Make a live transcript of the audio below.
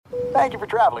Thank you for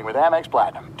traveling with Amex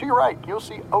Platinum. To your right, you'll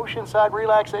see oceanside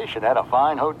relaxation at a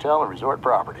fine hotel and resort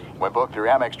property. When booked through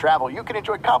Amex Travel, you can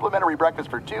enjoy complimentary breakfast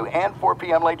for 2 and 4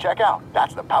 p.m. late checkout.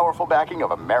 That's the powerful backing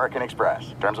of American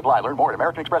Express. Terms apply. Learn more at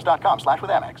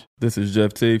americanexpress.com/withAmex. This is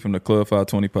Jeff T. from the Club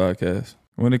 520 podcast.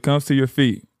 When it comes to your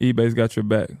feet, eBay's got your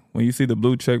back. When you see the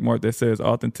blue check mark that says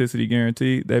authenticity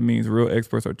guaranteed, that means real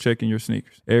experts are checking your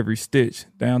sneakers. Every stitch,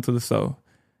 down to the sole.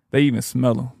 They even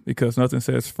smell them because nothing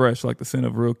says fresh like the scent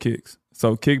of real kicks.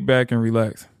 So kick back and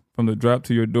relax. From the drop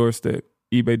to your doorstep,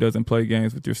 eBay doesn't play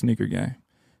games with your sneaker game.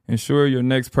 Ensure your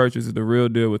next purchase is the real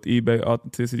deal with eBay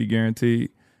Authenticity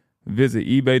Guaranteed. Visit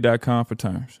ebay.com for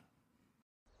terms.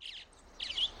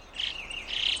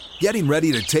 Getting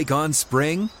ready to take on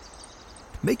spring?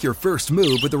 Make your first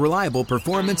move with the reliable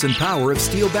performance and power of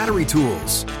Steel battery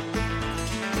tools.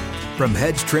 From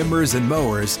hedge trimmers and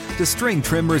mowers to string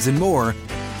trimmers and more,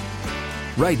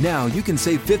 right now you can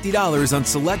save $50 on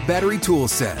select battery tool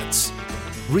sets.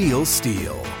 Real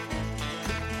Steel.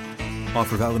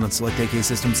 Offer valid on select AK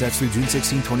system sets through June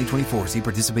 16, 2024. See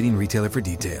participating retailer for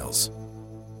details.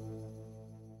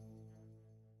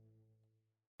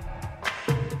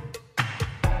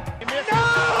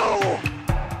 No!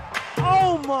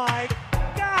 Oh my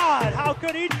God! How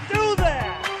could he do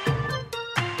that?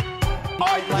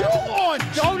 Are you on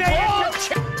Donate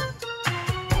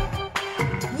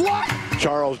What?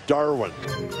 Charles Darwin.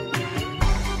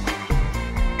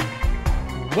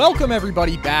 Welcome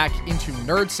everybody back into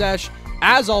Nerd Sesh.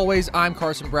 As always, I'm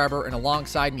Carson Brever, and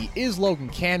alongside me is Logan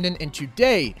Camden, and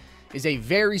today is a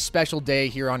very special day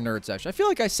here on Nerd Sesh. I feel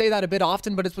like I say that a bit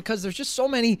often, but it's because there's just so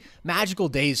many magical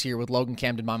days here with Logan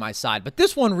Camden by my side. But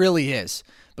this one really is,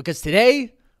 because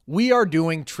today we are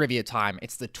doing Trivia Time.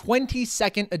 It's the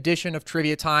 22nd edition of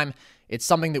Trivia Time. It's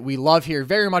something that we love here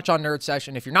very much on Nerd Sesh.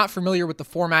 And if you're not familiar with the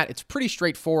format, it's pretty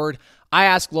straightforward. I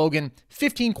ask Logan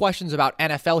 15 questions about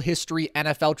NFL history,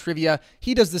 NFL trivia.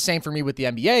 He does the same for me with the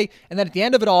NBA. And then at the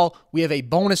end of it all, we have a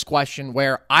bonus question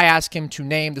where I ask him to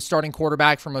name the starting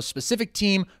quarterback from a specific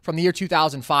team from the year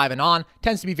 2005 and on.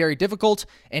 Tends to be very difficult.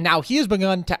 And now he has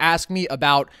begun to ask me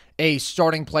about a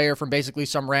starting player from basically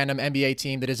some random NBA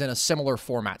team that is in a similar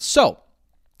format. So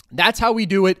that's how we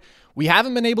do it. We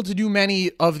haven't been able to do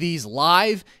many of these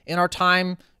live in our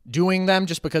time doing them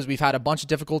just because we've had a bunch of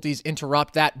difficulties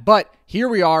interrupt that. But here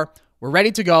we are. We're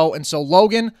ready to go. And so,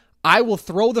 Logan, I will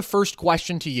throw the first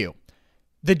question to you.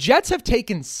 The Jets have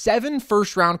taken 7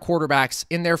 first-round quarterbacks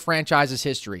in their franchise's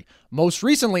history. Most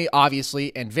recently,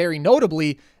 obviously, and very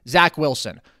notably, Zach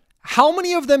Wilson. How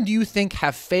many of them do you think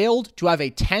have failed to have a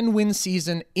 10-win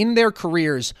season in their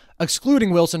careers,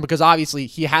 excluding Wilson, because obviously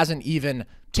he hasn't even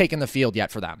taken the field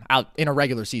yet for them out in a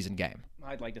regular season game?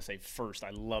 I'd like to say first,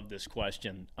 I love this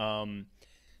question.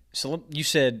 So you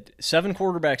said 7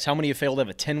 quarterbacks. How many have failed to have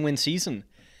a 10-win season?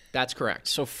 That's correct.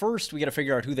 So first, we got to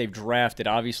figure out who they've drafted.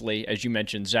 Obviously, as you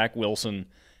mentioned, Zach Wilson,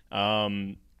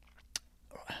 Mark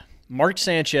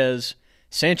Sanchez.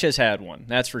 Sanchez had one,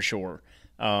 that's for sure.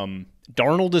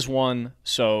 Darnold is one,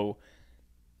 so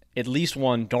at least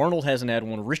one. Darnold hasn't had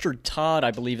one. Richard Todd,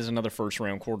 I believe, is another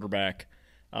first-round quarterback.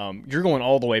 You're going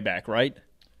all the way back, right?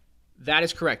 That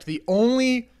is correct. The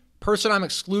only person I'm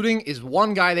excluding is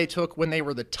one guy they took when they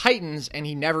were the Titans, and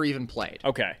he never even played.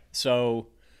 Okay, so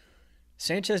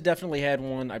Sanchez definitely had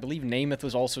one. I believe Namath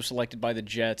was also selected by the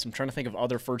Jets. I'm trying to think of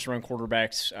other first-round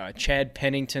quarterbacks. Chad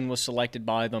Pennington was selected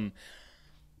by them.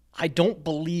 I don't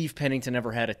believe Pennington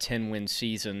ever had a 10-win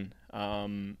season.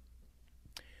 Some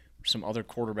other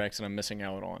quarterbacks that I'm missing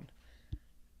out on.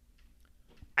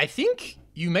 I think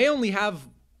you may only have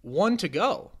one to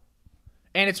go.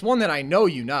 And it's one that I know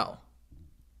you know.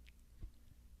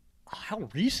 How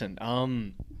recent?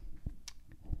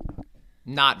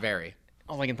 Not very.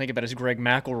 All I can think about is Greg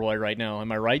McElroy right now.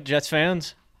 Am I right, Jets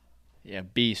fans? Yeah,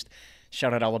 beast.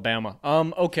 Shout out Alabama.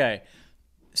 Okay.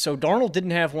 So Darnold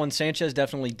didn't have one. Sanchez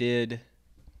definitely did.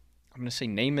 I'm going to say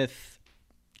Namath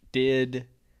did.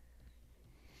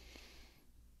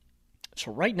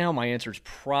 So right now my answer is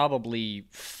probably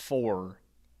 4.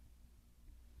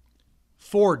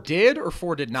 4 did or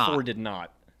 4 did not? 4 did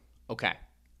not. Okay.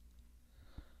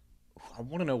 I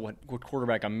want to know what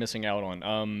quarterback I'm missing out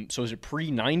on. So is it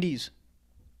pre-90s?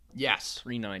 Yes.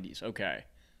 Pre-90s, okay.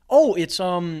 Oh, it's,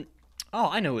 I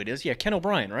know who it is. Yeah, Ken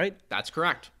O'Brien, right? That's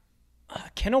correct.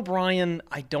 Ken O'Brien,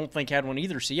 I don't think had one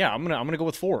either. So yeah, I'm gonna go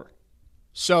with 4.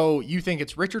 So you think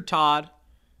it's Richard Todd,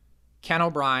 Ken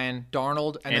O'Brien,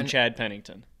 Darnold, and then Chad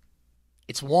Pennington.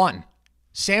 It's 1.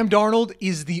 Sam Darnold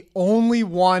is the only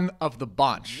one of the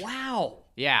bunch. Wow.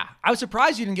 Yeah. I was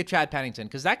surprised you didn't get Chad Pennington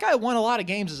because that guy won a lot of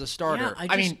games as a starter. Yeah,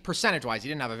 I mean, percentage-wise, he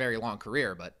didn't have a very long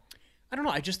career, but... I don't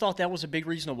know. I just thought that was a big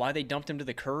reason of why they dumped him to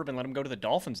the curb and let him go to the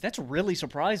Dolphins. That's really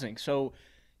surprising. So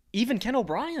even Ken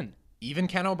O'Brien. Even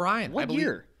Ken O'Brien. What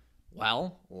year?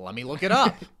 Well, let me look it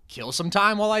up. Kill some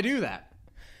time while I do that.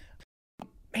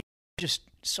 Man, just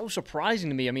so surprising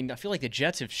to me. I mean, I feel like the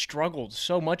Jets have struggled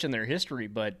so much in their history,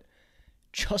 but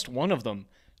just one of them.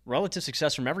 Relative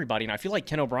success from everybody. And I feel like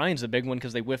Ken O'Brien's the big one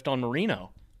because they whiffed on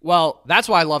Marino. Well, that's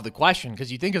why I love the question,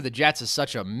 because you think of the Jets as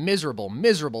such a miserable,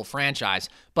 miserable franchise.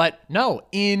 But no,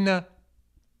 in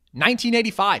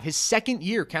 1985, his second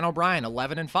year, Ken O'Brien,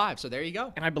 11-5. So there you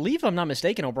go. And I believe, if I'm not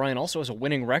mistaken, O'Brien also has a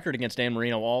winning record against Dan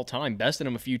Marino all time. Bested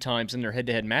him a few times in their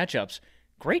head-to-head matchups.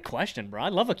 Great question, bro. I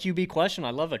love a QB question.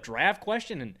 I love a draft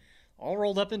question, and all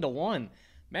rolled up into one.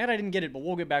 Matt, I didn't get it, but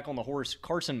we'll get back on the horse.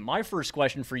 Carson, my first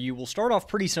question for you will start off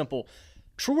pretty simple.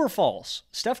 True or false?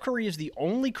 Steph Curry is the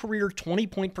only career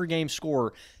 20-point-per-game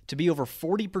scorer to be over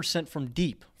 40% from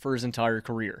deep for his entire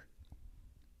career.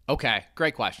 Okay,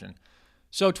 great question.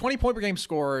 So 20-point-per-game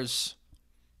scorers,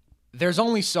 there's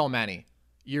only so many.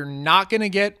 You're not going to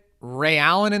get Ray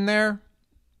Allen in there,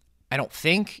 I don't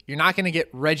think. You're not going to get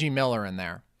Reggie Miller in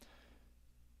there.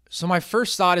 So my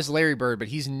first thought is Larry Bird, but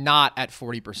he's not at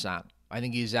 40%. I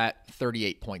think he's at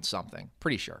 38 point something.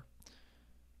 Pretty sure.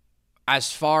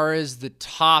 As far as the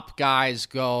top guys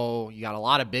go, you got a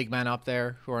lot of big men up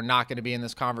there who are not going to be in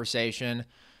this conversation.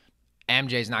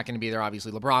 MJ's not going to be there,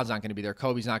 obviously. LeBron's not going to be there.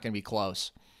 Kobe's not going to be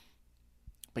close.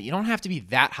 But you don't have to be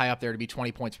that high up there to be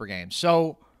 20 points per game.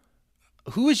 So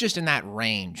who is just in that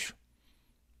range?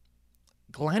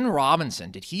 Glenn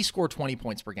Robinson, did he score 20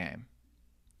 points per game?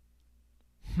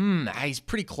 He's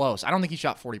pretty close. I don't think he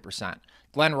shot 40%.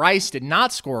 Glenn Rice did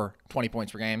not score 20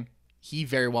 points per game. He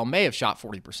very well may have shot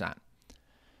 40%.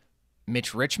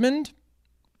 Mitch Richmond,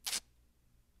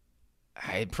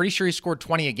 I'm pretty sure he scored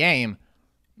 20 a game.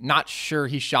 Not sure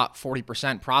he shot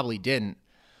 40%. Probably didn't.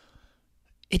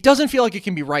 It doesn't feel like it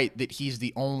can be right that he's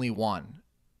the only one.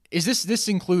 Is this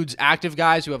includes active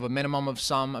guys who have a minimum of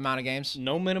some amount of games?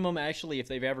 No minimum, actually, if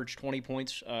they've averaged 20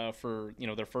 points for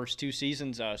their first two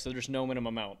seasons. So there's no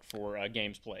minimum amount for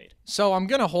games played. So I'm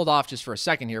going to hold off just for a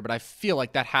second here, but I feel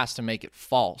like that has to make it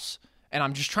false. And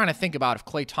I'm just trying to think about if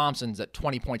Klay Thompson's at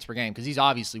 20 points per game, because he's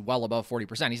obviously well above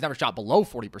 40%. He's never shot below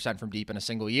 40% from deep in a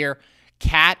single year.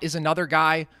 Cat is another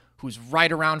guy who's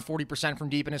right around 40% from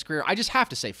deep in his career. I just have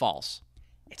to say false.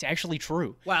 It's actually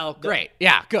true. Well, great.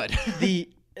 Yeah, good.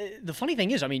 The funny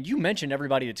thing is, I mean, you mentioned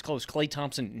everybody that's close. Klay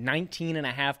Thompson,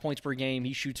 19.5 points per game.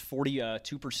 He shoots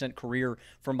 42% career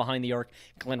from behind the arc.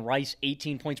 Glenn Rice,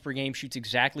 18 points per game, shoots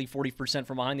exactly 40%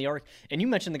 from behind the arc. And you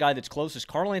mentioned the guy that's closest,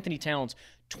 Karl Anthony Towns,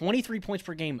 23 points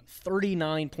per game,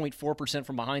 39.4%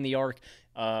 from behind the arc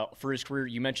for his career.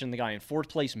 You mentioned the guy in fourth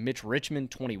place, Mitch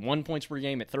Richmond, 21 points per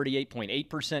game at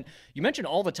 38.8%. You mentioned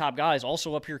all the top guys.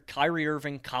 Also up here, Kyrie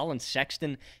Irving, Colin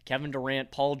Sexton, Kevin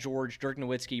Durant, Paul George, Dirk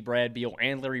Nowitzki, Brad Beal,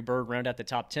 and Larry Bird round out the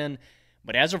top 10.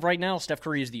 But as of right now, Steph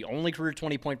Curry is the only career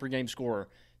 20-point-per-game scorer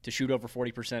to shoot over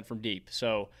 40% from deep.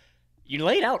 So you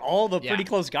laid out all the pretty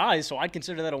close guys, so I'd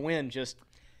consider that a win. Just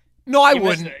no, I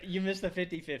wouldn't. You missed the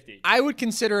 50-50. I would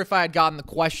consider, if I had gotten the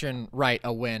question right,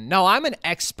 a win. No, I'm an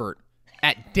expert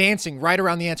at dancing right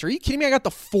around the answer. Are you kidding me? I got the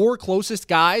four closest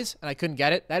guys, and I couldn't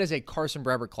get it. That is a Carson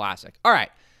Brever classic. All right,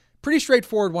 pretty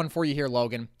straightforward one for you here,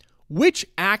 Logan. Which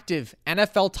active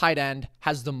NFL tight end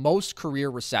has the most career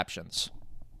receptions?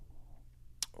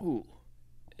 Ooh,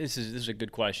 this is a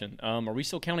good question. Are we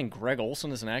still counting Greg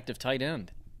Olsen as an active tight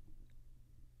end?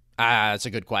 That's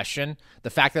a good question. The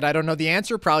fact that I don't know the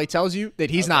answer probably tells you that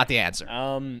he's not the answer.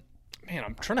 Man,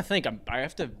 I'm trying to think. I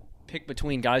have to pick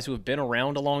between guys who have been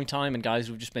around a long time and guys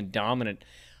who have just been dominant.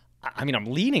 I mean, I'm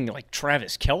leaning like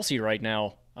Travis Kelce right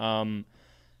now. I'm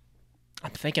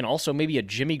thinking also maybe a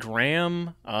Jimmy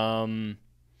Graham. I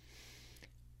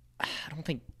don't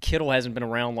think Kittle hasn't been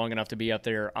around long enough to be up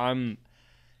there. I'm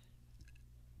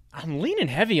leaning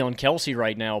heavy on Kelce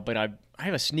right now, but I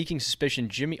have a sneaking suspicion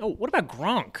Jimmy. Oh, what about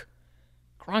Gronk?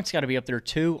 Gronk's got to be up there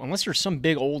too, unless there's some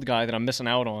big old guy that I'm missing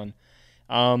out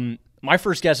on. My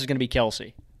first guess is going to be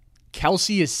Kelce.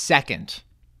 Kelce is second.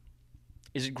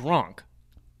 Is it Gronk?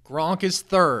 Gronk is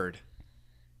third.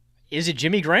 Is it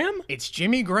Jimmy Graham? It's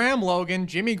Jimmy Graham, Logan.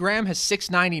 Jimmy Graham has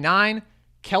 699.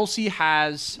 Kelce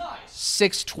has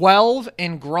 612,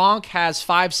 and Gronk has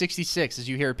 566, as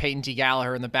you hear Peyton T.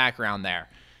 Gallagher in the background there.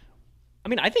 I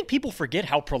mean, I think people forget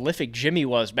how prolific Jimmy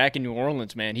was back in New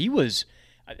Orleans, man. He was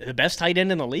the best tight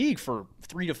end in the league for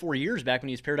 3 to 4 years back when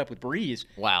he was paired up with Breeze.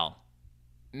 Well,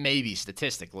 maybe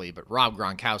statistically, but Rob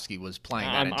Gronkowski was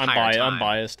playing that entire time. I'm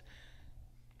biased.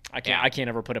 I can't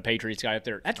ever put a Patriots guy up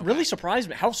there. That's really surprised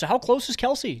me. How close is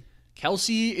Kelce?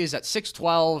 Kelsey is at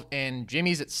 6'12", and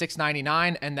Jimmy's at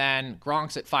 6'99", and then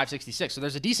Gronk's at 5'66". So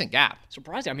there's a decent gap.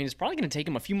 Surprising. I mean, it's probably going to take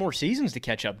him a few more seasons to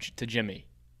catch up to Jimmy.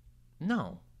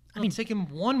 No. I mean, take him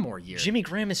one more year. Jimmy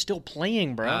Graham is still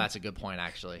playing, bro. Oh, that's a good point,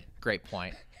 actually. Great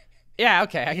point. Yeah,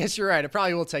 okay, I guess you're right. It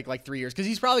probably will take like 3 years because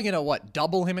he's probably going to,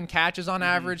 double him in catches on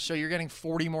average? So you're getting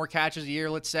 40 more catches a year,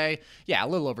 let's say. Yeah, a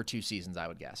little over 2 seasons, I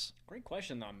would guess. Great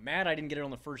question, though. Mad I didn't get it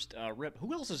on the first rip.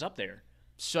 Who else is up there?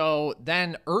 So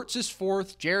then Ertz is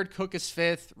 4th, Jared Cook is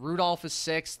 5th, Rudolph is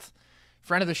 6th.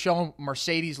 Friend of the show,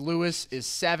 Mercedes Lewis is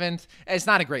 7th. It's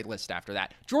not a great list after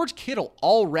that. George Kittle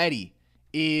already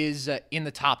is in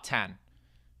the top 10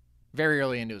 very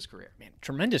early into his career. Man,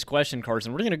 tremendous question,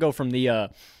 Carson. We're going to go from the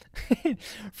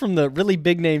from the really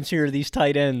big names here, these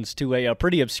tight ends, to a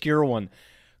pretty obscure one.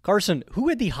 Carson, who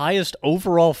had the highest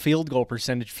overall field goal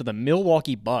percentage for the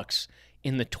Milwaukee Bucks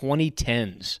in the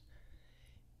 2010s?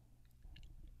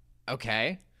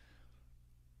 Okay.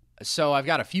 So I've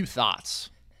got a few thoughts.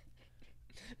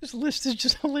 This list is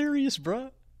just hilarious,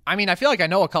 bro. I mean, I feel like I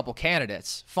know a couple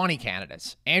candidates, funny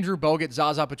candidates. Andrew Bogut,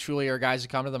 Zaza Pachulia are guys who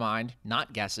come to the mind,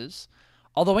 not guesses.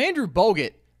 Although Andrew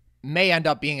Bogut may end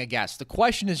up being a guess. The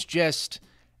question is just,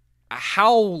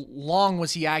 how long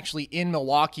was he actually in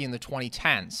Milwaukee in the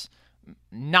 2010s?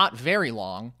 Not very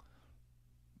long,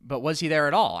 but was he there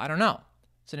at all? I don't know.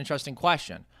 It's an interesting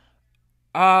question.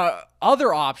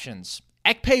 Other options.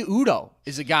 Ekpe Udoh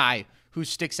is a guy who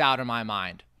sticks out in my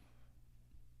mind.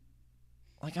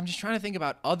 I'm just trying to think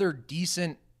about other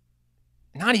decent,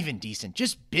 not even decent,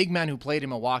 just big men who played in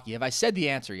Milwaukee. Have I said the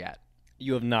answer yet?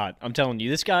 You have not. I'm telling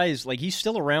you, this guy is he's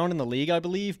still around in the league, I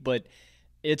believe, but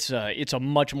it's a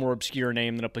much more obscure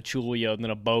name than a Pachulia,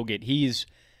 than a Bogut.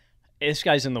 This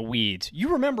guy's in the weeds.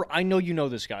 You remember? I know you know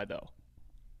this guy though.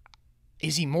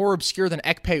 Is he more obscure than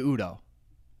Ekpe Udoh?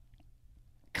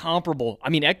 Comparable. I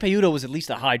mean, Ekpe Udoh was at least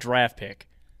a high draft pick.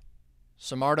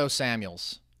 Samardo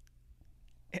Samuels.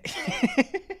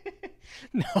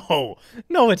 No,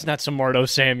 it's not Samardo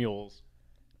Samuels.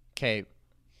 Okay.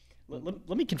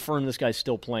 Let me confirm this guy's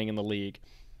still playing in the league.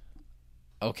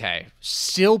 Okay.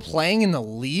 Still playing in the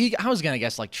league? I was going to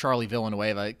guess Charlie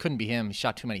Villanueva. It couldn't be him. He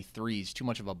shot too many threes. Too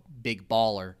much of a big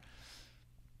baller.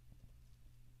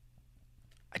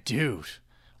 Dude.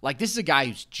 This is a guy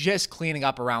who's just cleaning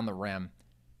up around the rim.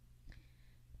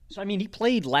 So, I mean, he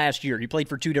played last year. He played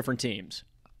for 2 different teams.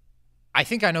 I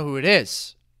think I know who it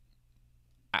is.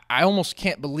 I almost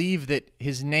can't believe that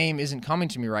his name isn't coming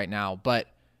to me right now, but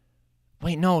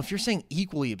wait, no, if you're saying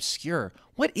equally obscure,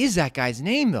 what is that guy's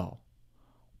name, though?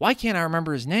 Why can't I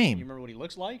remember his name? You remember what he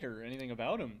looks like or anything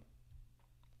about him?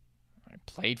 I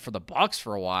played for the Bucks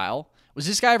for a while. Was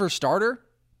this guy ever a starter?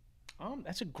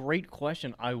 That's a great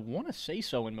question. I want to say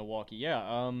so in Milwaukee, yeah.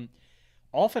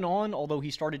 Off and on, although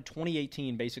he started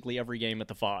 2018 basically every game at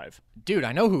the 5. Dude,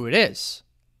 I know who it is.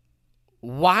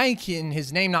 Why can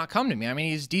his name not come to me? I mean,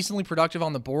 he's decently productive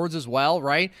on the boards as well,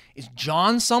 right? Is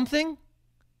John something?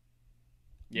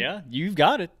 Yeah, you've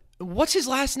got it. What's his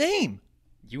last name?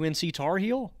 UNC Tar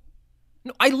Heel?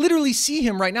 No, I literally see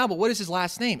him right now, but what is his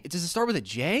last name? Does it start with a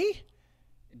J?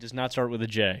 It does not start with a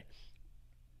J.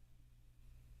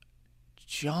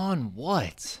 John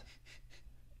what?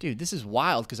 Dude, this is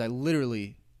wild because I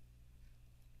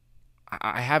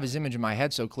have his image in my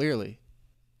head so clearly.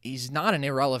 He's not an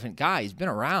irrelevant guy. He's been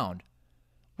around.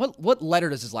 What letter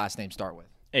does his last name start with?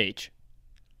 H.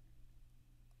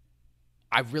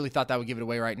 I really thought that would give it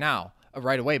away right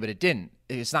away, but it didn't.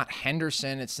 It's not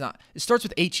Henderson. It starts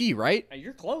with H-E, right? Hey,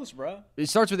 you're close, bro. It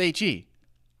starts with H-E.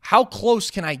 How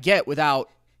close can I get without...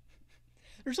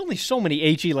 There's only so many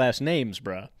H-E last names,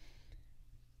 bro.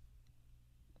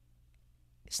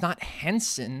 It's not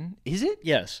Henson, is it?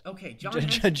 Yes. Okay,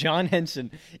 John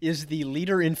Henson is the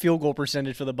leader in field goal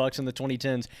percentage for the Bucks in the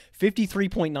 2010s,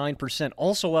 53.9%.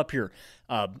 Also up here,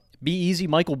 Be Easy,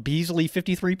 Michael Beasley,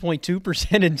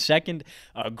 53.2% in second.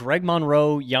 Greg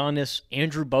Monroe, Giannis,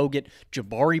 Andrew Bogut,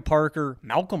 Jabari Parker,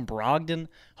 Malcolm Brogdon,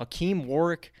 Hakeem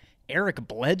Warwick, Eric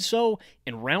Bledsoe,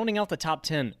 and rounding out the top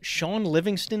 10, Sean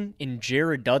Livingston and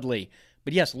Jared Dudley.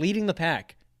 But yes, leading the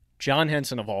pack, John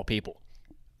Henson of all people.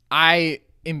 I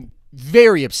am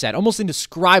very upset, almost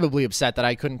indescribably upset that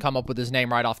I couldn't come up with his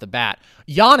name right off the bat.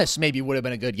 Giannis maybe would have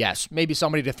been a good guess. Maybe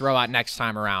somebody to throw out next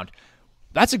time around.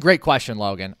 That's a great question,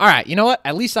 Logan. All right, you know what?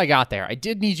 At least I got there. I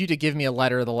did need you to give me a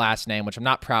letter of the last name, which I'm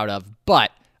not proud of, but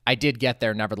I did get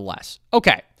there nevertheless.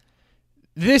 Okay,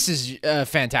 this is a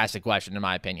fantastic question in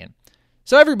my opinion.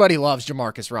 So everybody loves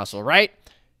Jamarcus Russell, right?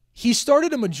 He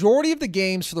started a majority of the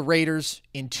games for the Raiders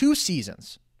in 2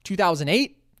 seasons,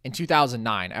 2008 and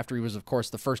 2009, after he was, of course,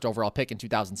 the first overall pick in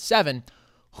 2007.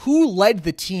 Who led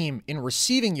the team in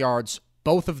receiving yards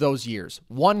both of those years.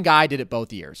 One guy did it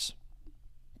both years.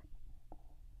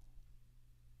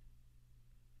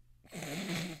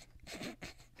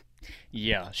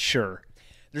 Yeah, sure.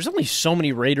 There's only so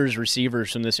many Raiders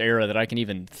receivers from this era that I can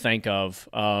even think of.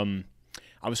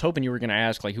 I was hoping you were going to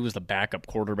ask, like, who was the backup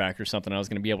quarterback or something. I was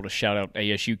going to be able to shout out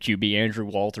ASU QB Andrew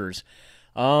Walters.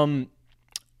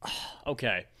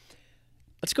 Okay.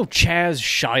 Let's go Chaz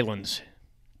Shylans.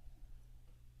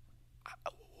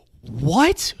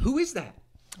 What? Who is that?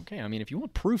 Okay, I mean, if you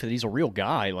want proof that he's a real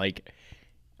guy, like,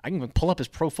 I can pull up his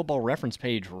Pro Football Reference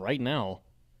page right now.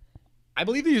 I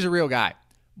believe he's a real guy.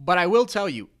 But I will tell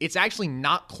you, it's actually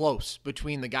not close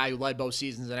between the guy who led both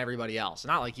seasons and everybody else.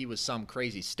 Not like he was some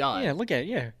crazy stud. Yeah, look at it,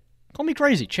 yeah. Call me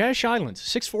crazy. Chaz Shylans,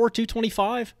 6'4",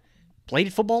 225.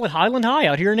 Played football at Highland High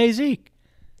out here in AZ.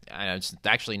 It's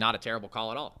actually not a terrible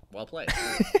call at all. Well played.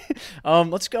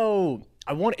 Let's go.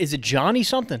 Is it Johnny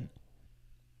something?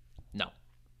 No.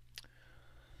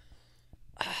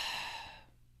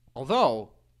 Although,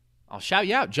 I'll shout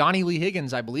you out. Johnny Lee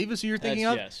Higgins, I believe, is who you're thinking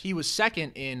of. Yes. He was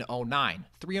second in 2009.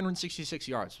 366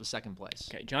 yards was second place.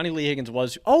 Okay, Johnny Lee Higgins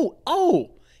was.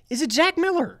 Is it Zach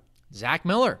Miller? Zach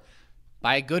Miller,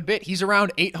 by a good bit. He's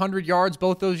around 800 yards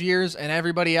both those years, and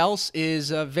everybody else is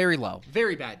very low.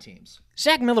 Very bad teams.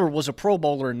 Zach Miller was a Pro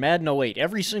Bowler in Madden 08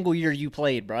 every single year you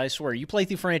played, bro. I swear. You play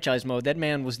through franchise mode. That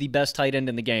man was the best tight end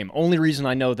in the game. Only reason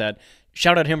I know that.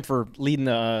 Shout out him for leading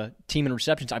the team in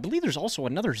receptions. I believe there's also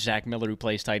another Zach Miller who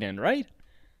plays tight end, right?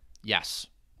 Yes.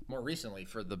 More recently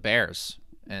for the Bears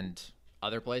and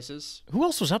other places. Who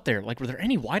else was up there? Like, were there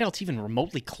any wideouts even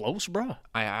remotely close, bro?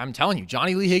 I'm telling you,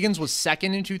 Johnny Lee Higgins was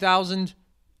second in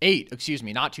 2008. Excuse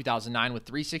me, not 2009 with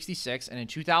 366. And in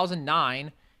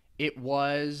 2009, it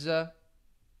was...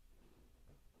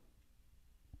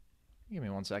 give me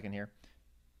 1 second here.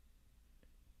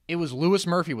 It was Lewis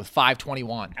Murphy with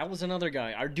 521. That was another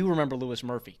guy. I do remember Lewis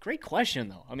Murphy. Great question,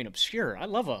 though. I mean, obscure.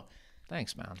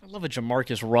 Thanks, man. I love a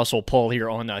Jamarcus Russell pull here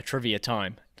on Trivia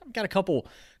Time. I've got a couple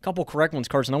correct ones,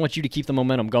 Carson. I want you to keep the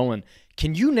momentum going.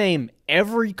 Can you name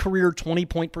every career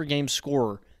 20-point-per-game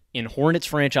scorer in Hornets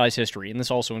franchise history? And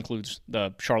this also includes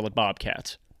the Charlotte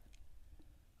Bobcats.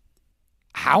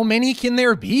 How many can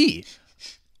there be?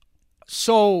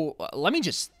 So let me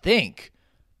just think.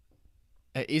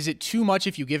 Is it too much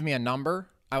if you give me a number?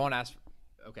 I won't ask.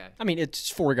 Okay. I mean, it's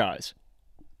 4 guys.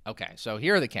 Okay, so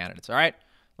here are the candidates, all right?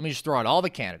 Let me just throw out all the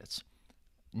candidates.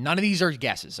 None of these are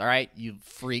guesses, all right, you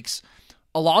freaks.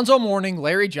 Alonzo Mourning,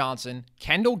 Larry Johnson,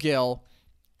 Kendall Gill,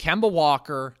 Kemba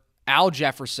Walker, Al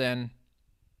Jefferson,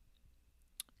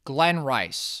 Glenn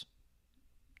Rice.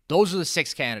 Those are the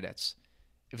 6 candidates.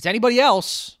 If it's anybody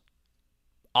else,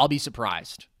 I'll be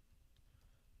surprised.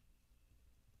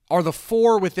 Are the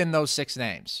 4 within those 6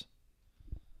 names?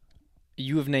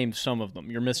 You have named some of them.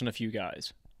 You're missing a few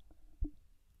guys.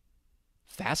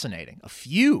 Fascinating. A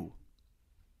few.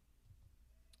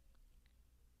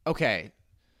 Okay,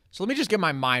 so let me just get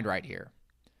my mind right here.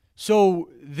 So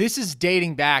this is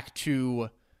dating back to,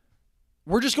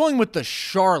 we're just going with the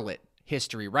Charlotte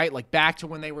history, right? Like back to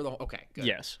when they were okay, good.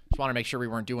 Yes. Just want to make sure we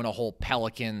weren't doing a whole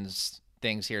Pelicans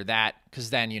things here,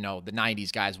 because then, the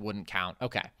 90s guys wouldn't count.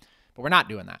 Okay, but we're not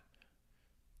doing that.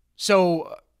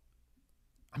 So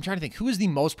I'm trying to think, who is the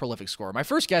most prolific scorer? My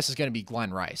first guess is going to be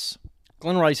Glenn Rice.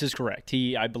 Glenn Rice is correct.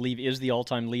 He, I believe, is the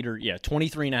all-time leader. Yeah,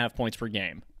 23.5 points per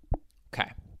game.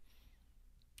 Okay.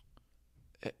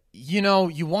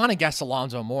 You want to guess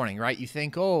Alonzo Mourning, right? You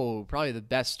think, probably the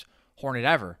best Hornet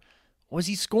ever. Was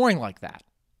he scoring like that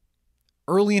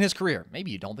early in his career?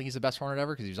 Maybe you don't think he's the best Hornet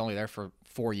ever because he was only there for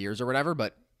 4 years or whatever,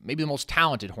 but maybe the most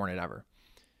talented Hornet ever.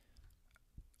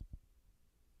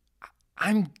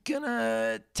 I'm going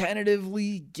to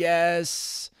tentatively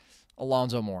guess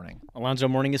Alonzo Mourning. Alonzo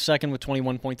Mourning is second with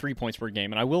 21.3 points per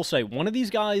game. And I will say, one of these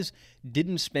guys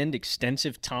didn't spend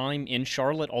extensive time in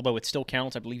Charlotte, although it still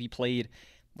counts. I believe he played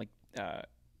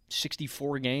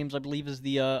 64 games, I believe is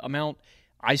the amount.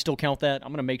 I still count that. I'm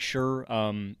going to make sure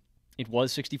it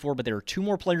was 64, but there are 2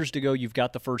 more players to go. You've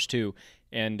got the first 2.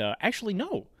 And actually,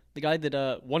 no. The guy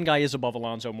that one guy is above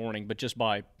Alonzo Mourning, but just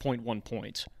by 0.1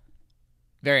 points.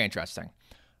 Very interesting.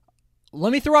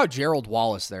 Let me throw out Gerald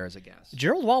Wallace there as a guess.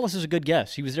 Gerald Wallace is a good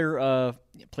guess. He was there,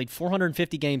 played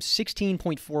 450 games,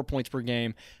 16.4 points per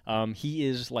game. He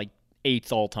is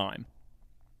 8th all time.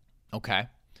 Okay.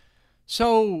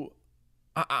 So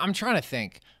I'm trying to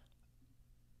think.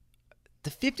 The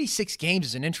 56 games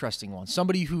is an interesting one.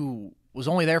 Somebody who was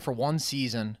only there for 1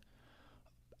 season.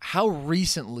 How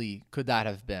recently could that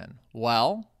have been?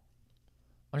 Well,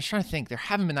 I'm just trying to think. There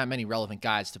haven't been that many relevant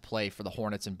guys to play for the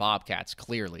Hornets and Bobcats,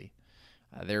 clearly.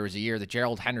 There was a year that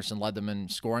Gerald Henderson led them in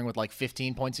scoring with like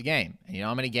 15 points a game. And you know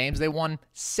how many games they won?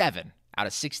 7 out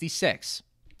of 66.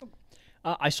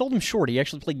 I sold him short. He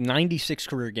actually played 96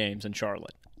 career games in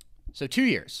Charlotte. So 2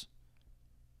 years.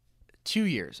 2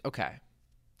 years. Okay.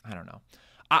 I don't know.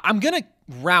 I'm going to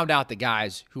round out the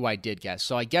guys who I did guess.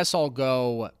 So I guess I'll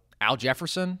go Al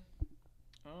Jefferson.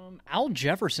 Al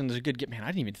Jefferson is a good get. Man, I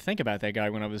didn't even think about that guy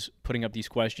when I was putting up these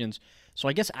questions. So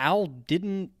I guess Al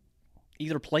didn't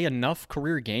either play enough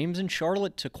career games in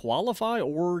Charlotte to qualify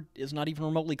or is not even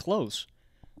remotely close.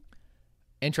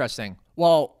 Interesting.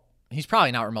 Well, he's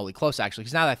probably not remotely close, actually,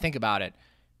 because now that I think about it,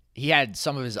 he had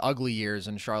some of his ugly years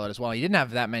in Charlotte as well. He didn't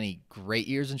have that many great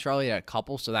years in Charlotte. He had a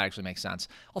couple, so that actually makes sense.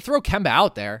 I'll throw Kemba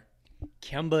out there.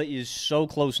 Kemba is so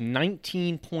close.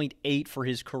 19.8 for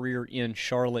his career in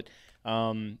Charlotte.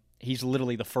 He's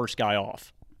literally the first guy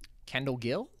off. Kendall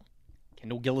Gill?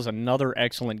 Kendall Gill is another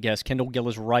excellent guess. Kendall Gill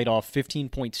is right off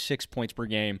 15.6 points per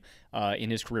game in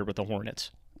his career with the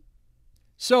Hornets.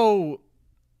 So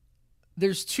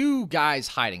there's 2 guys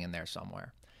hiding in there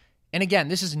somewhere. And again,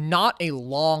 this is not a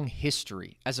long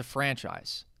history as a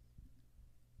franchise.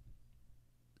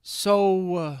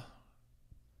 So,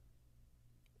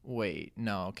 wait,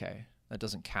 no, okay. That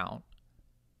doesn't count.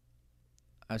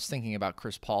 I was thinking about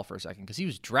Chris Paul for a second because he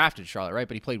was drafted Charlotte, right?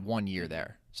 But he played 1 year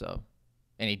there. So,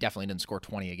 and he definitely didn't score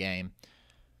 20 a game.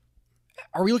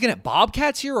 Are we looking at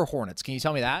Bobcats here or Hornets? Can you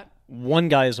tell me that? One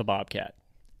guy is a Bobcat.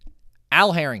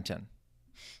 Al Harrington.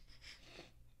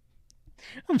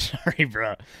 I'm sorry,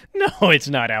 bro. No, it's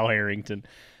not Al Harrington.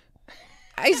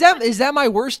 Is that my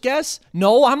worst guess?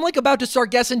 No, I'm like about to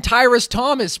start guessing Tyrus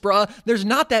Thomas, bruh. There's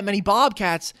not that many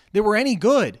Bobcats that were any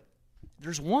good.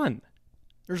 There's one,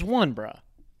 bruh.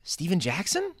 Steven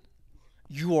Jackson?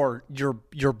 You're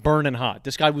burning hot.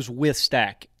 This guy was with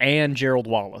Stack and Gerald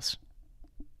Wallace.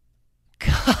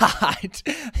 God,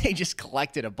 they just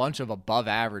collected a bunch of above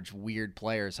average weird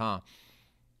players, huh?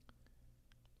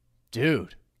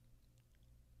 Dude.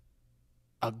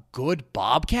 A good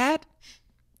Bobcat?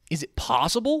 Is it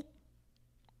possible?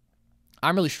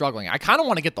 I'm really struggling. I kind of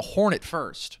want to get the Hornet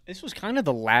first. This was kind of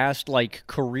the last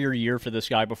career year for this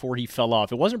guy before he fell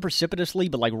off. It wasn't precipitously,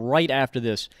 but right after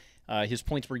this, his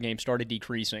points per game started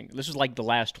decreasing. This was the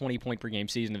last 20-point per game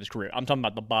season of his career. I'm talking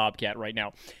about the Bobcat right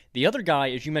now. The other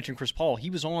guy, as you mentioned, Chris Paul, he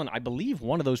was on, I believe,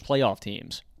 one of those playoff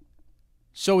teams.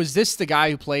 So is this the guy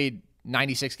who played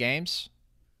 96 games?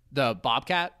 The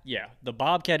Bobcat? Yeah, the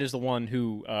Bobcat is the one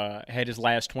who had his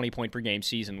last 20-point per game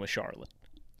season with Charlotte.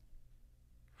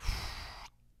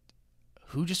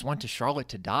 Who just went to Charlotte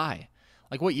to die?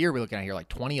 What year are we looking at here?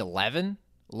 2011?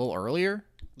 A little earlier?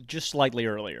 Just slightly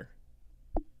earlier.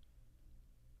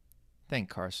 Think,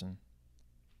 Carson.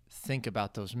 Think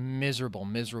about those miserable,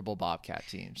 miserable Bobcat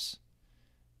teams.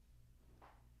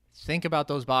 Think about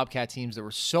those Bobcat teams that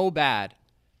were so bad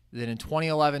that in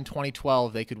 2011,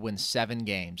 2012, they could win 7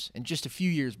 games, and just a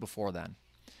few years before then.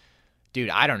 Dude,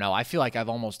 I don't know. I feel like I've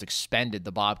almost expended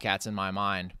the Bobcats in my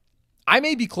mind. I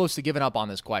may be close to giving up on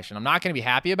this question. I'm not going to be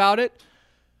happy about it.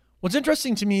 What's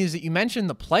interesting to me is that you mentioned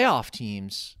the playoff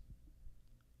teams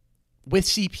with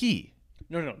CP.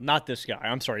 No, not this guy.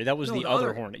 I'm sorry. That was the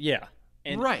other Hornet. Yeah.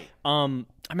 And, right. I'm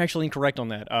actually incorrect on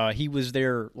that. He was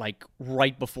there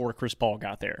right before Chris Paul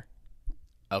got there.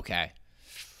 Okay.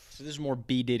 So this is more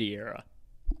B. Diddy era.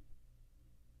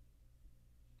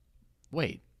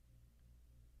 Wait.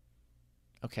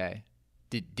 Okay.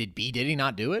 Did B. Diddy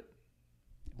not do it?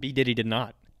 B. Diddy did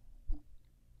not.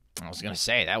 I was going to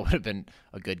say, that would have been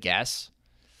a good guess.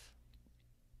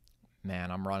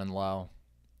 Man, I'm running low.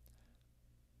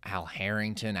 Al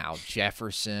Harrington, Al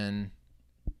Jefferson.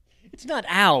 It's not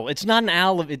Al. It's not an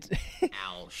Al. It's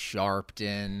Al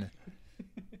Sharpton.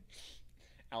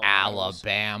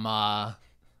 Alabama.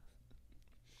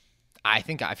 I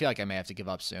feel like I may have to give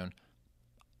up soon.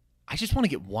 I just want to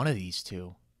get one of these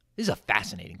 2. This is a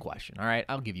fascinating question, all right?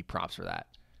 I'll give you props for that.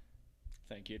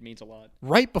 Thank you. It means a lot.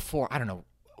 Right before, I don't know,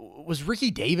 was Ricky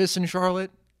Davis in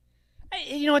Charlotte?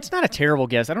 It's not a terrible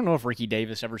guess. I don't know if Ricky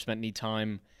Davis ever spent any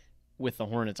time with the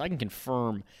Hornets. I can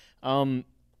confirm.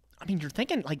 You're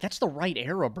thinking, that's the right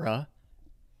era, bruh,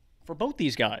 for both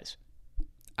these guys.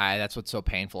 That's what's so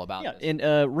painful about this.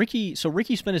 And Ricky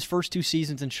spent his first 2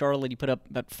 seasons in Charlotte. He put up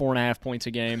about 4.5 points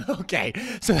a game. Okay,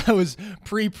 so that was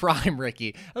pre-prime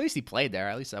Ricky. At least he played there.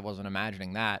 At least I wasn't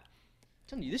imagining that.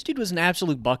 I'm telling you, this dude was an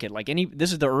absolute bucket.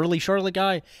 This is the early Charlotte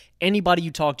guy. Anybody you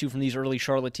talk to from these early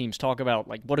Charlotte teams talk about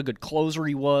what a good closer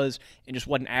he was and just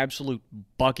what an absolute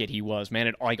bucket he was, man,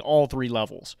 at all 3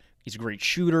 levels. He's a great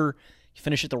shooter. He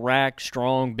finished at the rack,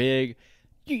 strong, big.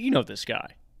 You know this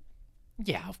guy.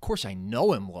 Yeah, of course I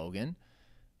know him, Logan.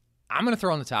 I'm going to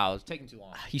throw in the towel. It's taking too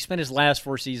long. He spent his last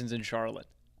 4 seasons in Charlotte.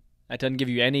 That doesn't give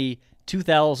you any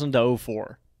 2000 to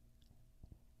 04.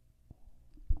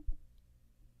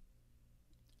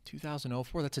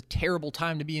 2004, that's a terrible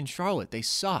time to be in Charlotte. They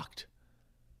sucked.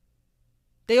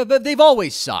 They've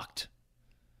always sucked.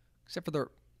 Except for their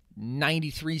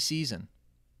 93 season.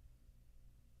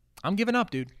 I'm giving up,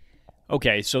 dude.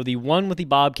 Okay, so the one with the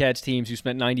Bobcats teams who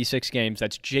spent 96 games,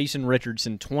 that's Jason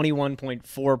Richardson,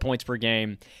 21.4 points per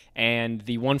game. And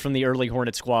the one from the early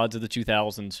Hornet squads of the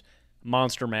 2000s,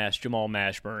 Monster Mash, Jamal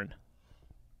Mashburn.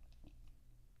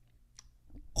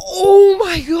 Oh,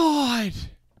 my God.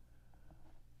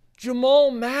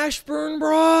 Jamal Mashburn,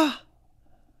 bruh.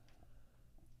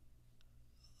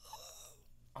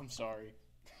 I'm sorry.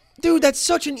 Dude, that's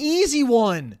such an easy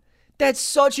one. That's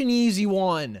such an easy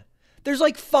one. There's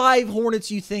like 5 Hornets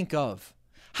you think of.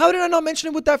 How did I not mention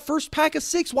it with that first pack of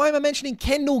 6? Why am I mentioning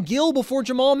Kendall Gill before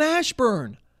Jamal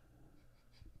Mashburn?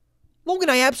 Logan,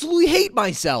 I absolutely hate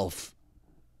myself.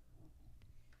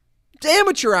 It's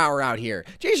amateur hour out here.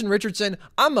 Jason Richardson,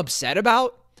 I'm upset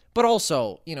about. But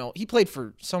also, he played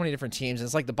for so many different teams. And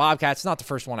it's like the Bobcats. It's not the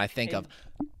first one I think of.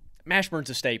 Mashburn's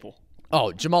a staple.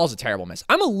 Oh, Jamal's a terrible miss.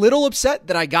 I'm a little upset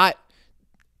that I got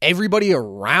everybody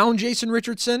around Jason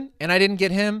Richardson, and I didn't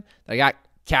get him. I got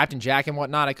Captain Jack and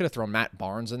whatnot. I could have thrown Matt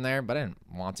Barnes in there, but I didn't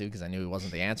want to because I knew he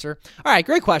wasn't the answer. All right,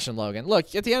 great question, Logan.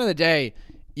 Look, at the end of the day,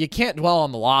 you can't dwell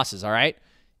on the losses, all right?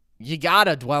 You got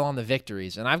to dwell on the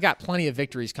victories, and I've got plenty of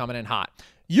victories coming in hot.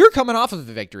 You're coming off of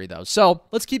the victory, though, so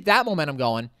let's keep that momentum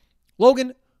going.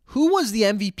 Logan, who was the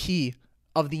MVP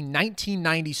of the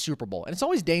 1990 Super Bowl? And it's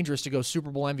always dangerous to go Super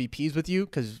Bowl MVPs with you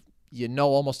because you know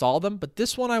almost all of them, but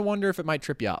this one I wonder if it might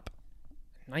trip you up.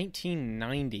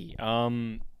 1990.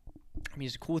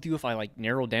 Is it cool with you if I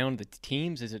narrow down the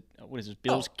teams? Is it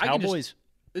Bills, Cowboys?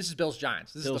 This is Bills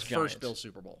Giants. This Bills, is the first Bills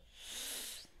Super Bowl.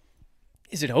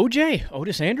 Is it OJ?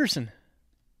 Otis Anderson.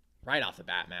 Right off the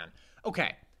bat, man.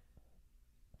 Okay.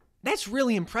 That's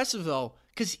really impressive though,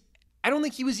 because I don't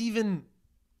think he was even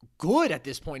good at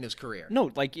this point in his career.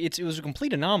 No, it was a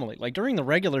complete anomaly. During the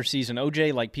regular season,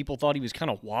 OJ, people thought he was kind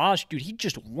of washed. Dude, he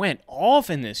just went off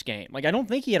in this game. I don't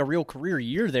think he had a real career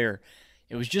year there.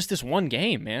 It was just this one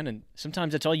game, man, and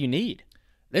sometimes that's all you need.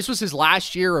 This was his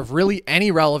last year of really any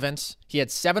relevance. He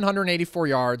had 784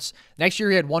 yards. Next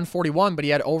year he had 141, but he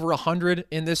had over 100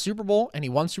 in this Super Bowl, and he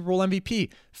won Super Bowl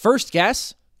MVP. First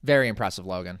guess, very impressive,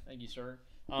 Logan. Thank you, sir.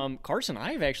 Carson,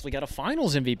 I've actually got a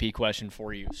Finals MVP question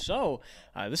for you. So,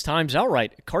 this time's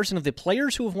outright. Carson, of the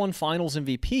players who have won Finals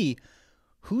MVP,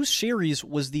 whose series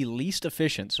was the least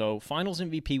efficient? So, Finals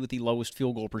MVP with the lowest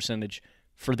field goal percentage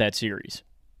for that series.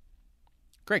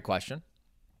 Great question.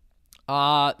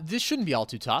 This shouldn't be all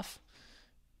too tough.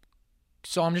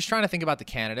 So, I'm just trying to think about the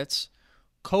candidates.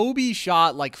 Kobe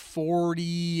shot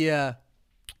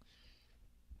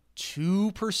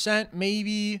 42%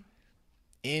 maybe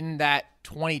in that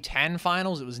 2010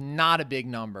 finals. It was not a big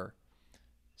number.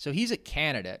 So he's a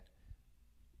candidate.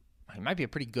 He might be a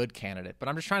pretty good candidate, but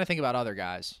I'm just trying to think about other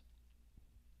guys.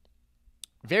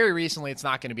 Very recently, it's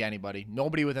not going to be anybody.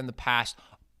 Nobody within the past.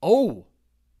 Oh.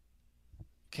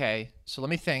 Okay, so let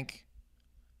me think.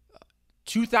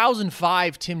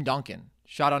 2005, Tim Duncan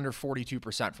shot under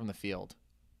 42% from the field.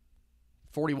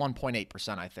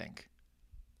 41.8%, I think.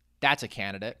 That's a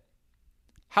candidate.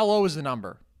 How low is the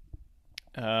number?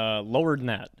 Lower than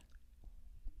that.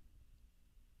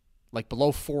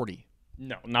 Below 40?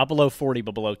 No, not below 40,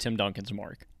 but below Tim Duncan's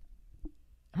mark.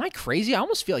 Am I crazy? I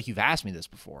almost feel like you've asked me this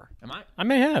before. Am I? I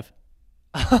may have.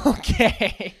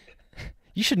 Okay.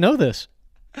 You should know this.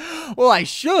 Well, I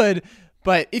should,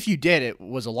 but if you did, it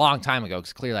was a long time ago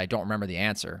because clearly I don't remember the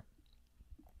answer.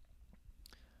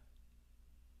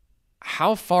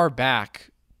 How far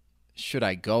back should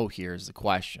I go here is the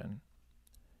question.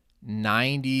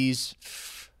 90s.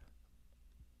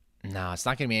 No, it's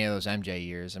not going to be any of those MJ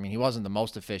years. I mean, he wasn't the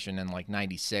most efficient in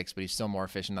 96, but he's still more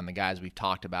efficient than the guys we've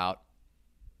talked about.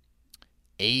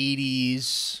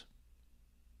 80s.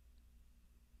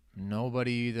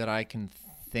 Nobody that I can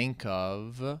think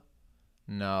of.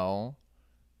 No.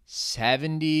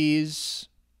 70s.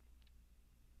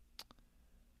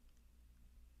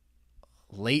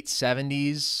 Late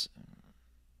 70s.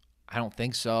 I don't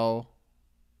think so.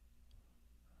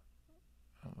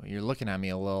 You're looking at me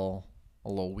a little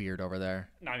weird over there.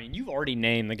 I mean, you've already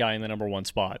named the guy in the number one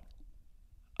spot.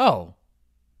 Oh.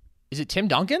 Is it Tim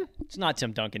Duncan? It's not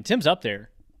Tim Duncan. Tim's up there.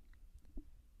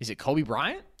 Is it Kobe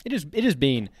Bryant? It is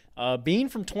Bean. Bean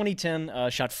from 2010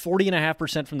 shot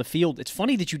 40.5% from the field. It's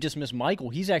funny that you dismiss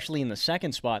Michael. He's actually in the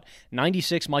second spot.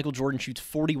 96, Michael Jordan shoots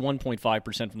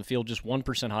 41.5% from the field, just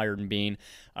 1% higher than Bean.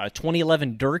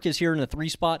 2011, Dirk is here in the 3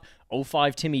 spot.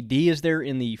 05, Timmy D is there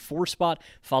in the 4 spot,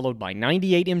 followed by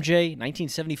 98 MJ,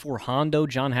 1974 Hondo,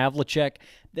 John Havlicek,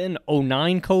 then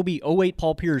 09 Kobe, 08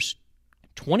 Paul Pierce,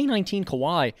 2019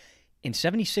 Kawhi, and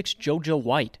 76 JoJo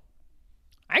White.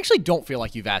 I actually don't feel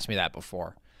like you've asked me that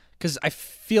before because I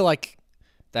feel like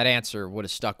that answer would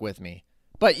have stuck with me.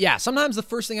 But yeah, sometimes the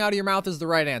first thing out of your mouth is the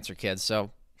right answer, kids.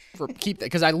 So keep that,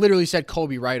 because I literally said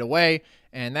Kobe right away,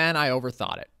 and then I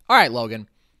overthought it. All right, Logan.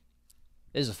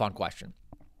 This is a fun question.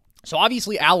 So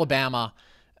obviously Alabama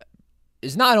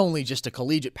is not only just a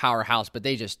collegiate powerhouse, but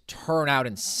they just turn out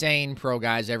insane pro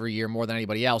guys every year more than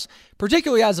anybody else.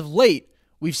 Particularly as of late,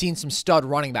 we've seen some stud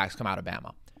running backs come out of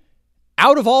Bama.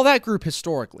 Out of all that group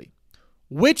historically,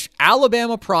 which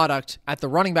Alabama product at the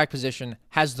running back position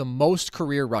has the most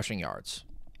career rushing yards?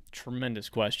 Tremendous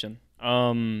question.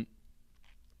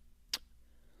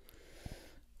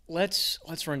 Let's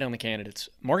run down the candidates.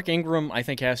 Mark Ingram, I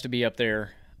think, has to be up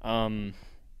there. Other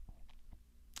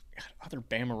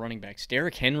Bama running backs.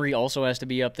 Derrick Henry also has to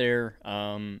be up there.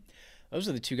 Those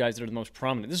are the 2 guys that are the most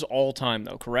prominent. This is all time,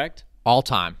 though, correct? All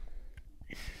time.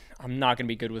 I'm not going to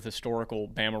be good with historical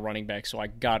Bama running backs, so I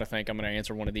got to think I'm going to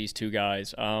answer one of these 2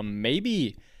 guys.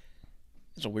 Maybe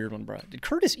 – it's a weird one, bro. Did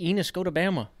Curtis Enos go to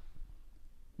Bama?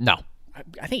 No.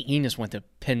 I think Enos went to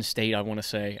Penn State, I want to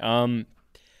say.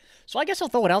 So I guess I'll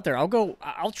throw it out there.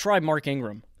 I'll try Mark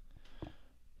Ingram.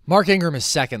 Mark Ingram is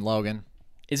second, Logan.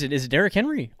 Is it Derrick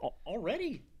Henry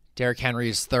already? Derrick Henry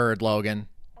is third, Logan.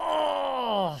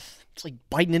 Oh, it's like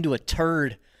biting into a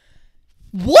turd.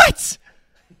 What?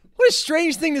 What a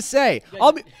strange thing to say.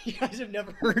 You guys have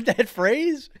never heard that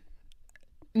phrase?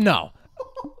 No.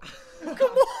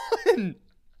 Come on.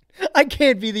 I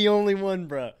can't be the only one,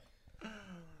 bro.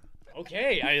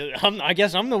 Okay, I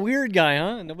guess I'm the weird guy,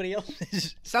 huh? Nobody else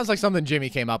is. Sounds like something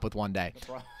Jimmy came up with one day.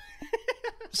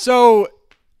 So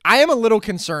I am a little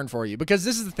concerned for you because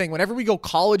this is the thing. Whenever we go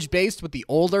college-based with the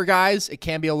older guys, it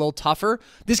can be a little tougher.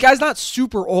 This guy's not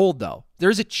super old, though.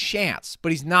 There's a chance,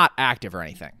 but he's not active or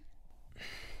anything.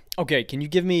 Okay, can you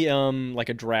give me like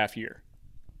a draft year?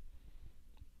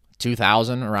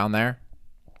 2000, around there.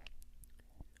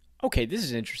 Okay, this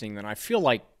is interesting then. I feel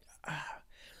like...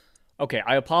 Okay,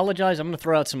 I apologize. I'm going to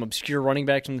throw out some obscure running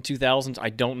backs from the 2000s. I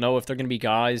don't know if they're going to be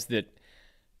guys that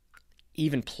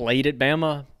even played at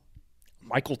Bama.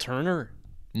 Michael Turner?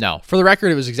 No. For the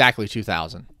record, it was exactly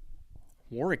 2000.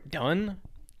 Warwick Dunn?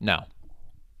 No.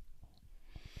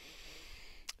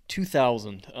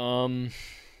 2000.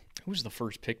 Who was the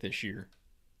first pick this year?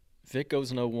 Vic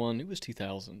goes in 01. Who was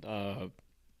 2000?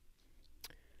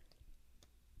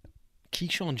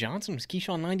 Keyshawn Johnson. Was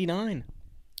Keyshawn 99?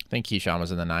 I think Keyshawn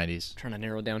was in the 90s. I'm trying to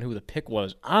narrow down who the pick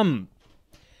was. I'm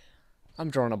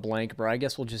drawing a blank, bro. I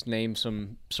guess we'll just name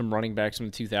some running backs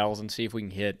from the 2000s, see if we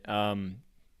can hit.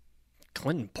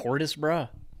 Clinton Portis, bro.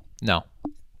 No.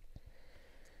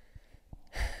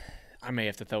 I may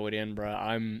have to throw it in, bro.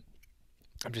 I'm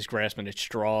just grasping at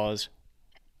straws.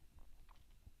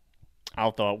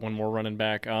 I'll throw out one more running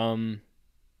back.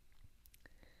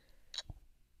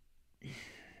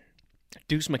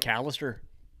 Deuce McAllister.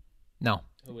 No.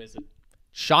 Who is it?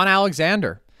 Sean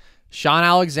Alexander. Sean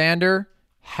Alexander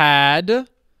had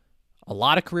a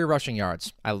lot of career rushing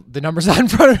yards. The number's not in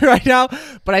front of me right now,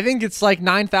 but I think it's like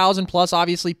 9,000 plus.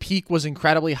 Obviously, peak was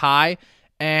incredibly high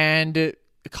and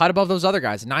cut above those other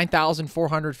guys,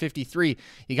 9,453.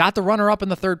 You got the runner-up in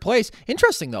the third place.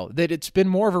 Interesting, though, that it's been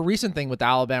more of a recent thing with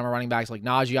Alabama running backs like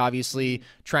Najee, obviously.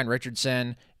 Trent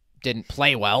Richardson didn't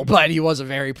play well, but he was a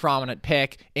very prominent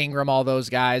pick. Ingram, all those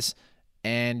guys,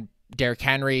 and Derrick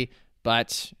Henry,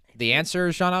 but the answer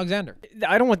is Sean Alexander.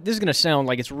 This is going to sound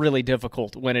like it's really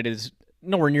difficult when it is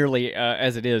nowhere nearly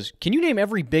as it is. Can you name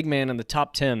every big man in the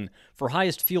top 10 for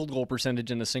highest field goal percentage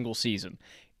in a single season?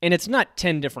 And it's not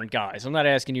 10 different guys. I'm not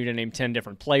asking you to name 10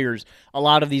 different players. A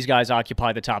lot of these guys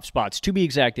occupy the top spots. To be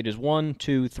exact, it is 1,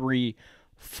 2, 3,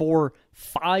 4,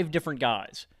 5 different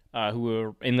guys who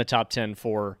are in the top 10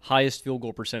 for highest field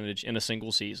goal percentage in a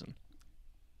single season.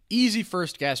 Easy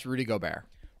first guess, Rudy Gobert.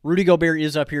 Rudy Gobert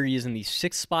is up here. He is in the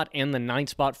 6th spot and the 9th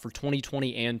spot for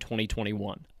 2020 and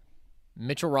 2021.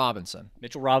 Mitchell Robinson.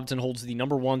 Mitchell Robinson holds the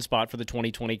number 1 spot for the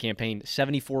 2020 campaign,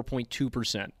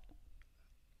 74.2%.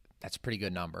 That's a pretty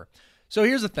good number. So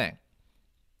here's the thing.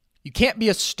 You can't be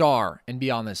a star and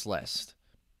be on this list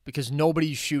because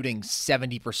nobody's shooting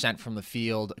 70% from the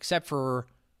field except for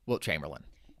Wilt Chamberlain.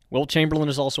 Wilt Chamberlain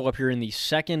is also up here in the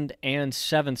 2nd and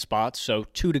 7th spots, so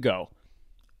 2 to go.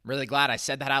 I'm really glad I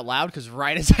said that out loud because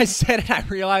right as I said it, I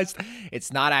realized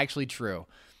it's not actually true.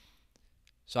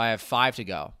 So I have 5 to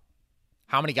go.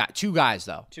 How many guys? 2 guys,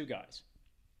 though. 2 guys.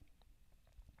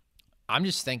 I'm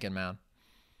just thinking, man.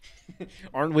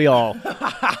 Aren't we all?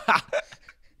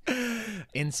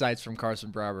 Insights from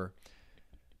Carson Breber.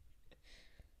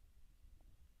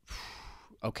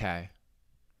 Okay.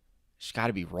 Just got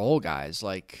to be role guys.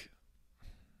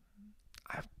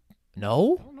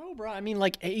 No? I don't know, bro. I mean,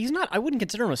 he's not, I wouldn't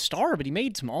consider him a star, but he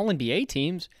made some All-NBA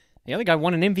teams. The other guy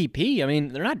won an MVP. I mean,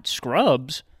 they're not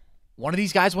scrubs. One of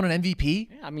these guys won an MVP?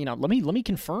 Yeah, I mean, let me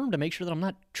confirm to make sure that I'm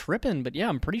not tripping, but yeah,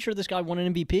 I'm pretty sure this guy won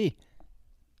an MVP.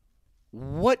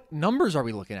 What numbers are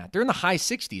we looking at? They're in the high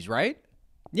 60s, right?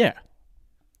 Yeah.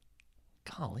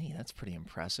 Golly, that's pretty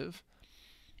impressive.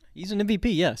 He's an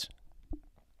MVP, yes.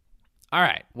 All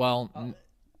right, well...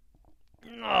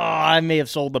 I may have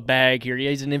sold the bag here. Yeah,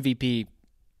 he's an MVP,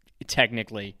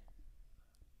 technically.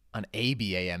 An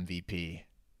ABA MVP.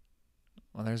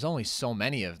 Well, there's only so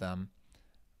many of them.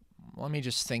 Let me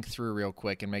just think through real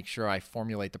quick and make sure I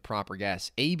formulate the proper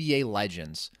guess. ABA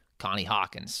legends. Connie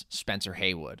Hawkins. Spencer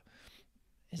Haywood.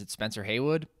 Is it Spencer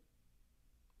Haywood?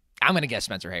 I'm going to guess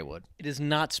Spencer Haywood. It is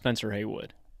not Spencer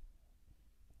Haywood.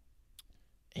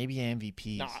 ABA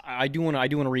MVPs. No, I do want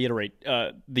to reiterate.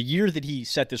 The year that he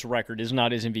set this record is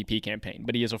not his MVP campaign,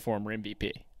 but he is a former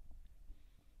MVP.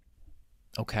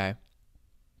 Okay.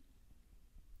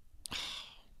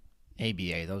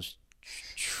 ABA, those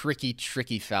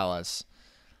tricky fellas.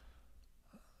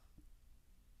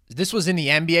 This was in the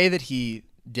NBA that he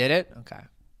did it? Okay.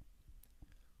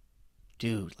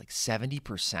 Dude,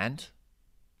 70%?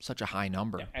 Such a high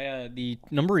number. The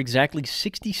number exactly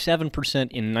 67%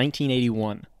 in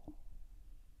 1981.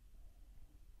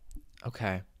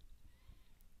 Okay.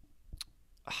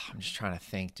 I'm just trying to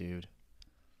think, dude.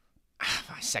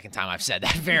 Second time I've said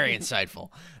that. Very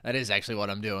insightful. That is actually what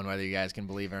I'm doing, whether you guys can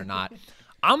believe it or not.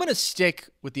 I'm going to stick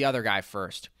with the other guy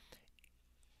first.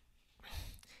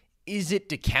 Is it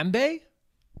Dikembe?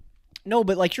 No,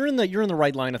 but you're in the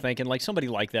right line of thinking, somebody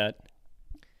like that.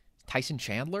 Tyson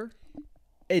Chandler?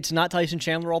 It's not Tyson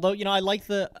Chandler, although I like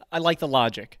the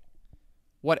logic.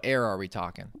 What era are we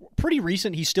talking? Pretty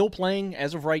recent. He's still playing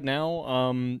as of right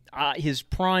now. His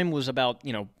prime was about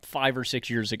 5 or 6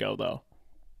 years ago, though.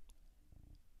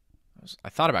 I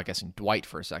thought about guessing Dwight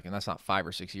for a second. That's not 5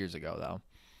 or 6 years ago, though.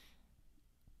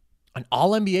 An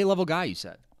All-NBA level guy, you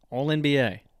said?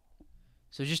 All-NBA.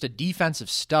 So just a defensive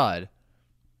stud.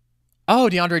 Oh,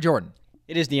 DeAndre Jordan.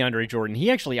 It is DeAndre Jordan.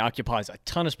 He actually occupies a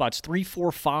ton of spots, 3,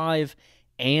 4, 5,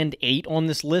 and 8 on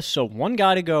this list. So one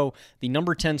guy to go, the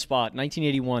number 10 spot,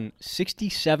 1981,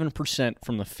 67%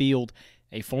 from the field,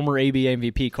 a former ABA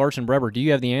MVP. Carson Breber, do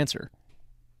you have the answer?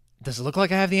 Does it look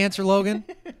like I have the answer, Logan?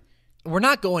 We're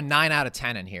not going 9 out of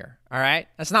 10 in here, all right?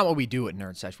 That's not what we do at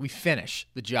Nerd Sesh. We finish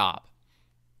the job.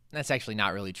 That's actually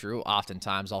not really true.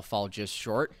 Oftentimes I'll fall just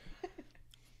short.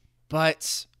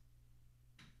 But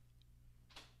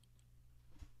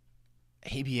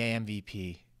ABA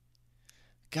MVP.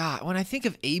 God, when I think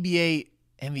of ABA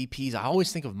MVPs, I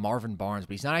always think of Marvin Barnes,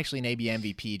 but he's not actually an ABA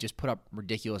MVP. He just put up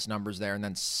ridiculous numbers there and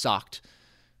then sucked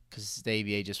because the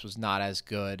ABA just was not as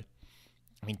good.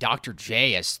 I mean, Dr.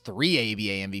 J has 3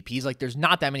 ABA MVPs. There's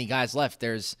not that many guys left.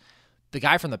 There's the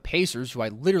guy from the Pacers, who I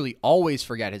literally always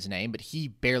forget his name, but he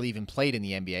barely even played in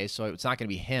the NBA, so it's not going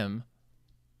to be him.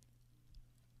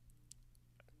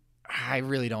 I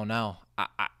really don't know.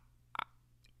 I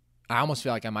almost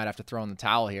feel like I might have to throw in the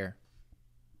towel here.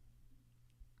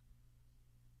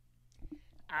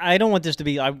 I don't want this to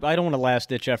be. I don't want a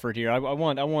last-ditch effort here. I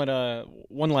want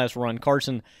one last run.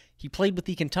 Carson, he played with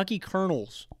the Kentucky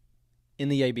Colonels in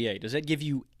the ABA. Does that give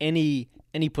you any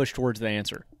push towards the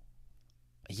answer?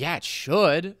 Yeah, it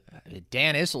should.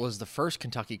 Dan Issel is the first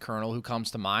Kentucky Colonel who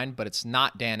comes to mind, but it's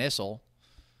not Dan Issel.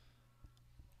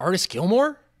 Artis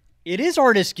Gilmore? It is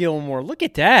Artis Gilmore. Look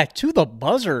at that. To the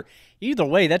buzzer. Either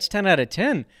way, that's 10 out of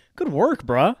 10. Good work,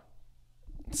 bruh.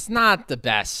 It's not the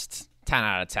best 10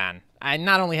 out of 10. I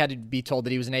not only had to be told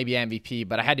that he was an ABA MVP,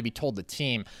 but I had to be told the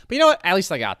team. But you know what? At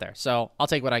least I got there. So I'll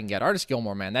take what I can get. Artis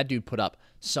Gilmore, man, that dude put up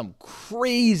some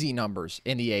crazy numbers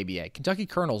in the ABA. Kentucky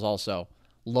Colonels also,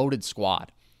 loaded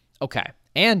squad. Okay.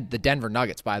 And the Denver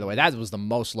Nuggets, by the way. That was the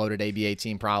most loaded ABA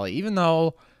team probably, even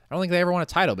though I don't think they ever won a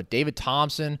title. But David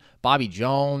Thompson, Bobby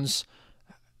Jones,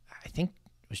 I think,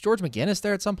 was George McGinnis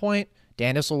there at some point?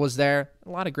 Dan Issel was there. A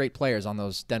lot of great players on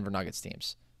those Denver Nuggets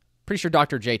teams. Pretty sure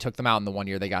Dr. J took them out in the one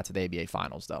year they got to the ABA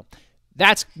Finals, though.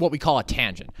 That's what we call a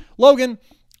tangent. Logan,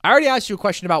 I already asked you a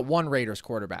question about one Raiders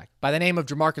quarterback by the name of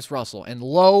Jamarcus Russell, and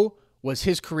lo, was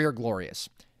his career glorious.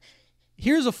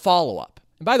 Here's a follow-up.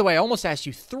 And by the way, I almost asked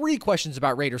you 3 questions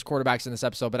about Raiders quarterbacks in this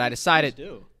episode, but I decided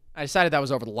that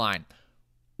was over the line.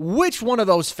 Which one of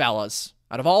those fellas,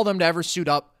 out of all of them to ever suit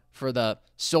up for the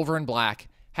silver and black,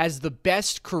 has the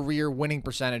best career winning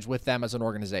percentage with them as an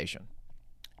organization?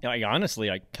 Yeah,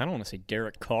 honestly, I kind of want to say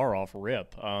Derek Carr off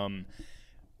rip.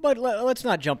 But let's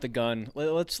not jump the gun.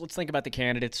 Let's think about the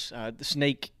candidates. The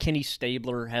Snake, Kenny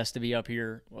Stabler, has to be up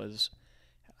here. Was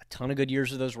a ton of good years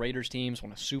with those Raiders teams.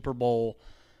 Won a Super Bowl.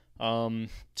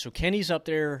 So Kenny's up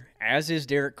there, as is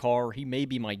Derek Carr. He may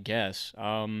be my guess.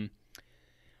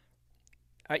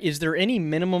 Is there any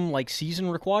minimum season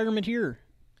requirement here?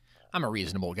 I'm a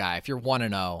reasonable guy. If you're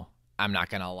 1-0, I'm not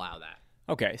going to allow that.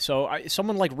 Okay, so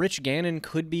someone like Rich Gannon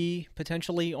could be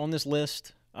potentially on this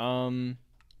list.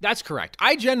 That's correct.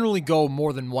 I generally go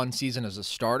more than one season as a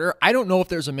starter. I don't know if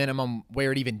there's a minimum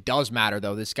where it even does matter,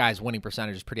 though. This guy's winning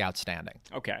percentage is pretty outstanding.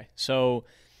 Okay, so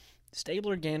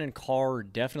Stabler, Gannon, Carr,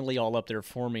 definitely all up there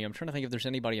for me. I'm trying to think if there's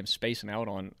anybody I'm spacing out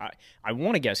on. I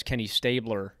want to guess Kenny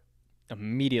Stabler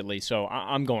immediately, so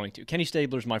I'm going to. Kenny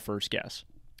Stabler's my first guess.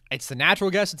 It's the natural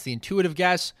guess. It's the intuitive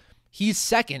guess. He's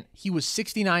second. He was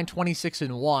 69, 26,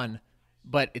 and 1,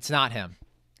 but it's not him.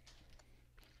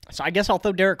 So I guess I'll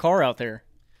throw Derek Carr out there.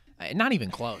 Not even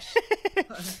close.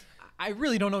 I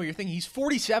really don't know what you're thinking. He's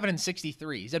 47 and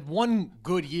 63. He's had one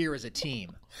good year as a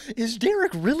team. Is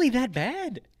Derek really that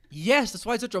bad? Yes, that's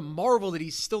why it's such a marvel that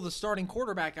he's still the starting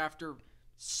quarterback after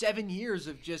 7 years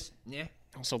of just,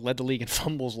 Also led the league in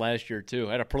fumbles last year, too.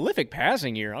 Had a prolific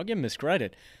passing year. I'll give him his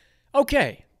credit.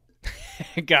 Okay.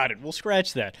 Got it. We'll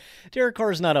scratch that. Derek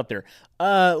Carr is not up there.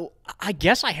 I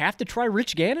guess I have to try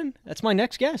Rich Gannon. That's my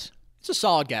next guess. It's a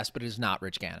solid guess, but it is not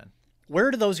Rich Gannon.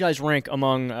 Where do those guys rank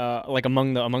among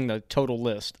the total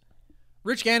list?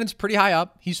 Rich Gannon's pretty high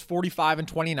up. He's 45 and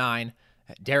 29.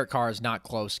 Derek Carr is not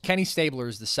close. Kenny Stabler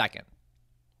is the second.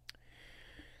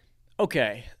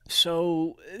 Okay,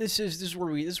 so this is where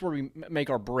we make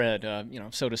our bread,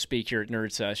 so to speak, here at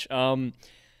Nerd Sesh.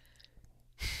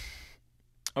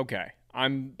 Okay,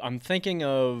 I'm thinking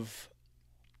of,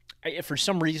 for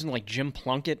some reason, Jim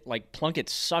Plunkett. Plunkett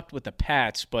sucked with the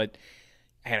Pats, but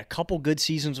I had a couple good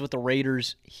seasons with the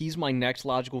Raiders. He's my next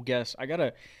logical guess. I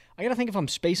gotta think if I'm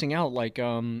spacing out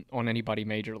on anybody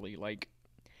majorly.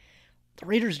 The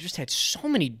Raiders just had so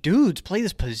many dudes play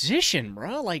this position,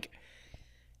 bro.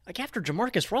 After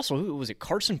Jamarcus Russell, who was it?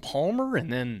 Carson Palmer,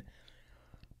 and then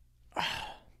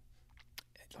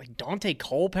Dante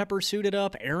Culpepper suited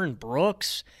up. Aaron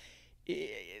Brooks.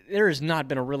 There has not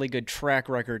been a really good track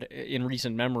record in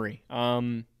recent memory.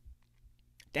 Damn,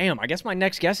 I guess my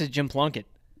next guess is Jim Plunkett.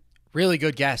 Really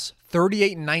good guess.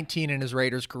 38 and 19 in his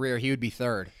Raiders career. He would be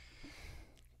third.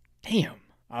 Damn.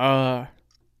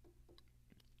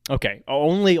 Okay.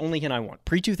 Only can I want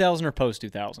pre-2000 or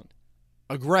post-2000?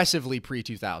 Aggressively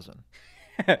pre-2000.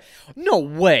 No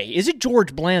way. Is it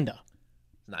George Blanda?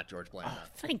 Not George Blanda. Oh,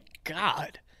 thank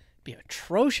God. It'd be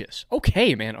atrocious.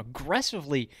 Okay, man.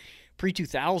 Aggressively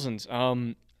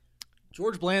pre-2000s.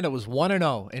 George Blanda was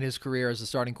 1-0 in his career as a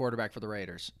starting quarterback for the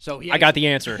Raiders. So I got the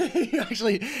answer. You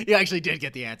actually did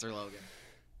get the answer, Logan.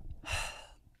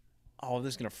 Oh,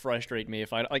 this is gonna frustrate me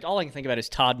if I all I can think about is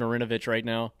Todd Marinovich right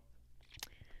now.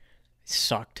 It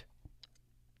sucked.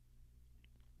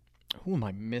 Who am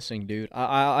I missing, dude?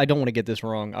 I don't want to get this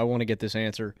wrong. I want to get this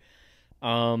answer.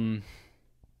 I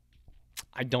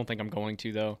don't think I'm going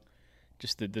to though.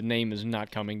 Just the name is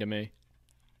not coming to me.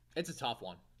 It's a tough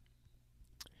one.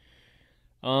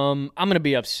 I'm going to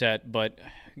be upset, but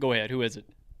go ahead. Who is it?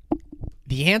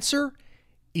 The answer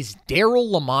is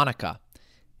Daryle Lamonica.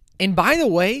 And by the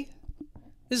way,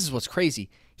 this is what's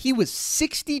crazy. He was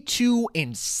 62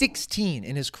 and 16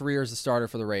 in his career as a starter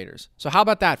for the Raiders. So how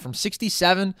about that? From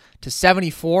 67 to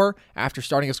 74 after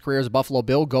starting his career as a Buffalo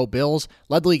Bill, go Bills.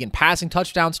 Led the league in passing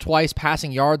touchdowns twice,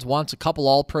 passing yards once, a couple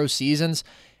all-pro seasons.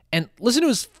 And listen to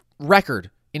his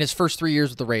record in his first 3 years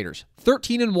with the Raiders.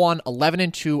 13-1,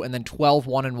 11-2, and then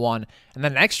 12-1-1. And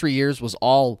then the next 3 years was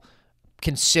all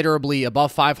considerably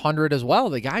above 500 as well.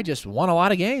 The guy just won a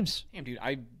lot of games. Damn, dude,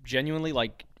 I genuinely,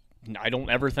 I don't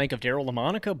ever think of Daryle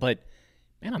Lamonica, but,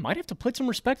 man, I might have to put some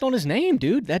respect on his name,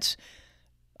 dude. I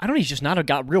don't know, he's just not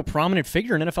a real prominent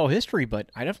figure in NFL history, but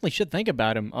I definitely should think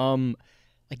about him.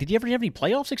 Did he ever have any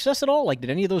playoff success at all? Did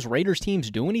any of those Raiders teams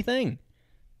do anything?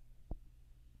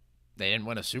 They didn't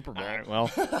win a Super Bowl. All right, well.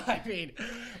 I mean,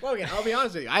 Logan, I'll be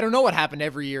honest with you. I don't know what happened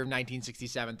every year of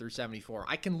 1967 through 74.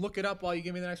 I can look it up while you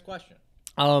give me the next question.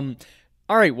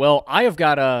 All right, well, I have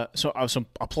got a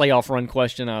playoff run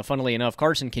question, funnily enough.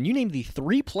 Carson, can you name the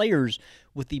 3 players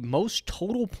with the most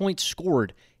total points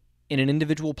scored in an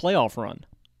individual playoff run?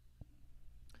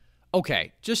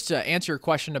 Okay, just to answer your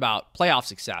question about playoff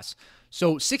success.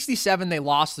 So 67, they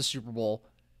lost the Super Bowl.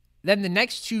 Then the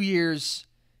next 2 years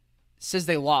says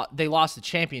they lost the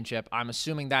championship. I'm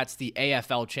assuming that's the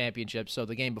AFL championship, so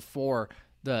the game before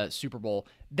the Super Bowl.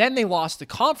 Then they lost the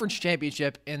conference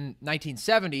championship in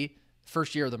 1970,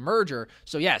 first year of the merger.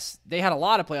 So yes, they had a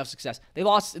lot of playoff success. They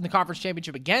lost in the conference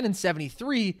championship again in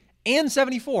 73 and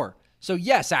 74. So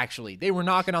yes, actually, they were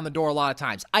knocking on the door a lot of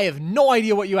times. I have no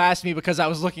idea what you asked me because I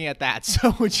was looking at that.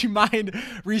 So would you mind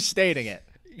restating it?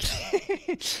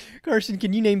 Carson,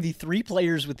 can you name the 3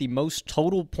 players with the most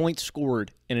total points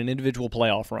scored in an individual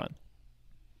playoff run?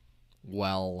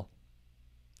 Well,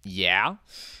 yeah.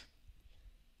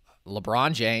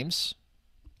 LeBron James.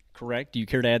 Correct. Do you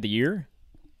care to add the year?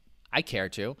 I care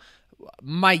to.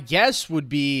 My guess would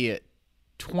be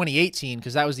 2018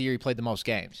 because that was the year he played the most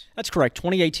games. That's correct.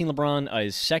 2018 LeBron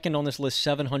is second on this list,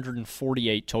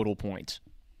 748 total points.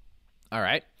 All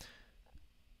right.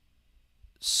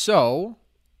 So,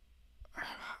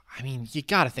 I mean, you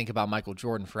got to think about Michael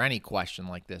Jordan for any question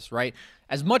like this, right?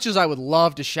 As much as I would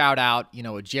love to shout out,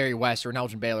 a Jerry West or an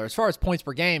Elgin Baylor, as far as points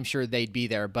per game, sure, they'd be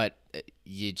there, but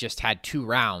you just had 2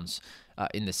 rounds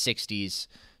in the 60s.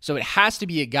 So it has to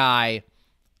be a guy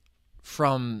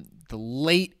from the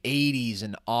late 80s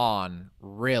and on,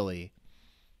 really.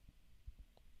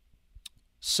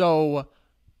 So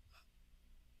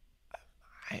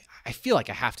I feel like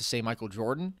I have to say Michael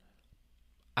Jordan.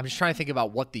 I'm just trying to think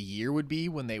about what the year would be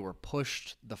when they were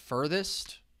pushed the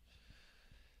furthest.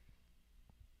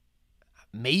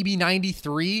 Maybe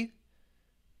 93.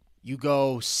 You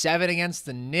go 7 against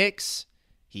the Knicks.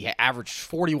 He averaged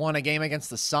 41 a game against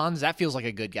the Suns. That feels like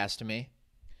a good guess to me.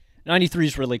 93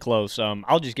 is really close.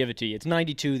 I'll just give it to you. It's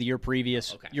 92 the year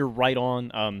previous. Okay. You're right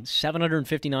on.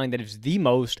 759, that is the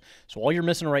most. So all you're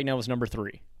missing right now is number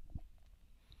 3.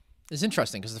 It's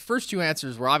interesting because the first 2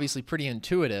 answers were obviously pretty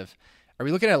intuitive. Are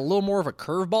we looking at a little more of a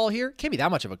curveball here? Can't be that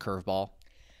much of a curveball.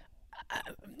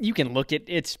 You can look at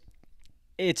it's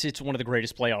one of the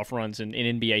greatest playoff runs in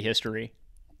NBA history.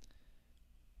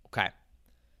 Okay.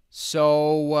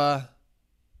 So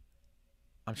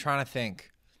I'm trying to think.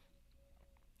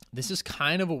 This is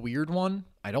kind of a weird one.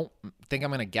 I don't think I'm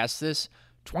going to guess this.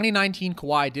 2019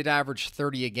 Kawhi did average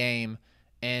 30 a game,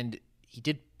 and he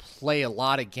did play a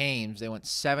lot of games. They went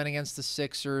 7 against the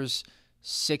Sixers,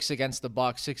 6 against the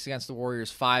Bucks, 6 against the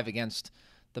Warriors, 5 against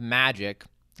the Magic.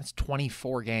 That's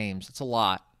 24 games. That's a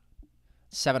lot.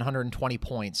 720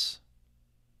 points.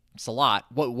 It's a lot.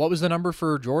 What was the number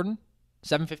for Jordan?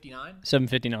 759?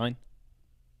 759.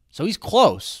 So he's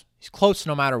close. He's close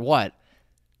no matter what.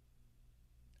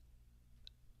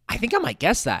 I think I might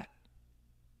guess that.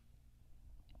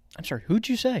 I'm sorry, who'd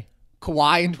you say?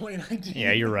 Kawhi in 2019.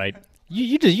 Yeah, you're right.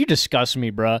 You disgust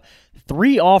me, bruh.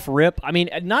 3 off rip. I mean,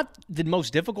 not the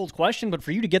most difficult question, but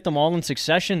for you to get them all in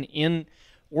succession in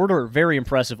order, very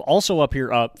impressive. Also up here,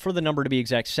 for the number to be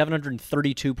exact,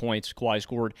 732 points Kawhi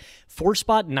scored. 4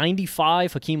 spot,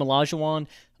 95, Hakeem Olajuwon.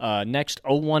 Next,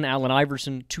 01, Allen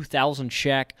Iverson. 2000,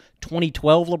 Shaq.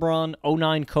 2012, LeBron.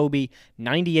 09, Kobe.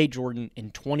 98, Jordan.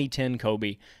 And 2010,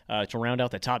 Kobe to round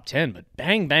out the top 10. But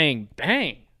bang, bang,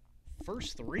 bang.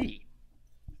 First 3.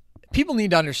 People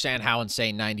need to understand how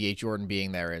insane 98 Jordan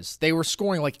being there is. They were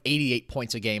scoring like 88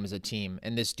 points a game as a team,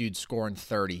 and this dude's scoring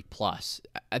 30 plus.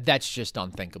 That's just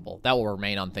unthinkable. That will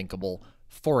remain unthinkable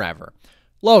forever.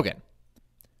 Logan,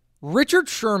 Richard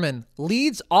Sherman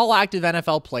leads all active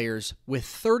NFL players with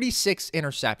 36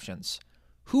 interceptions.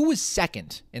 Who was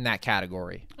second in that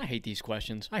category? I hate these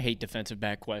questions. I hate defensive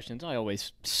back questions. I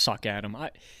always suck at them.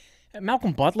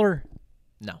 Malcolm Butler?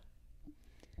 No.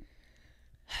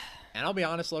 And I'll be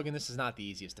honest, Logan, this is not the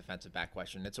easiest defensive back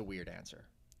question. It's a weird answer.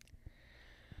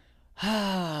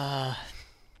 I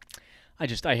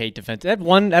hate defense. That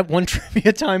one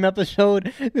Trivia Time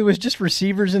episode, it was just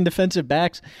receivers and defensive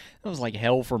backs. That was like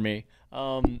hell for me.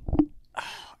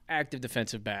 Active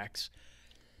defensive backs.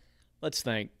 Let's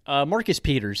think. Marcus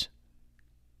Peters.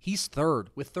 He's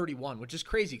third with 31, which is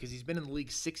crazy because he's been in the league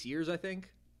 6 years, I think.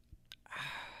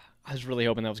 I was really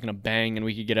hoping that was going to bang and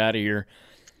we could get out of here.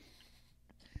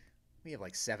 We have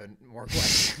like 7 more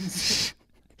questions.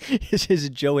 Is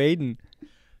it Joe Hayden?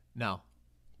 No.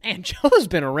 Man, Joe's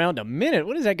been around a minute.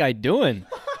 What is that guy doing?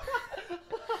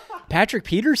 Patrick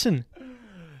Peterson?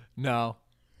 No.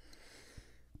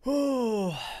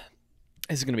 Oh,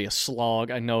 this is going to be a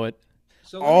slog. I know it.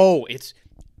 So it's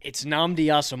Nnamdi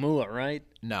Asomugha, right?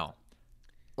 No.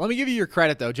 Let me give you your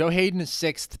credit, though. Joe Hayden is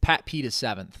 6th. Pat Pete is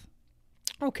 7th.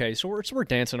 Okay, so we're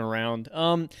dancing around.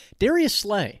 Darius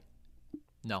Slay?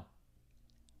 No.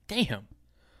 Damn.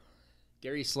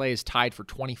 Darius Slay is tied for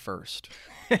 21st.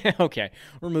 Okay,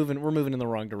 we're moving in the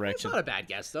wrong It's direction. not a bad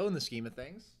guess, though, in the scheme of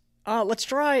things. Let's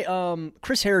try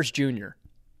Chris Harris Jr.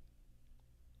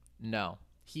 No.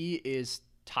 He is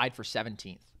tied for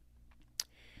 17th.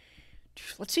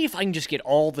 Let's see if I can just get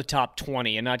all the top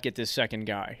 20 and not get this second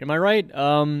guy. Am I right?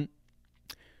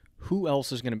 Who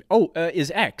else is going to be? Oh,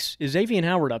 is Xavier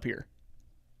Howard up here?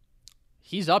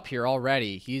 He's up here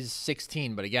already. He's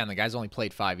 16, but again, the guy's only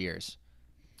played 5 years.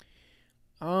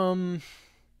 I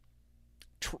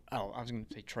was going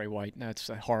to say Trey White. That's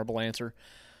a horrible answer.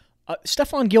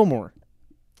 Stephon Gilmore.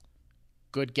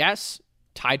 Good guess.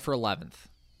 Tied for 11th.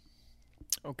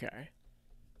 Okay.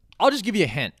 I'll just give you a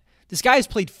hint. This guy has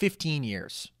played 15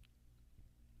 years.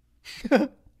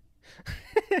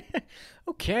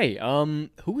 Okay.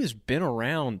 Who has been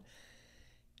around?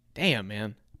 Damn,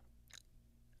 man.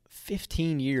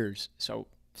 15 years. So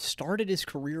started his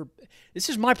career. This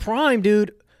is my prime,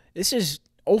 dude. This is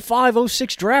 05,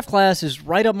 06 draft class is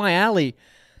right up my alley.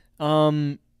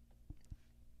 I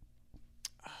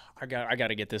got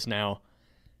to get this now.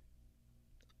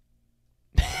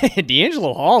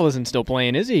 D'Angelo Hall isn't still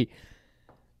playing, is he?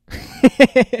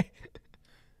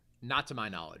 Not to my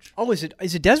knowledge. Oh, is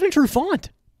it Desmond Trufant?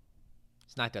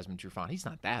 It's not Desmond Trufant. He's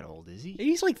not that old, is he?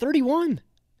 He's like 31.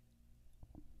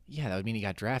 Yeah, that would mean he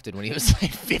got drafted when he was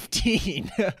like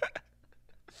 15.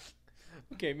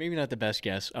 Okay, maybe not the best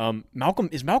guess.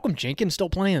 Is Malcolm Jenkins still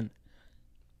playing?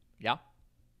 Yeah.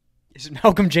 Is it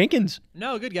Malcolm Jenkins?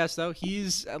 No, good guess, though.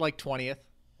 He's at like 20th.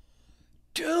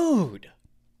 Dude.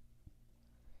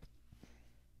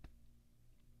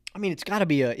 I mean, it's got to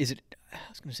be I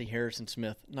was going to say Harrison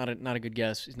Smith. Not a good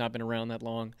guess. He's not been around that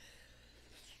long.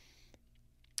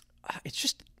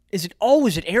 Is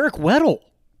it Eric Weddle?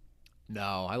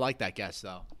 No, I like that guess,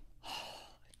 though.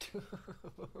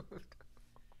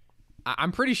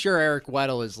 I'm pretty sure Eric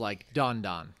Weddle is like done.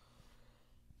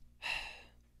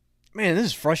 Man, this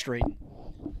is frustrating.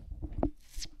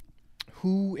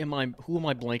 Who am I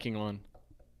blanking on?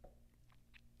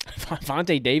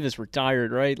 Vontae Davis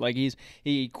retired, right? Like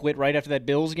he quit right after that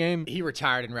Bills game? He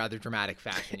retired in rather dramatic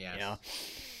fashion, yes. Yeah.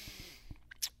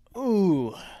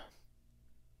 Ooh.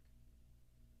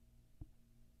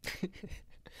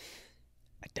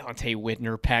 Dante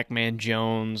Whitner, Pac-Man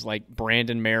Jones, like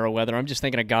Brandon Merriweather. I'm just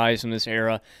thinking of guys from this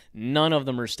era. None of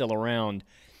them are still around.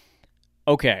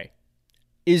 Okay.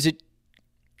 Is it...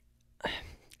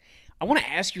 I want to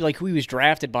ask you like who he was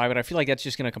drafted by, but I feel like that's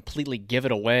just going to completely give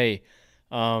it away.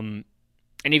 And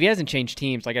if he hasn't changed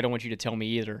teams, like I don't want you to tell me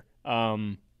either.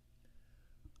 I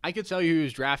could tell you who he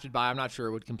was drafted by. I'm not sure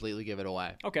it would completely give it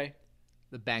away. Okay.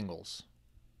 The Bengals.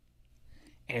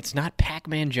 And it's not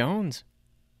Pac-Man Jones.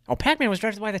 Oh, Pac-Man was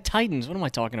drafted by the Titans. What am I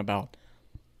talking about?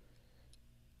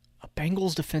 A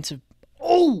Bengals defensive...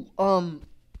 Oh!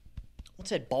 What's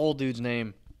that bald dude's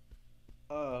name?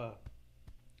 The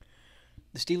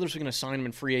Steelers are going to sign him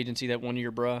in free agency that 1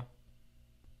 year, bruh.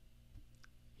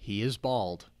 He is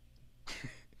bald.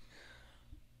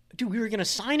 Dude, we were going to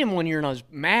sign him 1 year, and I was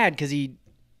mad because he...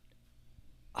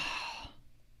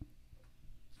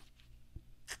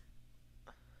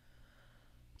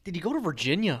 Did he go to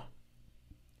Virginia?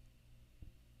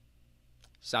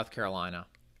 South Carolina.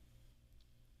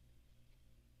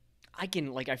 I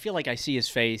feel like I see his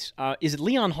face. Is it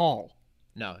Leon Hall?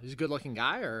 No, he's a good-looking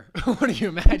guy, or what are you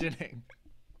imagining?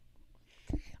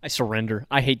 I surrender.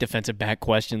 I hate defensive back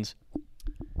questions.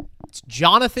 It's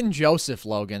Jonathan Joseph,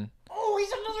 Logan. Oh,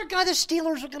 he's another guy the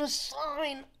Steelers are going to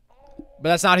sign. But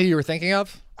that's not who you were thinking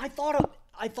of? I thought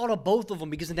of both of them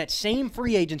because in that same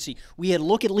free agency, we had a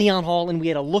look at Leon Hall and we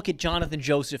had a look at Jonathan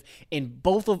Joseph, and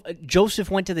both of Joseph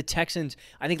went to the Texans.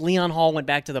 I think Leon Hall went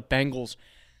back to the Bengals.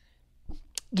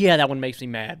 Yeah, that one makes me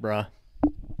mad, bruh.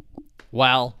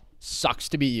 Well, sucks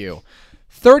to be you.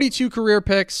 32 career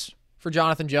picks for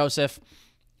Jonathan Joseph.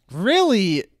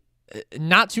 Really,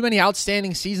 not too many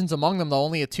outstanding seasons among them, though.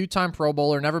 Only a 2-time Pro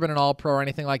Bowler, never been an All-Pro or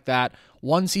anything like that.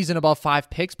 1 season above 5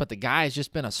 picks, but the guy has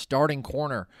just been a starting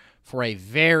corner for a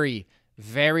very,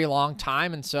 very long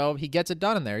time, and so he gets it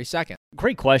done in there. He's second.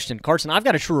 Great question. Carson, I've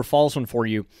got a true or false one for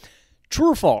you.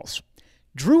 True or false?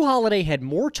 Drew Holiday had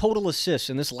more total assists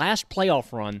in this last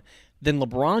playoff run than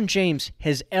LeBron James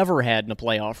has ever had in a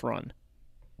playoff run.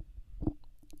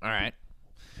 All right.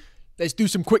 Let's do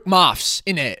some quick maths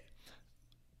in it.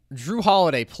 Drew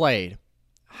Holiday played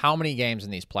how many games in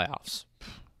these playoffs?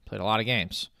 Played a lot of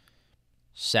games.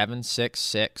 7, 6,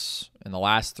 6 in the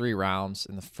last 3 rounds.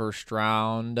 In the first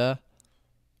round,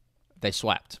 they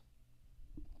swept.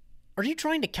 Are you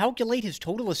trying to calculate his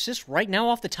total assists right now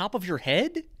off the top of your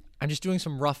head? I'm just doing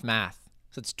some rough math.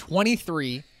 So it's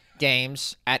 23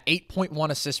 games at 8.1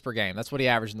 assists per game. That's what he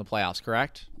averaged in the playoffs,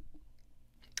 correct?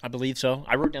 I believe so.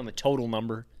 I wrote down the total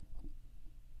number.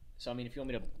 So, I mean, if you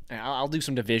want me to, I'll do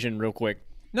some division real quick.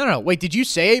 No. Wait, did you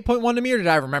say 8.1 to me, or did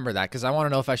I remember that? Because I want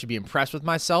to know if I should be impressed with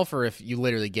myself or if you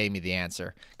literally gave me the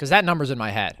answer. Because that number's in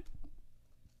my head.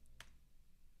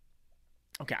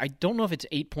 Okay, I don't know if it's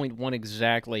 8.1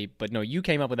 exactly, but no, you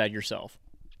came up with that yourself.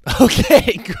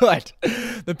 Okay, good.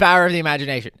 The power of the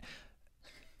imagination.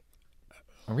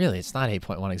 Really, it's not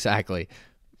 8.1 exactly.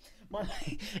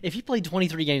 If he played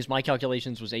 23 games, my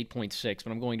calculations was 8.6, but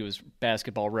I'm going to his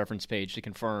basketball reference page to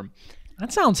confirm.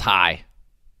 That sounds high.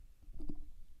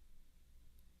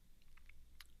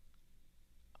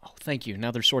 Oh, thank you.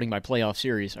 Now they're sorting my playoff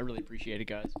series. I really appreciate it,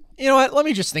 guys. You know what? Let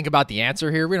me just think about the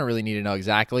answer here. We don't really need to know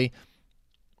exactly.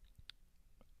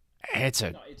 It's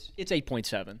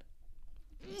 8.7.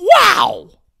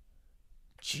 Wow!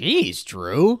 Jeez,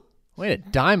 Drew. Way to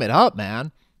dime it up,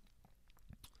 man.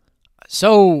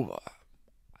 So,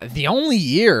 the only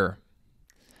year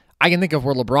I can think of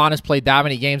where LeBron has played that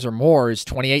many games or more is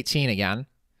 2018 again.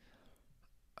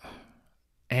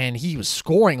 And he was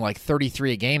scoring like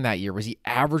 33 a game that year. Was he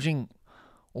averaging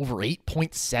over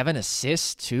 8.7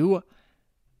 assists too?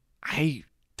 I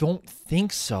don't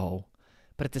think so.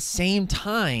 But at the same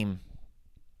time,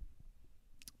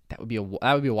 that would be a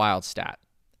wild stat.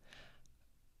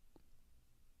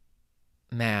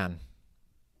 Man,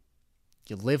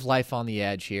 you live life on the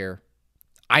edge here.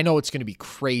 I know it's going to be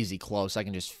crazy close. I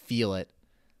can just feel it.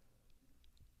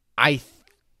 I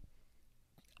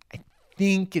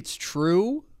think it's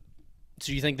true.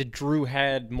 So you think that Drew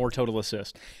had more total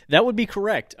assists? That would be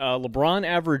correct. LeBron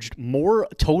averaged more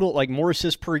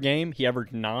assists per game. He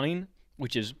averaged 9,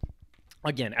 which is,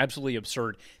 again, absolutely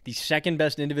absurd. The second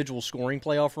best individual scoring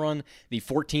playoff run, the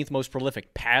 14th most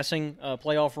prolific passing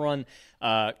playoff run.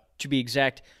 To be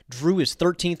exact, Drew is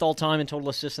 13th all-time in total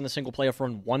assists in a single playoff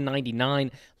run, 199.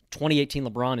 2018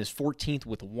 LeBron is 14th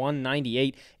with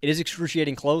 198. It is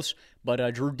excruciating close,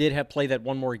 but Drew did play that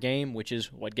one more game, which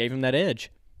is what gave him that edge.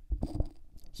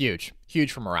 Huge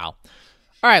for morale.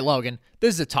 All right, Logan,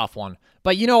 this is a tough one.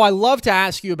 But, I love to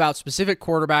ask you about specific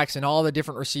quarterbacks and all the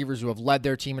different receivers who have led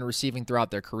their team in receiving throughout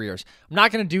their careers. I'm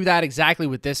not going to do that exactly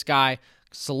with this guy.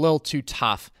 It's a little too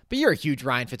tough. But you're a huge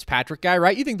Ryan Fitzpatrick guy,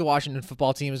 right? You think the Washington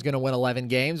football team is going to win 11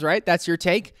 games, right? That's your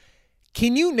take?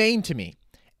 Can you name to me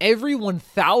every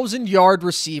 1,000-yard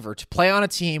receiver to play on a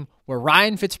team where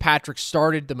Ryan Fitzpatrick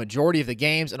started the majority of the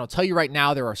games? And I'll tell you right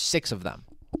now, there are 6 of them.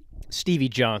 Stevie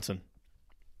Johnson.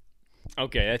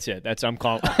 Okay, that's it. I'm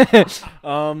calling.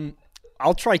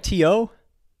 I'll try T.O.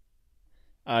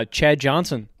 Chad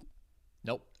Johnson.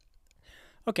 Nope.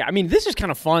 Okay, I mean, this is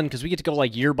kind of fun because we get to go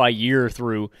like year by year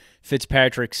through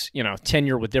Fitzpatrick's,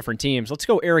 tenure with different teams. Let's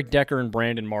go Eric Decker and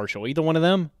Brandon Marshall. Either one of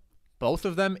them? Both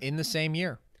of them in the same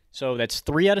year. So that's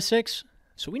 3 out of 6.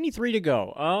 So we need 3 to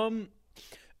go.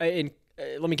 And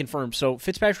let me confirm. So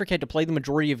Fitzpatrick had to play the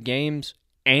majority of games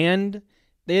and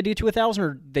they had to get to 1,000,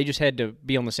 or they just had to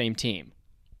be on the same team?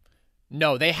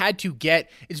 No, they had to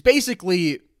get – it's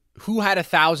basically who had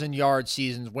 1,000-yard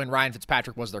seasons when Ryan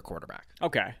Fitzpatrick was their quarterback.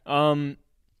 Okay.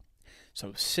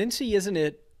 So since he isn't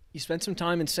it, he spent some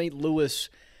time in St. Louis.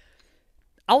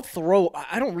 I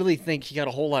don't really think he got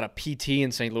a whole lot of PT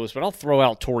in St. Louis, but I'll throw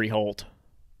out Torrey Holt.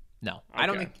 No,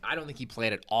 okay. I don't think he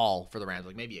played at all for the Rams,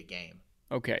 like maybe a game.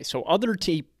 Okay, so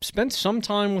spent some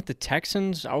time with the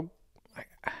Texans. I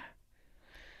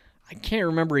can't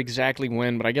remember exactly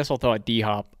when, but I guess I'll throw out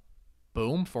D-Hop.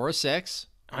 Boom, 4 of 6.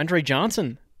 Andre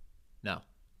Johnson? No.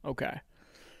 Okay.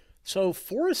 So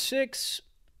 4 of 6,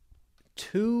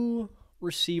 2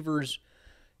 receivers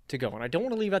to go. And I don't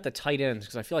want to leave out the tight ends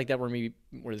because I feel like that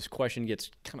where this question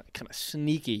gets kind of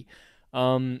sneaky.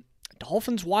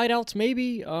 Dolphins wideouts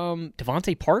maybe?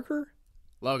 Devontae Parker?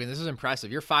 Logan, this is impressive.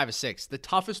 You're 5 of 6. The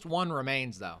toughest one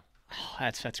remains, though. Oh,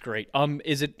 that's great.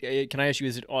 Is it? Can I ask you?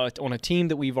 Is it on a team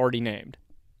that we've already named?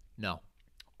 No.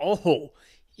 Oh,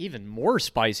 even more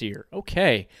spicier.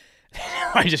 Okay,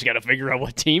 I just got to figure out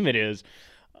what team it is.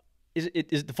 Is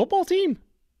it the football team?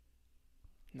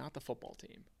 Not the football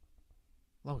team.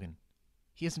 Logan,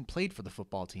 he hasn't played for the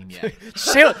football team yet.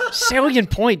 Salient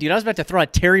point, dude. I was about to throw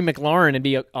out Terry McLaurin and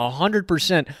be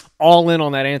 100% all in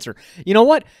on that answer. You know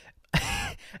what?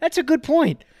 That's a good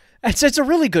point. That's a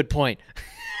really good point.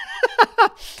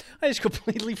 I just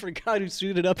completely forgot who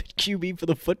suited up at QB for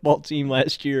the football team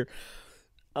last year.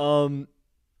 Okay,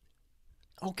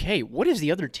 what is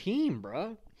the other team,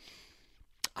 bro?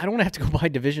 I don't want to have to go by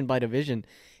division.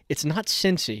 It's not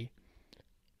Cincy.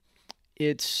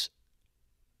 It's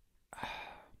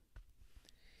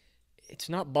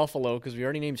not Buffalo because we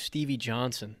already named Stevie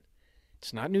Johnson.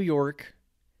 It's not New York.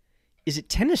 Is it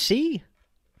Tennessee?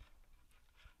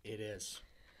 It is.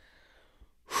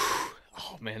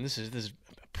 Oh man, this is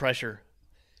pressure.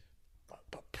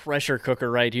 pressure cooker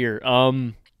right here.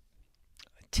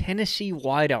 Tennessee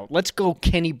wideout. Let's go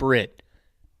Kenny Britt.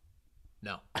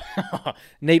 No.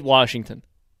 Nate Washington.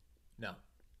 No.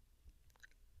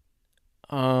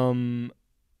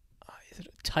 Is it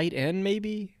a tight end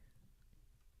maybe?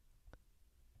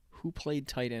 Who played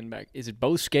tight end back? Is it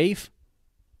Bo Scaife?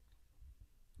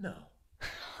 No.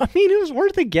 I mean, it was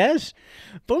worth a guess.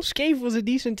 Bo Scaife was a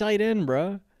decent tight end,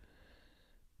 bruh.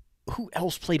 Who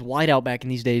else played wideout back in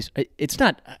these days? It's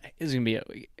not. It's gonna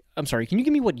be. I'm sorry. Can you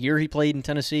give me what year he played in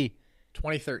Tennessee?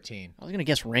 2013. I was gonna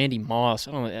guess Randy Moss.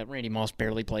 I don't know. Randy Moss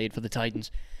barely played for the Titans.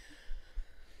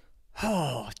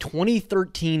 Oh,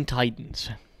 2013 Titans.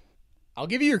 I'll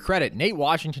give you your credit. Nate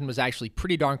Washington was actually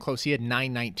pretty darn close. He had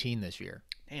 919 this year.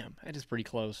 Damn, that is pretty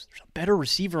close. There's a better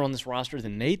receiver on this roster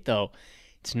than Nate, though.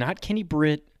 It's not Kenny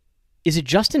Britt. Is it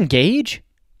Justin Gage?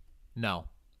 No.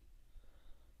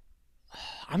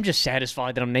 I'm just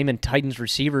satisfied that I'm naming Titans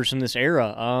receivers from this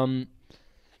era.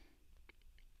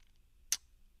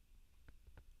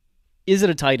 Is it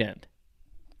a tight end?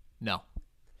 No.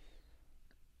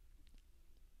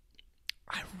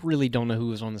 I really don't know who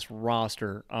was on this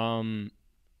roster. I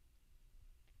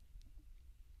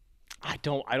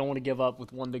don't want to give up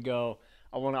with one to go.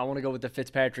 I want to go with the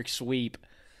Fitzpatrick sweep.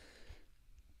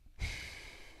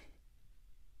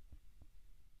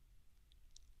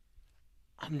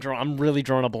 I'm really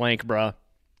drawing a blank, bruh.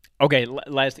 Okay,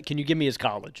 last. Can you give me his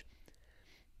college?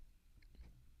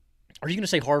 Are you going to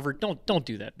say Harvard? Don't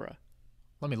do that, bruh.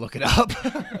 Let me look it up.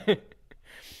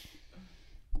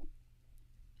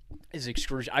 It's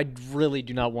excruciating. I really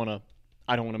do not want to.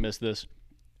 I don't want to miss this.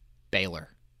 Baylor.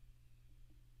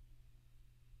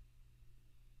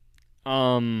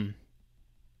 Man,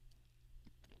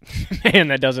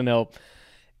 that doesn't help.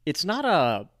 It's not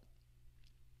a.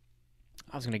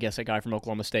 I was going to guess that guy from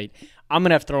Oklahoma State. I'm going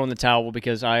to have to throw in the towel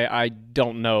because I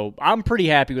don't know. I'm pretty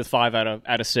happy with 5 out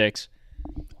of 6.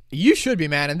 You should be,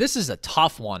 man, and this is a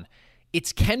tough one.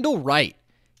 It's Kendall Wright.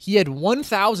 He had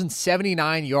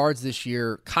 1,079 yards this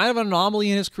year, kind of an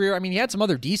anomaly in his career. I mean, he had some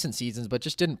other decent seasons, but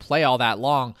just didn't play all that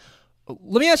long.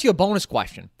 Let me ask you a bonus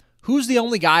question. Who's the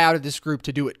only guy out of this group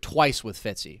to do it twice with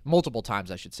Fitzy? Multiple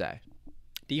times, I should say.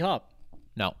 D-Hop.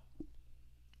 No.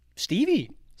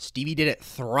 Stevie. Stevie did it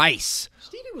thrice.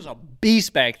 Stevie was a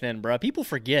beast back then, bro. People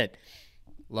forget.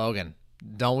 Logan,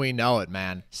 don't we know it,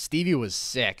 man? Stevie was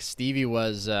sick. Stevie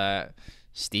was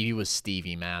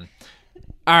Stevie, man.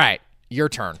 All right, your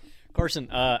turn. Carson,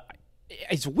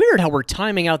 it's weird how we're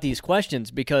timing out these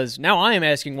questions because now I am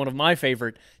asking one of my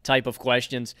favorite type of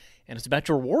questions, and it's about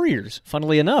your Warriors,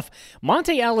 funnily enough.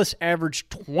 Monte Ellis averaged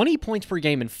 20 points per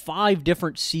game in 5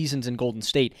 different seasons in Golden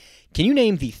State. Can you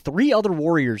name the 3 other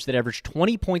Warriors that averaged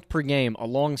 20 points per game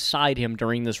alongside him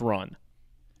during this run?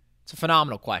 It's a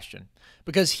phenomenal question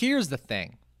because here's the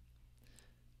thing.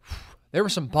 There were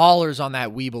some ballers on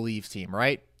that We Believe team,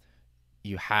 right?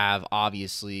 You have,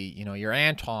 obviously, your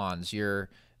Antons, your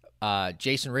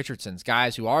Jason Richardsons,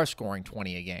 guys who are scoring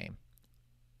 20 a game.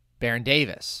 Baron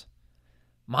Davis.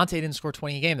 Monte didn't score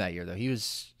 20 a game that year, though. He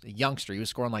was a youngster. He was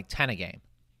scoring like 10 a game.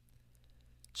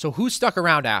 So who stuck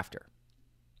around after?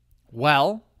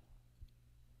 Well,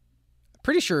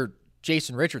 pretty sure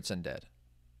Jason Richardson did.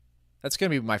 That's going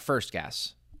to be my first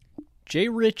guess. J.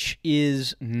 Rich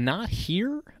is not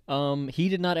here. He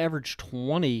did not average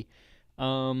 20.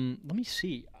 Let me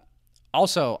see.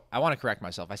 Also, I want to correct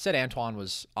myself. I said Antoine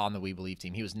was on the We Believe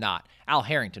team. He was not. Al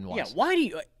Harrington was.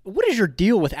 Yeah, what is your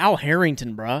deal with Al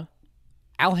Harrington, bruh?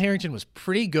 Al Harrington was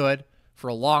pretty good for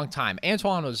a long time.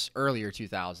 Antoine was earlier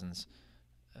 2000s,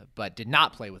 but did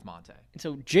not play with Monte. And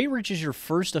so J. Rich is your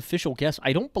first official guess.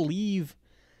 I don't believe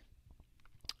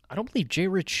J.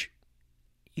 Rich,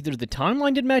 either the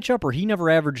timeline didn't match up or he never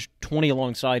averaged 20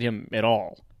 alongside him at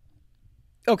all.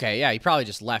 Okay, yeah, he probably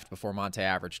just left before Monte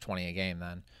averaged 20 a game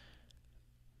then.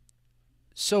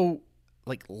 So,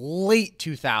 like, late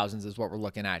 2000s is what we're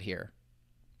looking at here.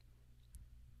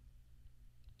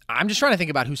 I'm just trying to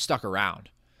think about who stuck around.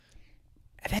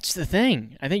 That's the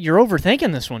thing. I think you're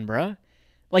overthinking this one, bruh.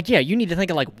 Like, yeah, you need to think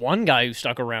of, like, one guy who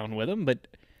stuck around with him, but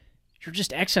you're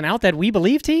just Xing out that We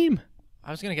Believe team.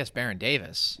 I was going to guess Baron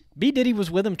Davis. B. Diddy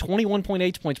was with him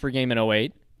 21.8 points per game in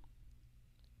 08.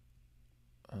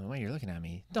 Wait, you're looking at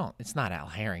me. Don't. It's not Al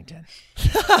Harrington.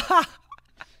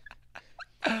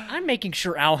 I'm making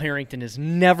sure Al Harrington is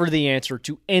never the answer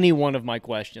to any one of my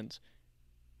questions.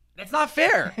 That's not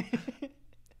fair.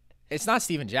 It's not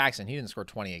Steven Jackson. He didn't score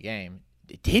 20 a game.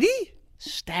 Did he?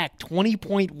 Stack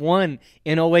 20.1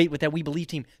 in 08 with that We Believe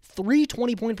team. 3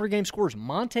 20-point-per-game scores.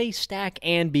 Monte, Stack,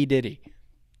 and B. Diddy.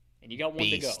 And you got one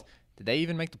Beast. to go. Did they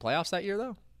even make the playoffs that year,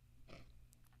 though?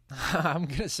 I'm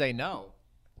going to say no.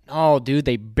 Oh, dude,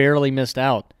 they barely missed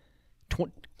out.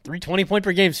 3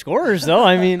 20-point-per-game scorers, though.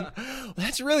 I mean,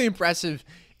 That's really impressive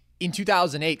in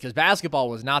 2008 because basketball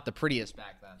was not the prettiest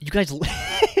back then. you guys,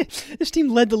 this team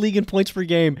led the league in points per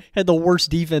game, had the worst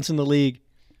defense in the league.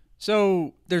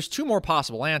 So there's two more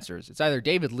possible answers. It's either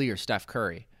David Lee or Steph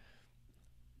Curry.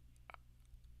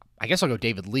 I guess I'll go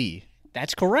David Lee.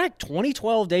 That's correct.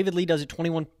 2012, David Lee does it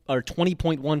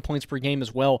 20.1 points per game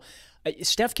as well.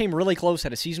 Steph came really close,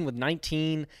 had a season with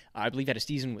 19. I believe had a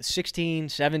season with 16,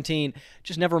 17.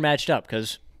 Just never matched up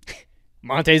because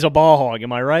Monte's a ball hog,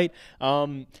 am I right?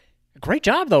 Great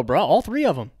job, though, bro. All three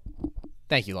of them.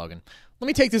 Thank you, Logan. Let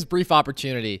me take this brief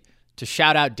opportunity to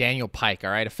shout out Daniel Pike,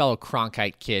 all right, a fellow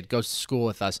Cronkite kid, goes to school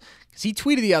with us. Because he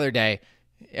tweeted the other day,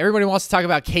 everybody wants to talk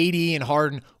about KD and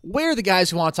Harden. Where are the guys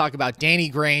who want to talk about Danny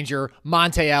Granger,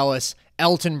 Monte Ellis,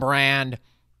 Elton Brand? And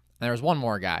there was one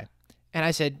more guy. And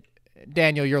I said,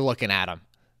 Daniel, you're looking at him.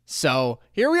 So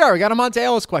here we are. We got a Monte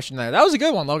Ellis question there. That was a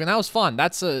good one, Logan. That was fun.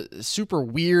 That's a super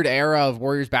weird era of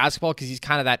Warriors basketball because he's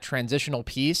kind of that transitional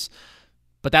piece.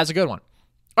 But that's a good one.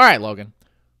 All right, Logan.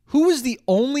 Who is the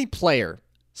only player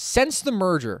since the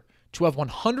merger to have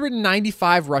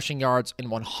 195 rushing yards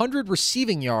and 100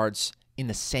 receiving yards in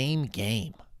the same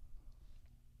game?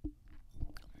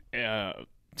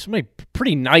 Somebody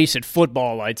pretty nice at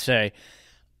football, I'd say.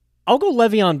 I'll go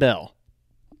Le'Veon Bell.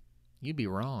 You'd be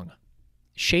wrong.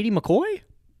 Shady McCoy?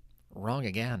 Wrong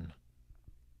again.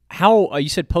 How, you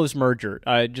said post-merger.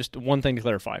 Just one thing to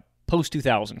clarify.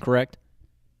 Post-2000, correct?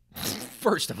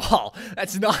 First of all,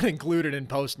 that's not included in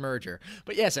post-merger.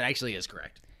 But yes, it actually is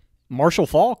correct. Marshall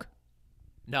Faulk?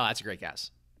 No, that's a great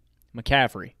guess.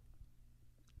 McCaffrey?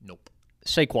 Nope.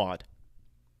 Saquon?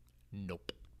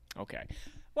 Nope. Okay.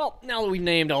 Well, now that we've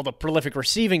named all the prolific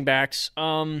receiving backs,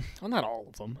 well, not all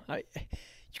of them.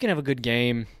 You can have a good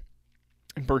game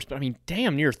in bursts, but I mean,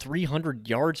 damn near 300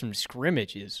 yards from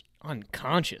scrimmage is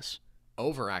unconscious.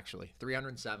 Over, actually.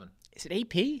 307. Is it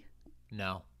AP?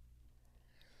 No.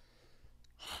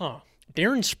 Huh.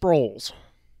 Darren Sproles.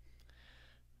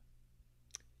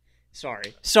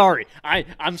 Sorry.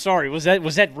 I'm sorry. Was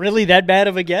that really that bad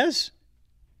of a guess?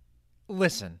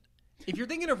 Listen, if you're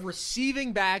thinking of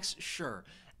receiving backs, sure.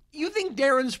 You think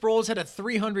Darren Sproles had a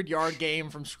 300-yard game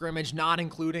from scrimmage, not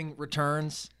including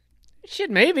returns? Shit,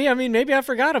 maybe. I mean, maybe I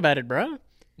forgot about it, bro.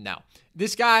 No.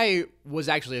 This guy was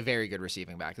actually a very good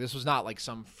receiving back. This was not like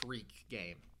some freak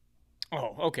game.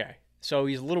 Oh, okay. So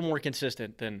he's a little more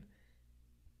consistent than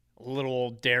little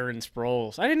old Darren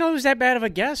Sproles. I didn't know it was that bad of a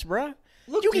guess, bro.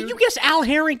 Look, you guess Al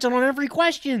Harrington on every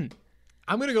question.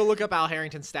 I'm going to go look up Al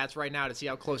Harrington's stats right now to see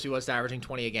how close he was to averaging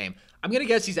 20 a game. I'm going to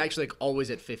guess he's actually like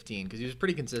always at 15 because he was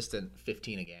pretty consistent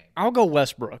 15 a game. I'll go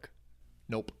Westbrook.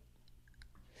 Nope.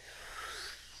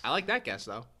 I like that guess,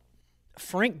 though.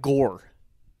 Frank Gore.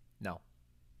 No.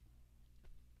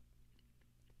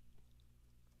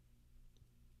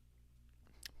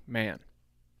 Man.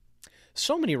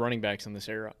 So many running backs in this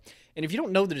era. And if you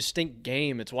don't know the distinct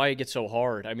game, it's why it gets so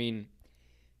hard. I mean,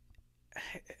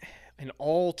 an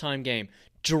all-time game.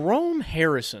 Jerome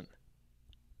Harrison.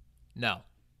 No.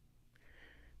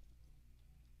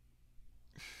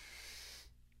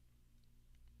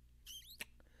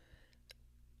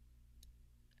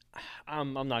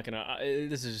 I'm not going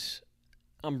to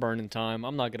I'm burning time.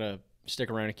 I'm not going to stick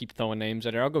around and keep throwing names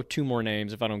at it. I'll go two more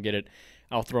names. If I don't get it,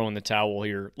 I'll throw in the towel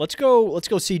here. Let's go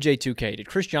CJ2K. Did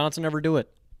Chris Johnson ever do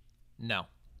it? No.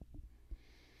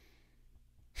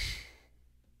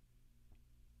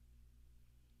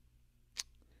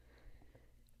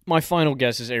 My final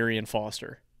guess is Arian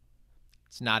Foster.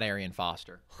 It's not Arian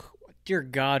Foster. Dear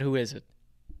God, who is it?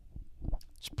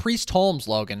 It's Priest Holmes,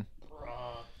 Logan.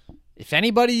 If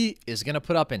anybody is going to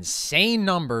put up insane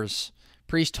numbers,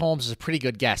 Priest Holmes is a pretty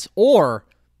good guess. Or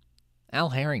Al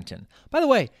Harrington. By the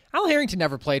way, Al Harrington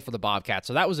never played for the Bobcats,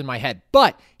 so that was in my head.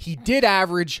 But he did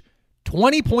average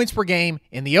 20 points per game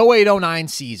in the 08-09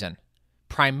 season,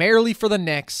 primarily for the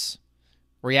Knicks,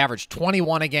 where he averaged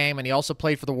 21 a game, and he also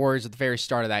played for the Warriors at the very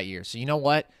start of that year. So you know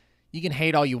what? You can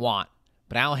hate all you want,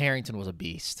 but Al Harrington was a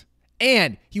beast.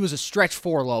 And he was a stretch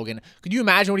four, Logan. Could you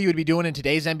imagine what he would be doing in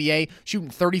today's NBA,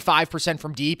 shooting 35%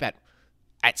 from deep at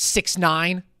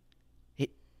 6'9"?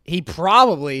 He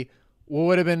probably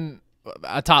would have been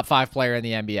a top 5 player in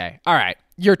the NBA. All right,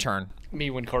 your turn.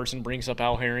 Me when Carson brings up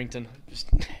Al Harrington.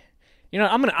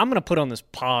 I'm gonna put on this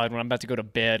pod when I'm about to go to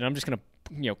bed, and I'm just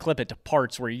gonna clip it to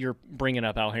parts where you're bringing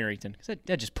up Al Harrington because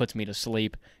that just puts me to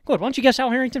sleep. Good. Why don't you guess Al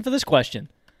Harrington for this question?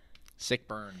 Sick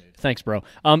burn, dude. Thanks, bro.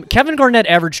 Kevin Garnett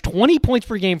averaged 20 points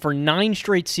per game for 9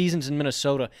 straight seasons in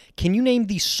Minnesota. Can you name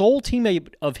the sole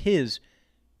teammate of his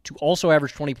to also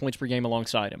average 20 points per game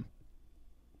alongside him?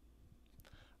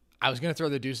 I was going to throw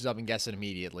the deuces up and guess it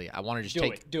immediately. I want to just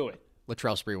Do it.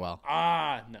 Latrell Sprewell.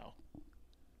 No.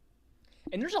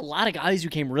 And there's a lot of guys who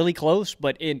came really close,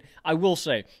 but I will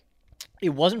say, it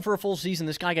wasn't for a full season.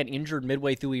 This guy got injured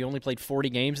midway through. He only played 40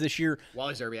 games this year.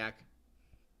 Wally Zerbiak.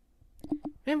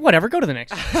 And whatever, go to the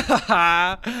next.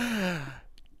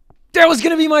 That was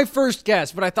going to be my first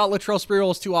guess, but I thought Latrell Sprewell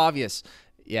was too obvious.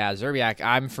 Yeah, Zerbiak,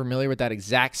 I'm familiar with that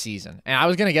exact season. And I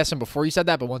was going to guess him before you said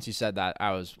that, but once you said that,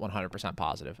 I was 100%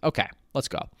 positive. Okay, let's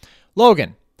go.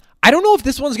 Logan, I don't know if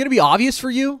this one's going to be obvious for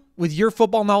you. With your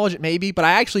football knowledge, it may be, but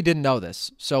I actually didn't know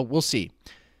this, so we'll see.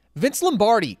 Vince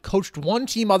Lombardi coached one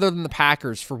team other than the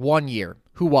Packers for 1 year.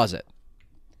 Who was it?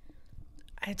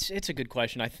 It's a good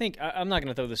question. I think I'm not going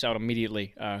to throw this out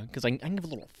immediately because I can give a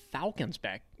little Falcons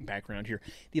background here.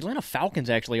 The Atlanta Falcons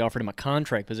actually offered him a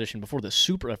contract position before the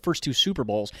first 2 Super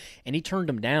Bowls, and he turned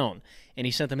them down, and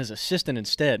he sent them his assistant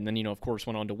instead. And then, of course,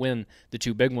 went on to win the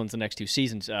 2 big ones the next 2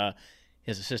 seasons.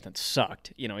 His assistant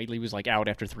sucked. He was like out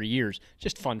after 3 years.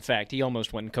 Just fun fact, he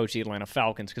almost went and coached the Atlanta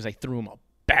Falcons because they threw him a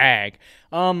bag.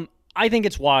 I think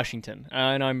it's Washington,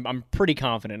 and I'm pretty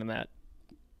confident in that.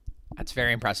 That's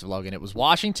very impressive, Logan. It was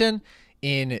Washington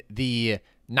in the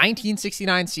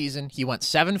 1969 season. He went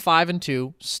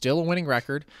 7-5-2, still a winning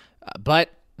record, but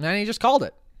then he just called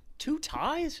it. 2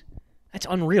 ties? That's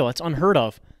unreal. That's unheard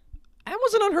of. That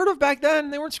wasn't unheard of back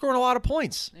then. They weren't scoring a lot of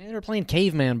points. They were playing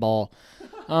caveman ball.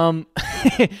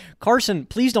 Carson,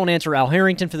 please don't answer Al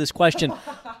Harrington for this question.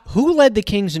 Who led the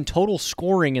Kings in total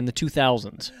scoring in the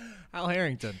 2000s? Al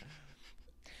Harrington.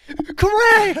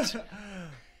 Correct!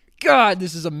 God,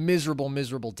 this is a miserable,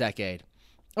 miserable decade.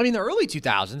 I mean, the early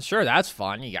 2000s, sure, that's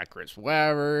fun. You got Chris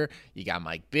Webber, you got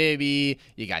Mike Bibby,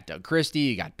 you got Doug Christie,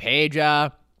 you got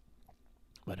Peja.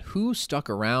 But who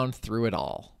stuck around through it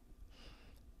all?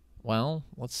 Well,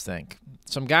 let's think.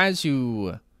 Some guys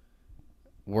who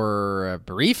were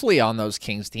briefly on those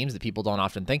Kings teams that people don't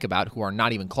often think about, who are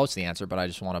not even close to the answer, but I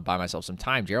just want to buy myself some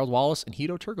time. Gerald Wallace and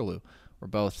Hito Turkoglu were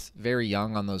both very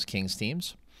young on those Kings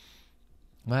teams.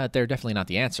 But they're definitely not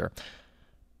the answer.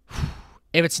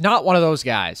 If it's not one of those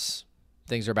guys,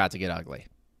 things are about to get ugly.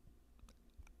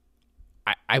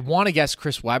 I want to guess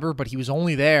Chris Webber, but he was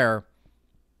only there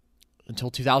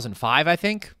until 2005, I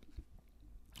think.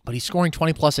 But he's scoring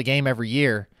 20-plus a game every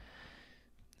year.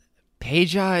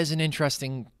 Peja is an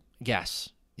interesting guess.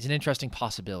 He's an interesting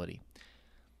possibility.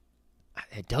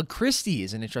 Doug Christie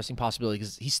is an interesting possibility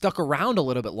because he stuck around a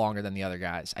little bit longer than the other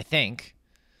guys, I think.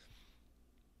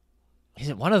 Is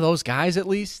it one of those guys at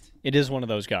least? It is one of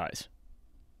those guys.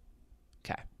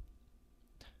 Okay.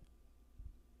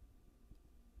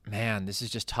 Man, this is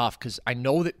just tough because I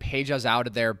know that Peja's out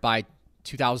of there by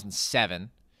 2007,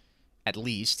 at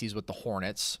least. He's with the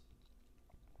Hornets.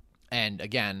 And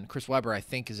again, Chris Webber, I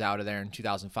think, is out of there in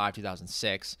 2005,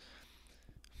 2006.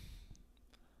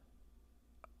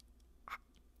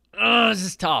 This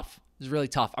is tough. This is really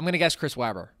tough. I'm going to guess Chris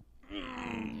Webber.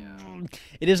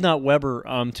 It is not Weber.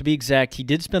 To be exact, he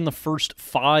did spend the first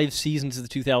 5 seasons of the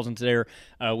 2000s there,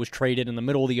 was traded in the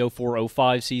middle of the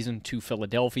 04-05 season to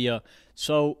Philadelphia.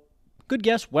 So, good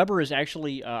guess. Weber is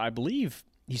actually, I believe,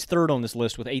 he's third on this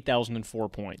list with 8,004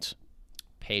 points.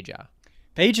 Peja.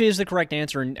 Peja is the correct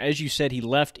answer, and as you said, he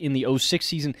left in the 06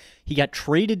 season. He got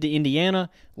traded to Indiana,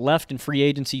 left in free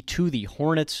agency to the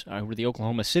Hornets, who were the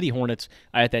Oklahoma City Hornets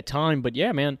at that time. But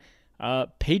yeah, man,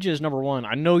 Peja is number 1.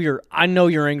 I know you're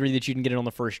angry that you didn't get it on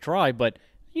the first try, but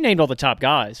you named all the top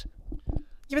guys.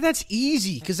 Yeah, but that's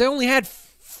easy because they only had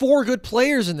 4 good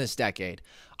players in this decade.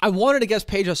 I wanted to guess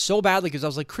Peja so badly because I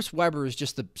was like, Chris Webber is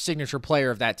just the signature player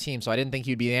of that team, so I didn't think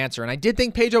he'd be the answer. And I did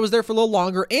think Peja was there for a little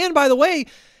longer. And by the way,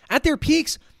 at their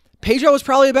peaks, Peja was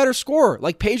probably a better scorer.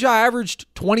 Like, Peja averaged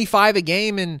 25 a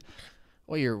game in,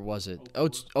 what year was it?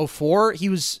 04? He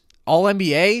was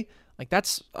All-NBA. Like,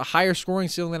 that's a higher scoring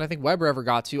ceiling than I think Webber ever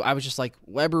got to. I was just like,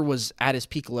 Webber was at his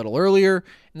peak a little earlier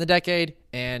in the decade,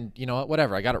 and you know what?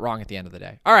 Whatever. I got it wrong at the end of the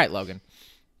day. All right, Logan.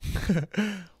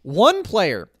 One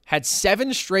player had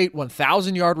 7 straight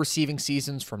 1,000-yard receiving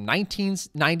seasons from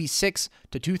 1996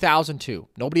 to 2002.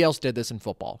 Nobody else did this in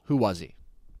football. Who was he?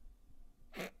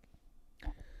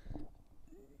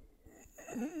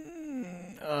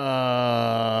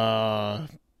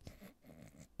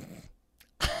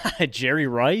 Jerry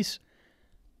Rice?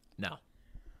 No.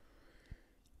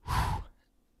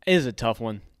 It is a tough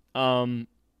one.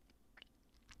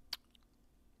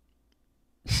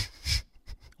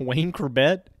 Wayne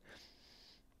Corbett?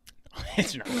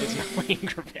 It's not Wayne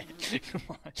Corbett.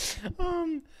 Come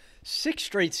on. 6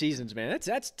 straight seasons, man.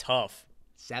 That's tough.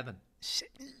 7.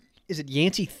 Is it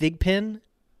Yancey Thigpen?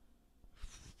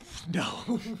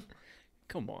 No.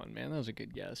 Come on, man. That was a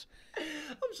good guess.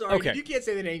 I'm sorry. Okay. You can't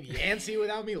say the name Yancey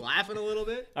without me laughing a little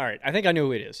bit. All right. I think I know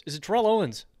who it is. Is it Terrell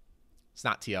Owens? It's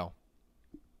not T.O.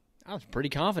 I was pretty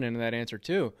confident in that answer,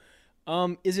 too.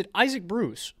 Is it Isaac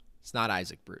Bruce? It's not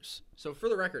Isaac Bruce. So for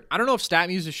the record, I don't know if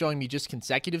StatMuse is showing me just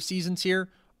consecutive seasons here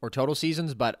or total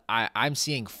seasons, but I'm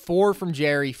seeing 4 from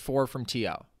Jerry, 4 from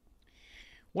T.O.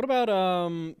 What about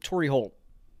Torrey Holt?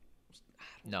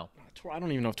 No. I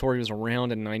don't even know if Torrey was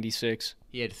around in 96.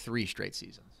 He had 3 straight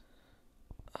seasons.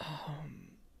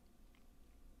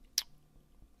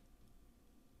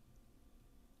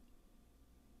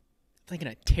 Thinking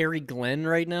of Terry Glenn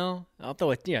right now. I'll throw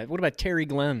it. Yeah, what about Terry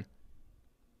Glenn?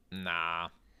 Nah.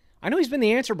 I know he's been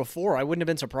the answer before. I wouldn't have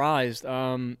been surprised.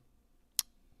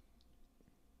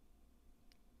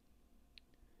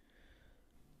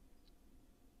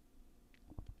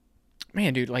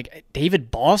 Man, dude, like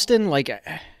David Boston, like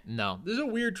No. This is a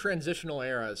weird transitional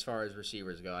era as far as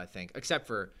receivers go, I think, except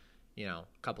for, a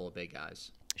couple of big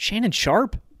guys. Shannon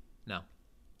Sharp. No.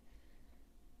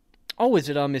 Oh, is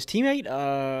it his teammate,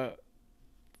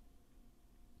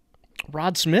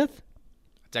 Rod Smith?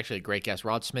 It's actually a great guess.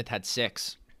 Rod Smith had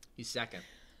 6. He's second.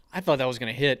 I thought that was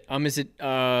gonna hit. Is it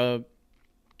Donald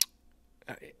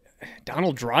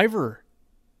Driver?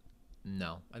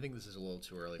 No. I think this is a little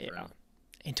too early for him.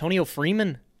 Antonio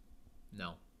Freeman.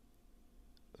 No.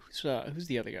 Who's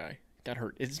the other guy? Got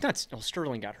hurt. It's not. Oh,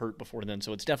 Sterling got hurt before then,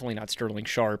 so it's definitely not Sterling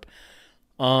Sharp.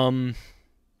 All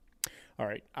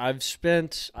right. I've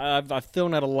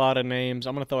thrown out a lot of names.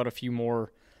 I'm gonna throw out a few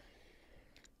more.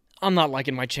 I'm not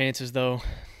liking my chances though.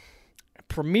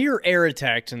 Premier Air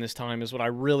Attacks in this time is what I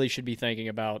really should be thinking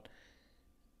about.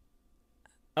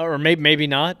 Or maybe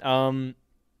not.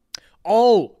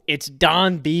 It's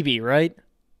Don Beebe, right?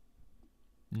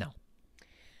 No.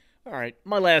 All right,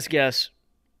 my last guess.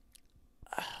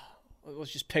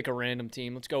 Let's just pick a random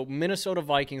team. Let's go Minnesota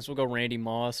Vikings. We'll go Randy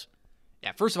Moss.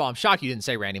 Yeah, first of all, I'm shocked you didn't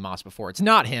say Randy Moss before. It's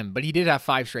not him, but he did have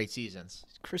 5 straight seasons.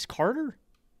 Chris Carter?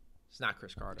 It's not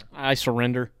Chris Carter. I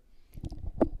surrender.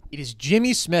 It is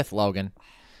Jimmy Smith, Logan.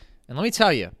 And let me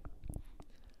tell you,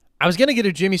 I was going to get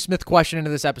a Jimmy Smith question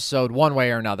into this episode one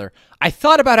way or another. I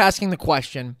thought about asking the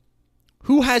question,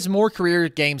 who has more career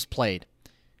games played?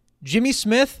 Jimmy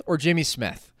Smith or Jimmy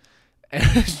Smith?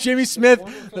 Jimmy Smith,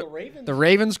 the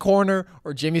Ravens corner,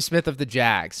 or Jimmy Smith of the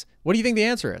Jags? What do you think the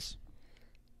answer is?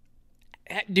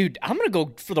 Dude, I'm going to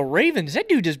go for the Ravens. That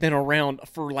dude has been around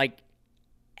for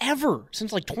ever,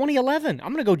 since 2011. I'm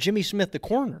going to go Jimmy Smith, the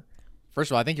corner.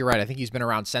 First of all, I think you're right. I think he's been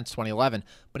around since 2011,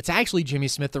 but it's actually Jimmy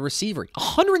Smith, the receiver.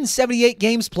 178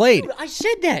 games played. Dude, I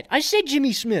said that. I said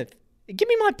Jimmy Smith. Give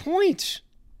me my points.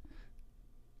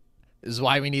 This is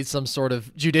why we need some sort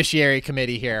of judiciary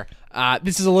committee here.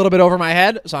 This is a little bit over my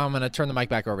head, so I'm going to turn the mic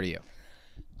back over to you.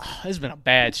 This has been a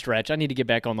bad stretch. I need to get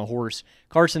back on the horse.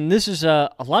 Carson, this is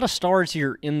a lot of stars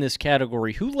here in this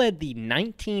category. Who led the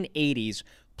 1980s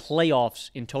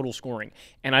playoffs in total scoring?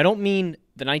 And I don't mean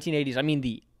the 1980s. I mean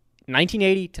the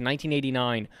 1980 to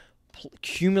 1989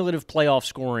 cumulative playoff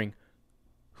scoring.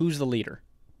 Who's the leader?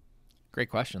 Great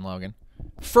question, Logan.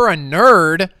 For a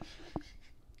nerd,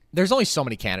 there's only so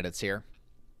many candidates here.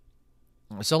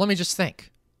 So let me just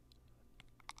think.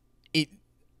 It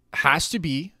has to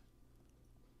be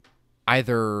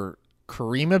either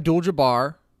Kareem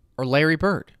Abdul-Jabbar or Larry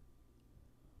Bird.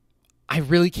 I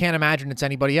really can't imagine it's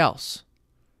anybody else.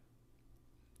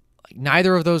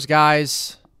 Neither of those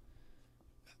guys,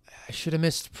 I should have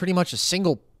missed pretty much a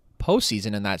single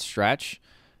postseason in that stretch.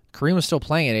 Kareem was still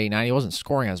playing at 89. He wasn't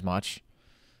scoring as much.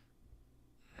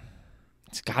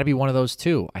 It's got to be one of those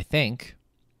two, I think.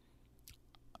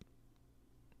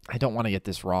 I don't want to get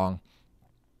this wrong.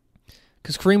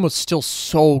 Because Kareem was still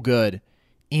so good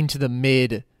into the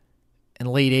mid and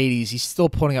late 80s. He's still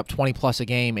putting up 20-plus a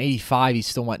game. 85, he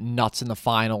still went nuts in the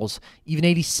finals. Even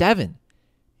 87,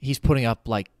 he's putting up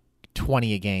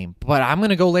 20 a game. But I'm going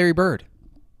to go Larry Bird.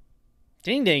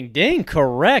 Ding, ding, ding.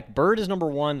 Correct. Bird is number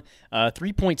one.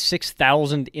 3.6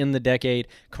 thousand in the decade.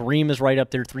 Kareem is right up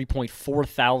there, 3.4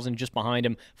 thousand just behind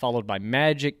him, followed by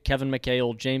Magic, Kevin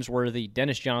McHale, James Worthy,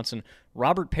 Dennis Johnson,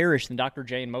 Robert Parrish, and Dr.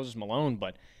 J and Moses Malone.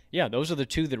 But, yeah, those are the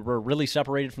two that were really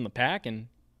separated from the pack and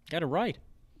got it right.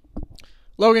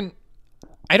 Logan,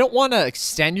 I don't want to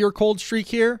extend your cold streak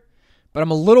here, but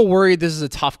I'm a little worried this is a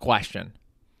tough question.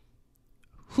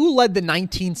 Who led the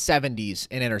 1970s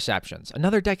in interceptions?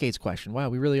 Another decades question. Wow,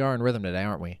 we really are in rhythm today,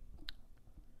 aren't we?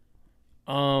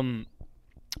 I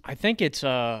think it's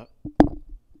so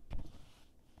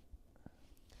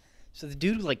the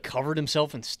dude who covered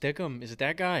himself in stickum, is it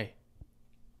that guy?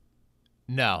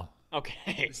 No. Okay.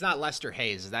 It's not Lester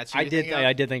Hayes. Is that I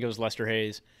did think it was Lester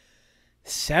Hayes.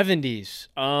 70s.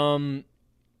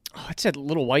 Oh, it's that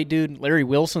little white dude, Larry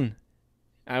Wilson.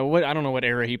 I don't know what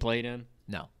era he played in.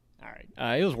 No. All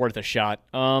right. It was worth a shot.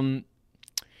 I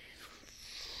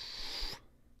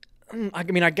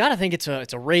mean, I gotta think it's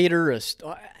a Raider.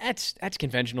 That's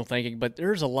conventional thinking, but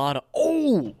there's a lot of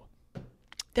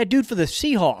that dude for the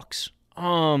Seahawks.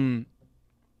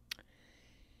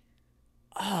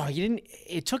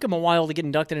 It took him a while to get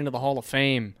inducted into the Hall of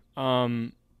Fame.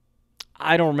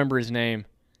 I don't remember his name.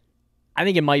 I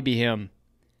think it might be him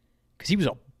because he was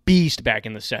a beast back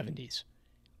in the 70s.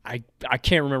 I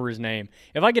can't remember his name.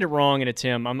 If I get it wrong and it's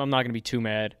him, I'm not going to be too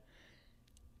mad.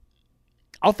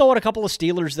 I'll throw out a couple of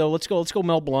Steelers, though. Let's go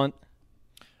Mel Blount.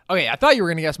 Okay, I thought you were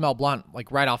going to guess Mel Blount,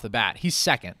 like, right off the bat. He's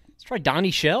second. Let's try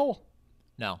Donnie Shell.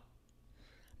 No.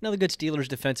 Another good Steelers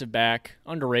defensive back.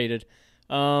 Underrated.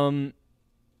 Tony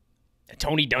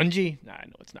Dungy? Nah,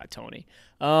 no, it's not Tony.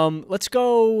 Let's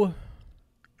go.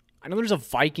 I know there's a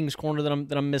Vikings corner that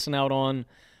I'm missing out on.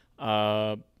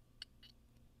 I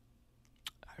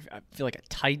feel like a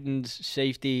Titans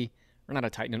safety, or not a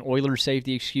Titan, an Oilers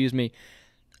safety, excuse me.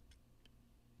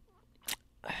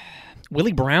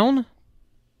 Willie Brown?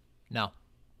 No.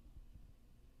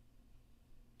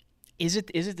 Is it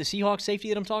the Seahawks safety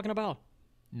that I'm talking about?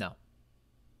 No.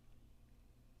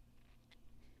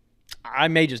 I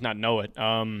may just not know it.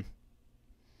 I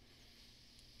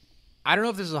don't know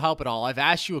if this will help at all. I've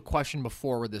asked you a question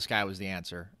before where this guy was the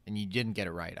answer, and you didn't get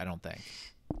it right, I don't think.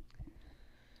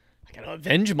 I gotta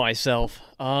avenge myself.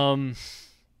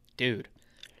 Dude.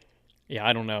 Yeah,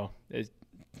 I don't know.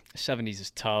 70s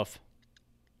is tough.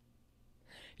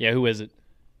 Yeah, who is it?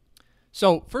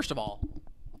 So, first of all,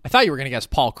 I thought you were going to guess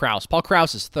Paul Krause. Paul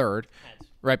Krause is third,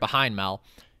 right behind Mel.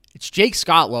 It's Jake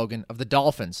Scott, Logan, of the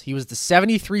Dolphins. He was the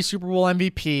 73 Super Bowl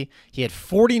MVP. He had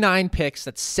 49 picks.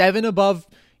 That's 7 above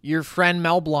your friend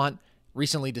Mel Blount,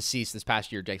 recently deceased this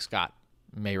past year, Jake Scott.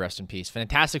 May rest in peace.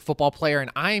 Fantastic football player,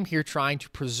 and I am here trying to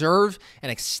preserve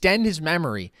and extend his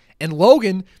memory. And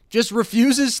Logan just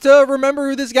refuses to remember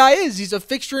who this guy is. He's a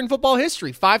fixture in football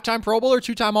history. 5-time Pro Bowler,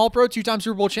 2-time All-Pro, 2-time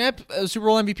Super Bowl champ, Super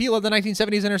Bowl MVP, led the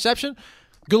 1970s interception.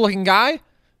 Good-looking guy.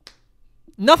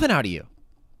 Nothing out of you.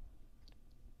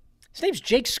 His name's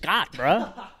Jake Scott,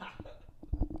 bruh.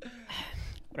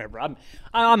 Whatever.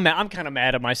 I'm kind of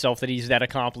mad at myself that he's that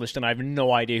accomplished, and I have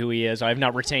no idea who he is. I have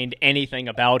not retained anything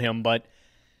about him, but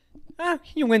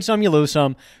you win some, you lose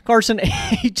some. Carson, a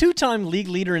 2-time league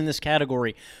leader in this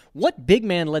category. What big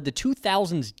man led the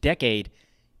 2000s decade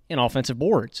in offensive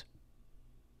boards?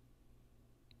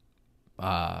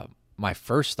 My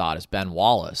first thought is Ben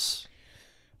Wallace.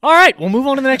 All right, we'll move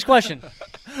on to the next question.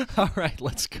 All right,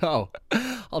 let's go.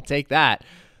 I'll take that.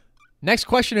 Next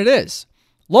question it is.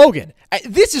 Logan,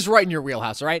 this is right in your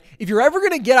wheelhouse, all right? If you're ever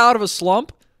going to get out of a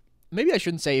slump, maybe I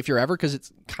shouldn't say if you're ever, because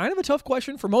it's kind of a tough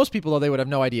question. For most people, though, they would have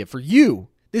no idea. For you,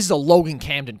 this is a Logan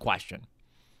Camden question.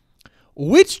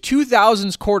 Which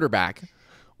 2000s quarterback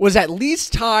was at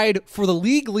least tied for the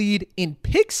league lead in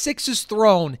pick sixes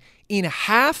thrown in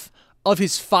half of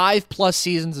his 5+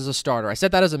 seasons as a starter? I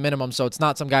set that as a minimum, so it's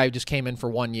not some guy who just came in for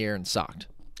 1 year and sucked.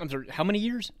 I'm sorry, how many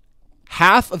years?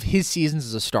 Half of his seasons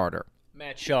as a starter.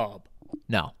 Matt Schaub.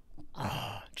 No.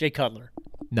 Jay Cutler.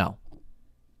 No.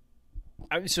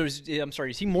 I'm sorry,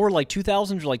 is he more like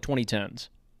 2000s or like 2010s?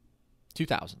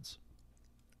 2000s.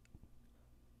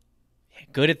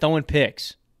 Good at throwing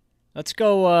picks. Let's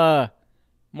go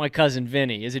my cousin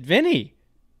Vinny. Is it Vinny?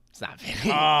 It's not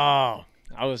Vinny. Oh,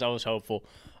 I was hopeful.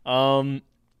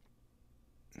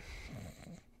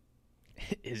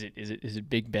 Is it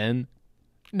Big Ben?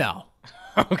 No.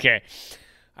 Okay.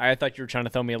 I thought you were trying to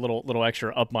throw me a little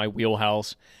extra up my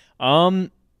wheelhouse. Eli?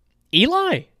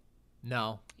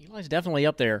 No. Eli's definitely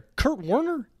up there. Kurt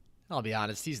Warner? I'll be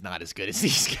honest, he's not as good as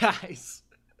these guys.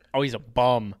 Oh, he's a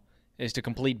bum. He's a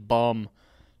complete bum.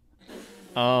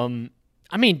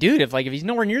 I mean, dude, if he's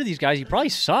nowhere near these guys, he probably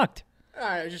sucked.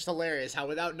 It's just hilarious how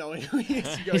without knowing who he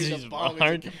is, you go, he's a bum. He's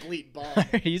a complete bum.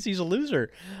 he's a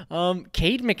loser.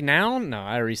 Cade McNown? No,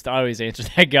 I always answer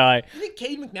that guy. You think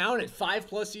Cade McNown had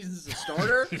 5+ seasons as a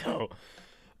starter?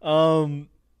 No.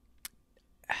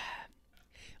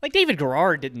 Like David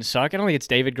Garrard didn't suck. I don't think it's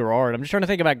David Garrard. I'm just trying to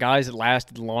think about guys that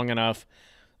lasted long enough.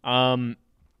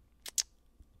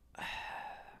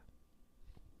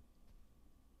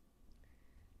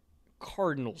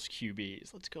 Cardinals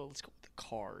QBs. Let's go with the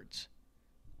Cards.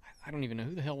 I don't even know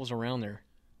who the hell was around there.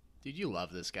 Dude, you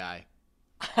love this guy.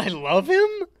 I love him?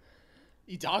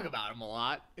 You talk about him a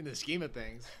lot in the scheme of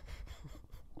things.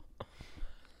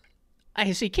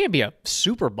 I see. He can't be a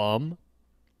super bum.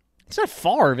 It's not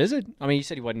Favre, is it? I mean, you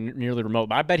said he wasn't nearly remote,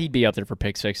 but I bet he'd be up there for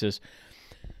pick sixes.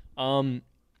 Trent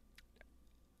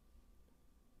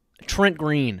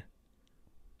Green.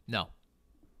 No.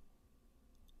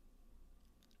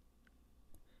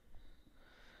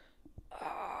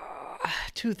 Uh,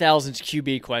 2000s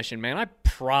QB question, man. I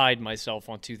pride myself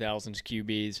on 2000s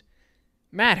QBs.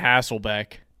 Matt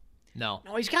Hasselbeck. No.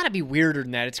 No, he's got to be weirder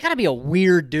than that. It's got to be a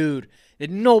weird dude that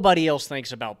nobody else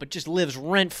thinks about, but just lives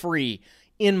rent-free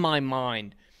in my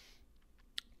mind.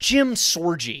 Jim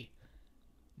Sorgi.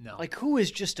 No. Like, who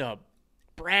is just a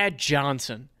Brad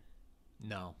Johnson?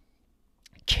 No.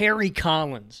 Kerry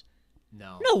Collins.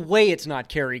 No. No way it's not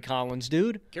Kerry Collins,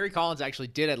 dude. Kerry Collins actually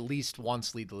did at least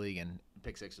once lead the league in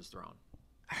pick sixes thrown.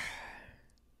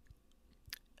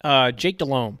 Jake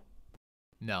Delhomme.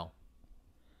 No.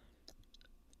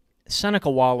 Seneca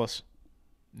Wallace.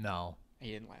 No.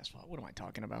 He didn't last long. What am I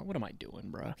talking about? What am I doing,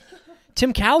 bro?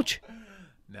 Tim Couch.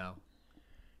 No.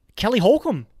 Kelly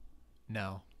Holcomb.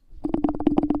 No.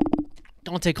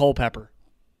 Dante Culpepper.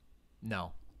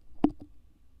 No.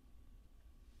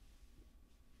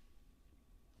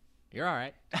 You're all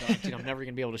right. Dude, I'm never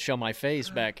going to be able to show my face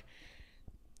back.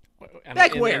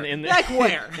 Back where? Back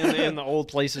where? In the old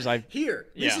places I've... Here.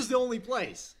 This is the only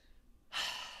place.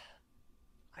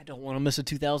 I don't want to miss a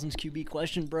 2000s QB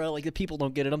question, bro. Like, the people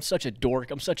don't get it. I'm such a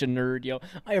dork. I'm such a nerd, yo.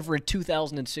 I have read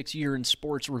 2006 Year in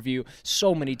Sports Review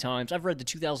so many times. I've read the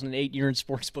 2008 Year in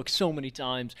Sports book so many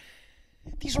times.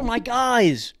 These are my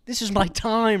guys. This is my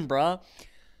time, bro.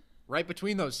 Right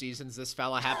between those seasons, this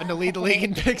fella happened to lead the league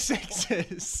in pick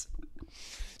sixes.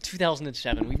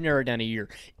 2007. We've narrowed down a year.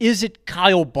 Is it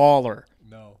Kyle Baller?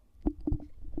 No.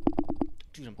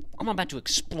 Dude, I'm about to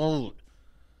explode.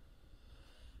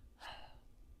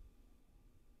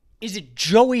 Is it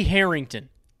Joey Harrington?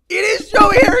 It is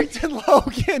Joey Harrington,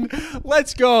 Logan.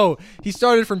 Let's go. He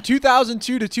started from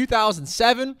 2002 to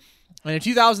 2007. And in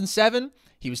 2007,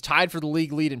 he was tied for the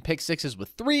league lead in pick sixes with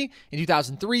 3. In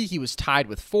 2003, he was tied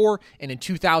with 4. And in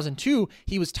 2002,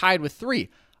 he was tied with 3.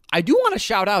 I do want to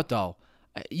shout out, though,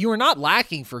 you are not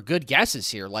lacking for good guesses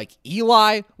here. Like,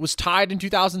 Eli was tied in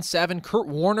 2007. Kurt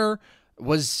Warner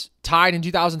was tied in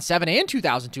 2007 and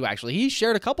 2002, actually. He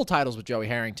shared a couple titles with Joey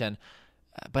Harrington.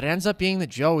 But it ends up being that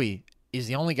Joey is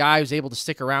the only guy who's able to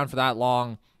stick around for that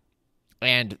long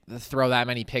and throw that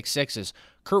many pick sixes.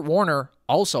 Kurt Warner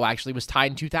also actually was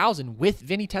tied in 2000 with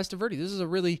Vinny Testaverde. This is a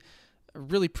really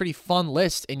pretty fun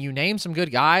list, and you name some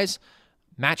good guys.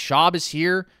 Matt Schaub is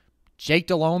here. Jake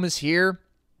Delhomme is here.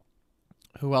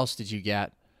 Who else did you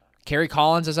get? Kerry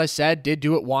Collins, as I said, did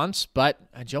do it once, but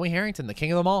Joey Harrington, the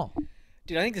king of them all.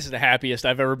 Dude, I think this is the happiest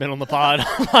I've ever been on the pod.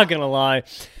 I'm not going to lie.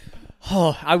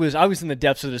 Oh, I was in the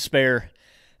depths of despair.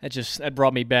 That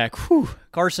brought me back. Whew.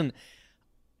 Carson,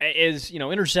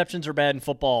 interceptions are bad in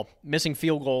football. Missing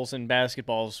field goals in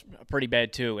basketball is pretty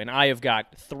bad too. And I have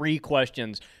got 3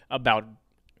 questions about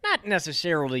not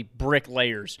necessarily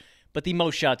bricklayers, but the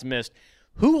most shots missed.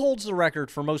 Who holds the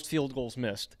record for most field goals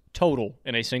missed total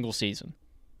in a single season?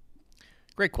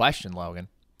 Great question, Logan.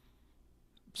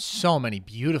 So many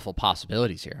beautiful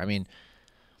possibilities here. I mean,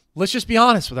 let's just be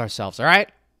honest with ourselves, all right?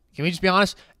 Can we just be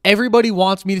honest? Everybody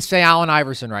wants me to say Allen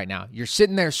Iverson right now. You're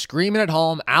sitting there screaming at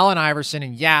home, Allen Iverson,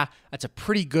 and yeah, that's a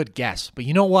pretty good guess. But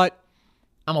you know what?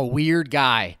 I'm a weird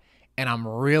guy, and I'm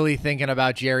really thinking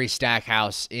about Jerry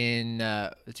Stackhouse in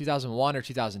 2001 or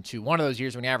 2002, one of those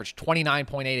years when he averaged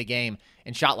 29.8 a game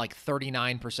and shot like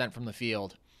 39% from the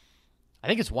field. I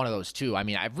think it's one of those two. I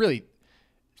mean, I really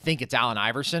think it's Allen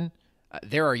Iverson.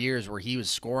 There are years where he was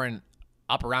scoring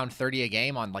up around 30 a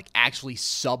game on like actually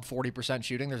sub 40%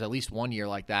 shooting. There's at least one year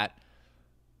like that.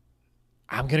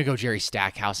 I'm going to go Jerry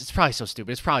Stackhouse. It's probably so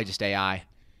stupid. It's probably just AI.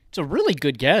 It's a really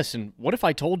good guess. And what if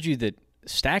I told you that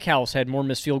Stackhouse had more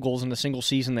missed field goals in a single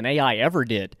season than AI ever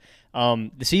did? The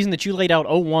season that you laid out,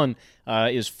 01,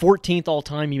 is 14th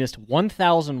all-time. He missed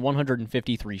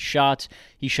 1,153 shots.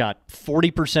 He shot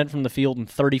 40% from the field and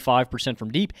 35%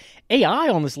 from deep. AI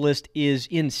on this list is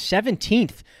in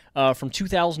 17th from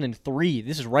 2003.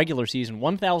 This is regular season,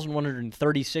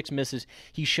 1,136 misses.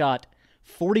 He shot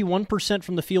 41%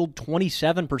 from the field,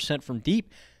 27% from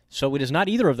deep. So it is not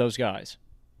either of those guys.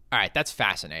 All right, that's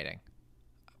fascinating.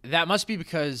 That must be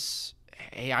because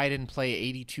AI didn't play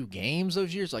 82 games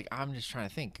those years. Like, I'm just trying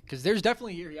to think. Because there's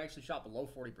definitely a year he actually shot below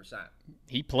 40%.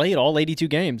 He played all 82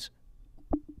 games.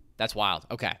 That's wild.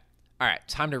 Okay. All right,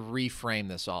 time to reframe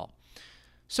this all.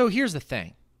 So here's the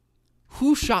thing.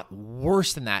 Who shot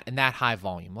worse than that in that high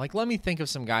volume? Like, let me think of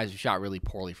some guys who shot really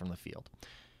poorly from the field.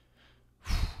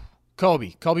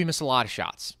 Kobe. Kobe missed a lot of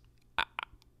shots.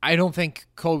 I don't think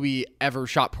Kobe ever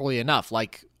shot poorly enough.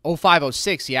 Like,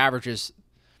 05-06, he averages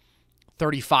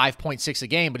 35.6 a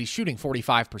game, but he's shooting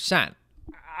 45%.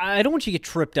 I don't want you to get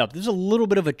tripped up. This is a little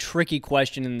bit of a tricky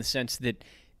question in the sense that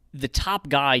the top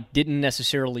guy didn't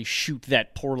necessarily shoot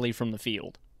that poorly from the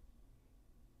field.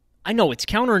 I know it's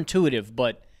counterintuitive,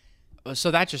 but...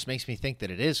 So that just makes me think that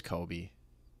it is Kobe.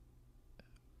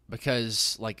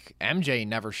 Because, like, MJ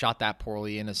never shot that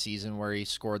poorly in a season where he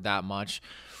scored that much.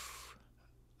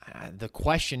 The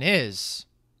question is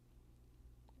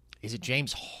it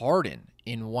James Harden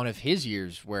in one of his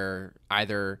years where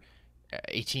either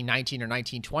 18-19 or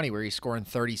 19-20 where he's scoring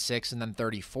 36 and then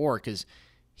 34? Because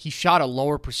he shot a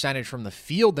lower percentage from the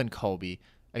field than Kobe.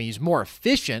 I mean, he's more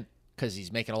efficient because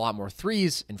he's making a lot more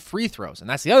threes and free throws. And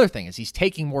that's the other thing, is he's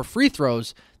taking more free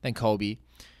throws than Kobe,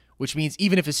 which means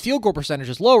even if his field goal percentage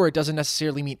is lower, it doesn't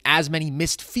necessarily mean as many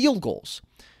missed field goals.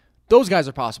 Those guys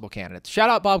are possible candidates. Shout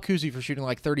out Bob Cousy for shooting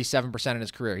like 37% in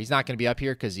his career. He's not going to be up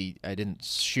here because he didn't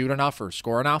shoot enough or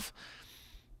score enough.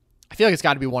 I feel like it's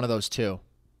got to be one of those two.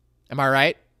 Am I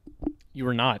right? You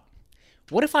are not.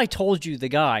 What if I told you the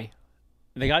guy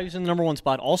who's in the number 1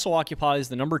 spot also occupies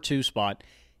the number 2 spot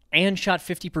and shot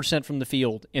 50% from the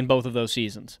field in both of those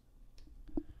seasons?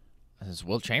 This is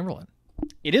Wilt Chamberlain.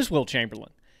 It is Wilt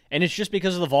Chamberlain. And it's just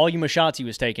because of the volume of shots he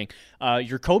was taking.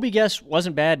 Your Kobe guess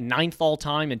wasn't bad. 9th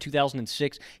all-time in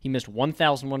 2006. He missed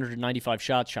 1,195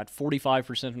 shots, shot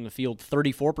 45% from the field,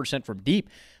 34% from deep.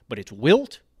 But it's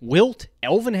Wilt,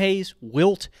 Elvin Hayes,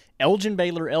 Wilt, Elgin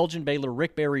Baylor,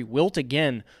 Rick Barry, Wilt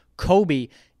again, Kobe,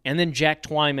 and then Jack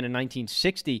Twyman in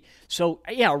 1960. So,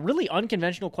 yeah, a really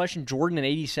unconventional question. Jordan in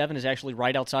 87 is actually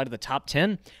right outside of the top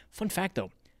 10. Fun fact,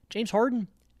 though, James Harden,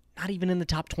 not even in the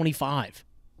top 25.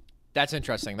 That's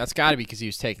interesting. That's got to be because he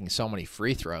was taking so many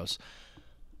free throws.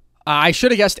 I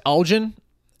should have guessed Elgin.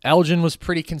 Elgin was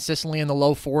pretty consistently in the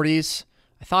low 40s.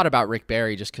 I thought about Rick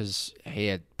Barry just because he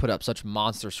had put up such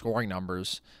monster scoring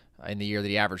numbers in the year that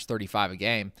he averaged 35 a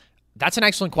game. That's an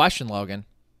excellent question, Logan.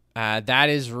 That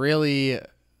is really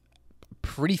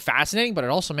pretty fascinating, but it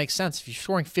also makes sense. If you're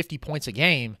scoring 50 points a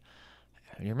game,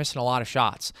 you're missing a lot of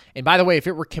shots. And by the way, if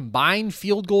it were combined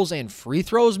field goals and free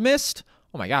throws missed,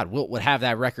 oh my God, Wilt would have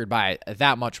that record by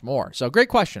that much more. So great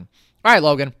question. All right,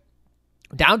 Logan.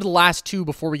 Down to the last two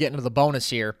before we get into the bonus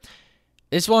here.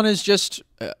 This one is just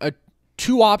a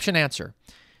two-option answer.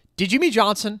 Did Jimmy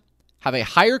Johnson have a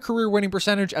higher career winning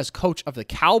percentage as coach of the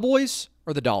Cowboys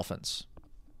or the Dolphins?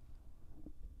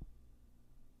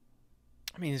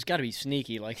 I mean, it's got to be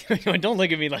sneaky. Like, don't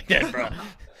look at me like that, bro.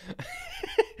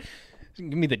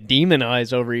 Give me the demon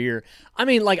eyes over here. I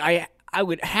mean, like, I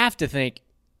would have to think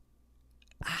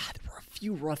there were a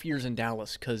few rough years in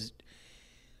Dallas because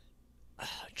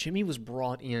Jimmy was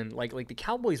brought in. Like the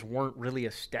Cowboys weren't really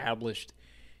established.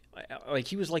 Like,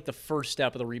 he was like the first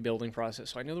step of the rebuilding process.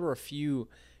 So I know there were a few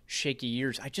shaky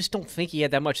years. I just don't think he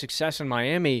had that much success in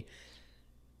Miami.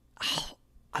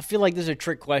 I feel like this is a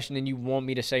trick question and you want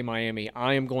me to say Miami.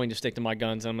 I am going to stick to my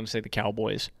guns. I'm going to say the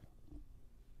Cowboys.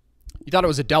 You thought it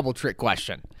was a double trick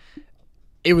question.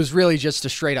 It was really just a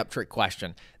straight-up trick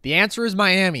question. The answer is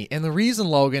Miami. And the reason,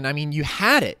 Logan, I mean, you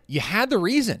had it. You had the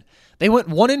reason. They went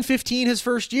 1-15 his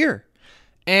first year.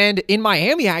 And in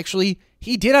Miami, actually,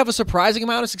 he did have a surprising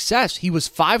amount of success. He was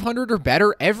 500 or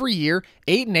better every year,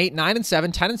 8-8,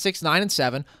 9-7, 10-6,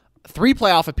 9-7, 3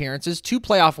 playoff appearances, 2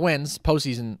 playoff wins.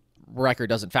 Postseason record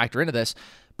doesn't factor into this,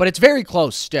 but it's very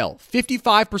close still.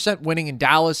 55% winning in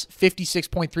Dallas,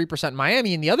 56.3% in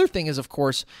Miami. And the other thing is, of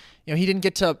course, he didn't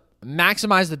get to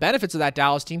maximize the benefits of that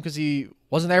Dallas team because he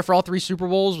wasn't there for all 3 Super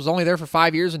Bowls, was only there for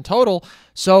 5 years in total.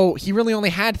 So he really only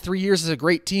had 3 years as a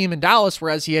great team in Dallas,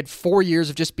 whereas he had 4 years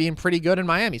of just being pretty good in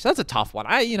Miami. So that's a tough one.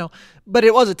 But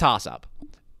it was a toss-up.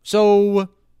 So,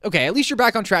 okay, at least you're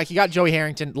back on track. You got Joey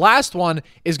Harrington. Last one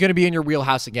is going to be in your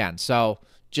wheelhouse again. So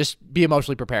just be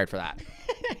emotionally prepared for that.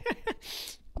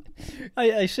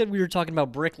 I said we were talking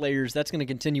about bricklayers. That's going to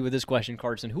continue with this question,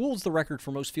 Carson. Who holds the record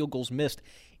for most field goals missed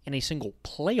in a single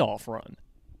playoff run?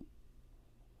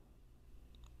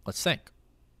 Let's think.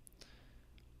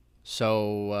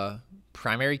 So,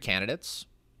 primary candidates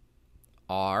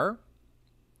are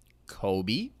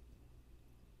Kobe,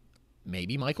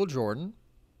 maybe Michael Jordan.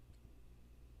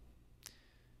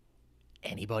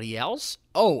 Anybody else?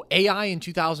 Oh, AI in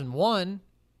 2001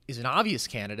 is an obvious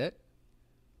candidate.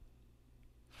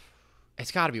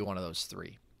 It's got to be one of those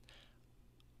 3.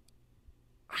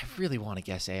 I really want to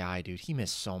guess AI, dude. He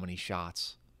missed so many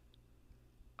shots.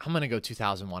 I'm going to go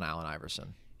 2001 Allen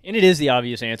Iverson. And it is the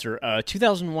obvious answer.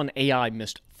 2001 AI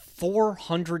missed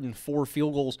 404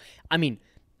 field goals. I mean,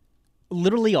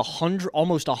 literally 100,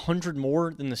 almost 100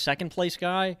 more than the second place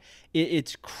guy.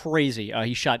 It's crazy.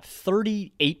 He shot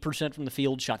 38% from the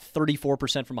field, shot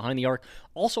 34% from behind the arc.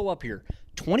 Also up here,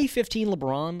 2015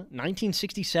 LeBron,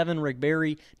 1967 Rick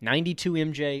Barry, 92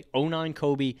 MJ, 09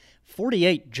 Kobe,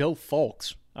 48 Joe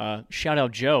Fulks. Shout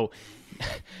out Joe.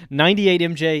 98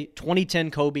 MJ, 2010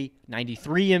 Kobe,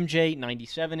 93 MJ,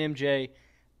 97 MJ,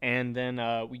 and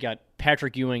then we got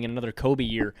Patrick Ewing in another Kobe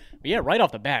year. But yeah, right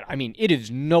off the bat, I mean, it is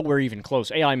nowhere even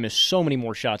close. AI missed so many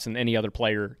more shots than any other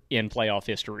player in playoff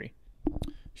history.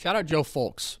 Shout out Joe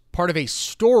Folks, part of a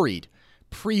storied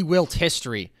pre-Wilt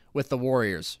history with the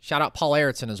Warriors. Shout out Paul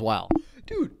Aronson as well.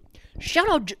 Dude, shout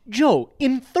out Joe.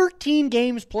 In 13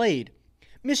 games played,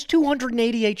 missed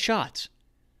 288 shots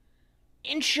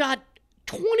and shot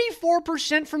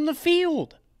 24% from the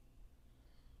field.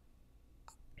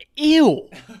 Ew.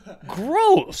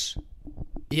 Gross.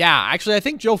 Yeah, actually, I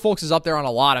think Joe Folks is up there on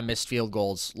a lot of missed field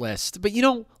goals list. But,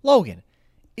 Logan,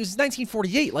 it was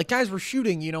 1948. Like, guys were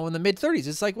shooting, in the mid-30s.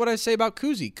 It's like what I say about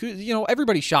Kuzi.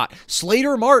 Everybody shot.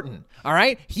 Slater Martin, all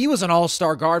right? He was an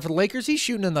all-star guard for the Lakers. He's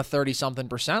shooting in the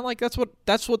 30-something%. Like, that's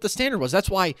what the standard was. That's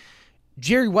why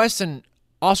Jerry West and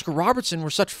Oscar Robertson were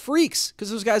such freaks,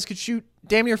 because those guys could shoot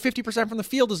damn near 50% from the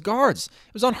field as guards.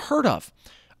 It was unheard of.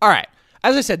 All right.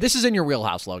 As I said, this is in your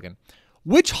wheelhouse, Logan.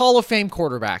 Which Hall of Fame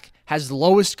quarterback has the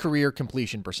lowest career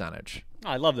completion percentage?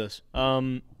 I love this.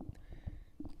 Hall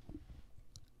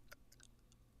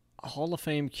of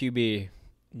Fame QB,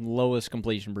 lowest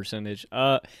completion percentage.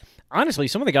 Honestly,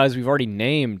 some of the guys we've already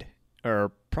named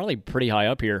are probably pretty high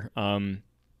up here.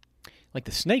 Like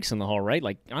the snakes in the hall, right?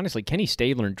 Like, honestly, Kenny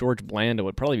Stabler and George Blanda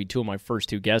would probably be two of my first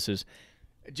two guesses.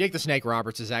 Jake the Snake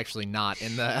Roberts is actually not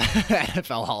in the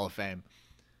NFL Hall of Fame.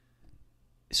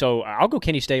 So I'll go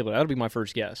Kenny Stabler. That'll be my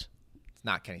first guess. It's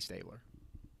not Kenny Stabler.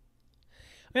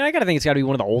 I mean, I got to think it's got to be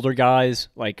one of the older guys.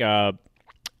 Like,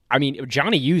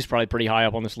 Johnny U's probably pretty high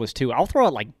up on this list, too. I'll throw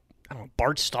out,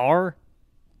 Bart Starr.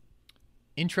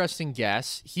 Interesting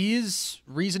guess. He is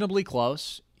reasonably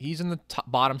close. He's in the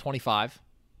bottom 25.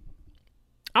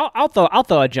 I'll throw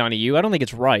out Johnny U. I don't think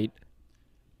it's right.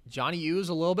 Johnny U is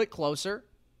a little bit closer.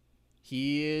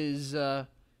 He is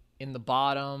in the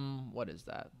bottom, what is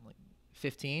that,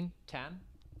 15, 10?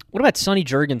 What about Sonny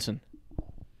Jurgensen?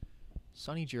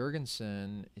 Sonny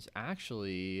Jurgensen is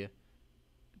actually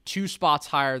 2 spots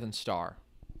higher than Starr.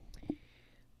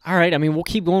 All right, I mean, we'll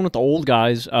keep going with the old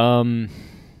guys. I'm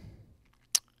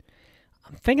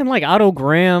thinking like Otto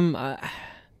Graham.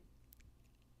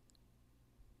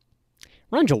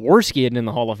 Ron Jaworski isn't in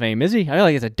the Hall of Fame, is he? I feel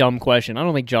like it's a dumb question. I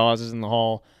don't think Jaws is in the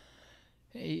Hall.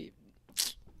 Hey,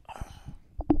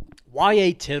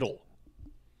 Y.A. Tittle.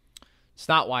 It's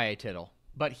not Y.A. Tittle,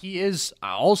 but he is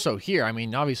also here. I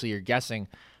mean, obviously you're guessing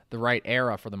the right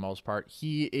era for the most part.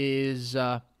 He is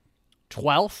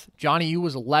 12th. Johnny U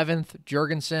was 11th.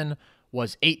 Jurgensen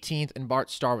was 18th, and Bart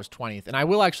Starr was 20th. And I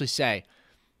will actually say,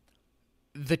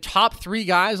 the top 3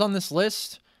 guys on this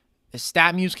list,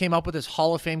 StatMuse came up with his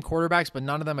Hall of Fame quarterbacks, but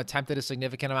none of them attempted a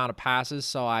significant amount of passes.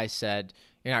 So I said,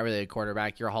 you're not really a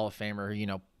quarterback. You're a Hall of Famer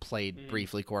who, played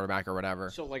briefly quarterback or whatever.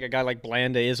 So like a guy like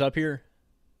Blanda is up here?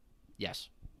 Yes.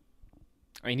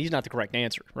 I mean, he's not the correct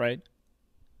answer, right?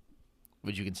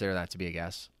 Would you consider that to be a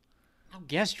guess? I'll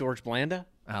guess George Blanda.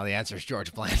 Oh, the answer is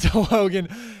George Blanda. Logan,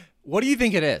 what do you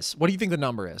think it is? What do you think the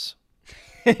number is?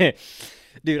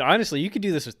 Dude, honestly, you could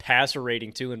do this with passer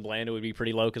rating, too, and Blanda would be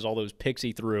pretty low because all those picks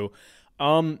he threw.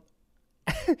 My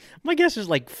guess is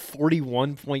like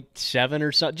 41.7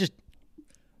 or something. Just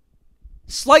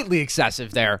slightly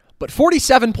excessive there, but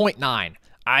 47.9.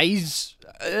 He's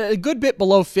a good bit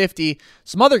below 50.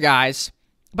 Some other guys.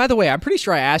 By the way, I'm pretty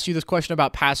sure I asked you this question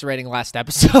about passer rating last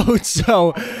episode,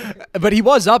 but he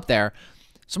was up there.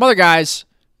 Some other guys,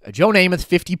 Joe Namath,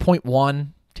 50.1.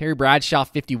 Terry Bradshaw,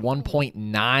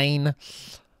 51.9.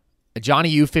 Johnny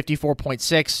U,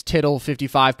 54.6. Tittle,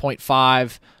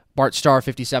 55.5. Bart Starr,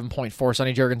 57.4.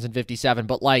 Sonny Jurgensen, 57.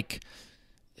 But,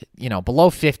 below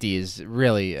 50 is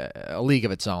really a league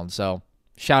of its own. So,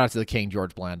 shout out to the king,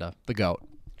 George Blanda, the GOAT.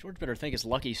 George better thank his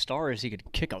lucky stars he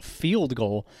could kick a field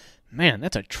goal. Man,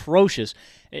 that's atrocious.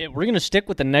 We're going to stick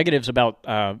with the negatives about,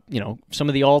 some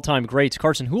of the all-time greats.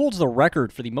 Carson, who holds the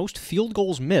record for the most field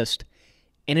goals missed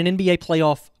in an NBA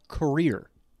playoff career?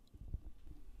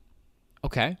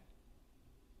 Okay.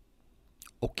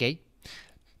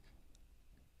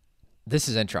 This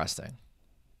is interesting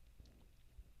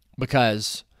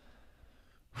because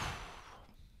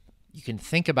you can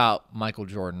think about Michael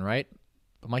Jordan, right?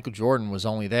 But Michael Jordan was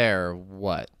only there,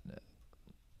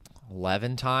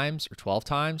 11 times or 12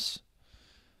 times?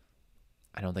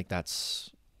 I don't think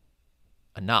that's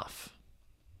enough.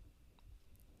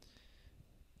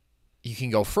 You can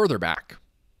go further back.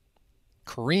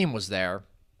 Kareem was there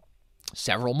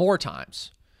several more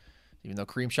times. Even though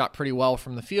Kareem shot pretty well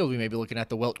from the field, we may be looking at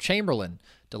the Wilt Chamberlain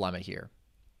dilemma here.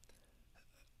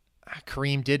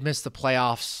 Kareem did miss the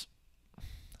playoffs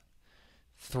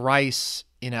thrice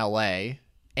in LA,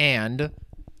 and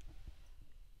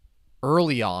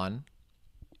early on,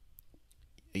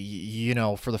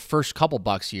 for the first couple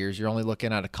Bucks years, you're only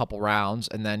looking at a couple rounds,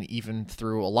 and then even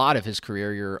through a lot of his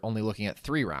career, you're only looking at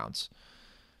 3 rounds.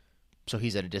 So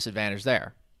he's at a disadvantage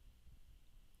there.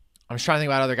 I'm just trying to think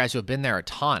about other guys who have been there a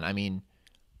ton. I mean,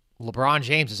 LeBron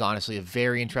James is honestly a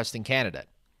very interesting candidate.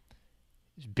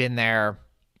 He's been there,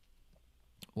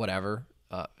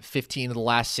 15 of the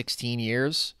last 16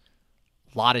 years.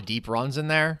 A lot of deep runs in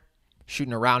there.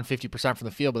 Shooting around 50% from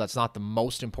the field, but that's not the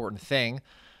most important thing.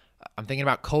 I'm thinking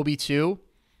about Kobe, too.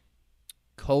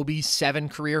 Kobe, 7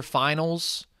 career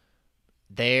finals.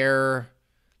 They're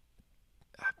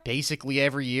basically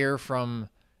every year from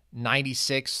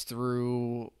 96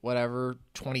 through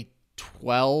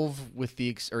 2012,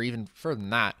 or even further than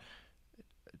that,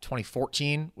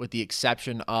 2014, with the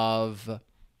exception of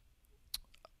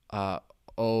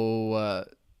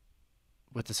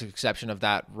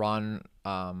that run,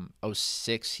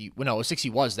 06 he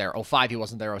was there. 05 he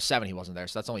wasn't there. 07 he wasn't there.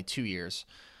 So that's only 2 years.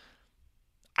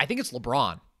 I think it's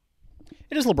LeBron.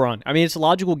 It is LeBron. I mean, it's a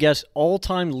logical guess.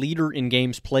 All-time leader in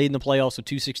games played in the playoffs with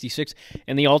 266,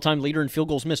 and the all-time leader in field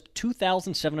goals missed,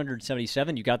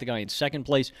 2,777. You got the guy in second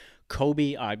place.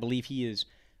 Kobe, I believe he is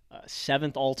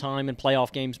 7th all-time in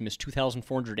playoff games, missed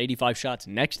 2,485 shots.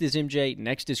 Next is MJ.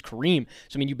 Next is Kareem.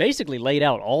 So, I mean, you basically laid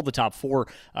out all the top 4.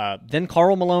 Then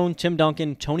Karl Malone, Tim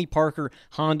Duncan, Tony Parker,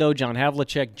 Hondo, John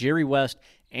Havlicek, Jerry West,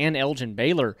 and Elgin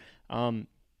Baylor. Good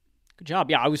job.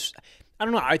 Yeah, I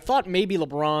don't know. I thought maybe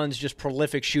LeBron's just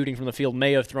prolific shooting from the field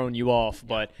may have thrown you off,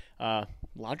 but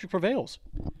logic prevails.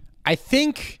 I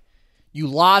think you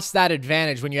lost that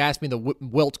advantage when you asked me the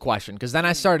Wilt question, because then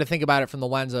I started to think about it from the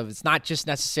lens of it's not just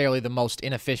necessarily the most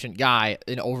inefficient guy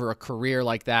over a career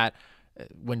like that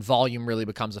when volume really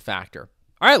becomes a factor.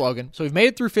 All right, Logan. So we've made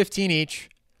it through 15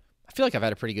 each. I feel like I've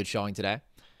had a pretty good showing today.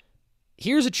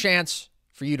 Here's a chance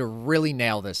for you to really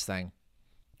nail this thing.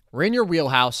 We're in your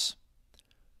wheelhouse.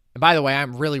 And by the way,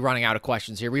 I'm really running out of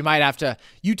questions here. We might have to...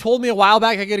 You told me a while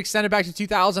back I could extend it back to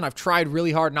 2000. I've tried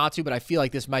really hard not to, but I feel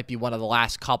like this might be one of the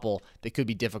last couple that could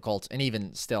be difficult. And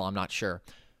even still, I'm not sure.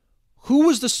 Who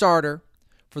was the starter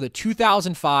for the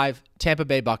 2005 Tampa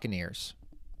Bay Buccaneers?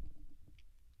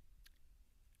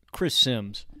 Chris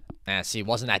Sims. See, it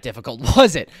wasn't that difficult,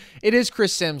 was it? It is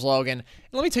Chris Sims, Logan.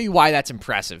 And let me tell you why that's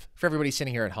impressive for everybody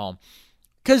sitting here at home.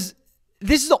 Because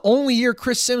this is the only year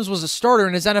Chris Sims was a starter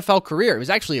in his NFL career. It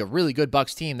was actually a really good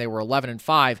Bucs team. They were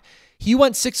 11-5. He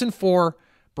went 6-4.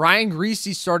 Brian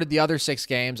Griese started the other 6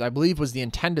 games. I believe was the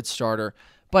intended starter.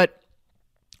 But,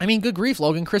 I mean, good grief,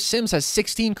 Logan. Chris Sims has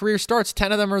 16 career starts.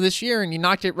 10 of them are this year, and he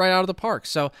knocked it right out of the park.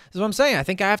 So, that's what I'm saying. I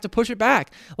think I have to push it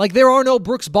back. Like, there are no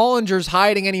Brooks Bollingers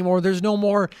hiding anymore. There's no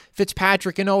more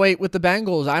Fitzpatrick in 08 with the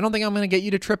Bengals. I don't think I'm going to get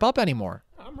you to trip up anymore.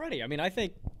 I'm ready. I mean, I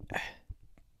think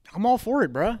I'm all for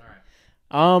it, bro.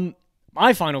 All right.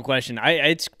 My final question.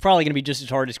 It's probably going to be just as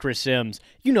hard as Chris Sims.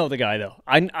 You know the guy, though.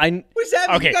 What does that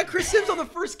mean? Okay. You got Chris Sims on the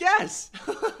first guess.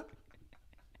 Well,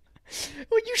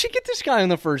 you should get this guy on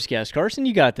the first guess, Carson.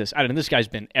 You got this. I don't know. This guy's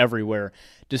been everywhere.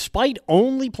 Despite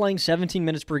only playing 17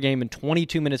 minutes per game and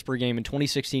 22 minutes per game in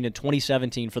 2016 and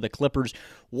 2017 for the Clippers,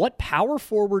 what power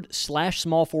forward /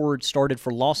 small forward started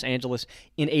for Los Angeles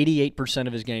in 88%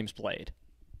 of his games played?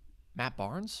 Matt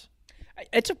Barnes?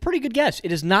 It's a pretty good guess.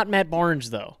 It is not Matt Barnes,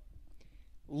 though.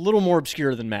 A little more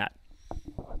obscure than Matt.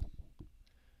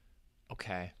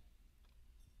 Okay.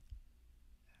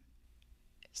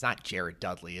 It's not Jared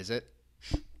Dudley, is it?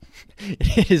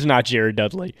 It is not Jared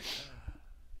Dudley.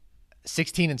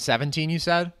 16 and 17, you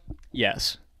said?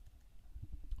 Yes.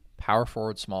 Power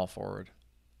forward, small forward.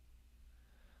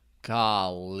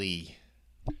 Golly.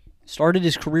 Started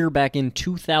his career back in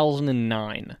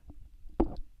 2009.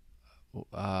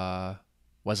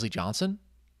 Wesley Johnson?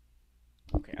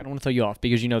 Okay, I don't want to throw you off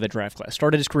because you know that draft class.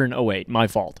 Started his career in 08. My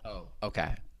fault. Oh,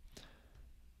 okay.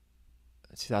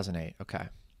 2008. Okay.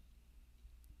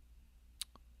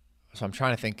 So I'm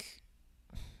trying to think.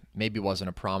 Maybe wasn't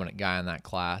a prominent guy in that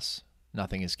class.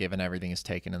 Nothing is given. Everything is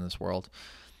taken in this world.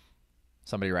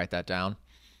 Somebody write that down.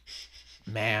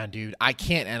 Man, dude, I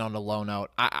can't end on a low note.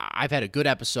 I've had a good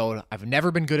episode. I've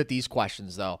never been good at these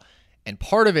questions, though. And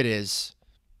part of it is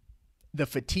the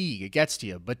fatigue. It gets to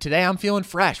you. But today I'm feeling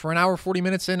fresh. We're an hour 40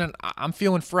 minutes in, and I'm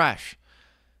feeling fresh.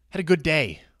 Had a good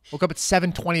day. Woke up at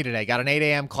 7:20 today. Got an 8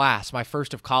 a.m. class, my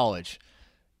first of college.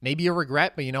 Maybe a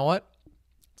regret, but you know what?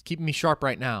 It's keeping me sharp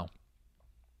right now.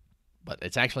 But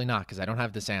it's actually not because I don't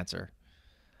have this answer.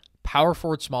 Power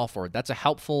forward, small forward. That's a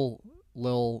helpful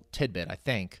little tidbit, I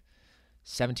think.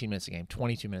 17 minutes a game,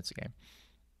 22 minutes a game.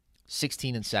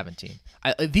 16 and 17.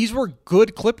 These were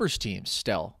good Clippers teams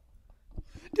still.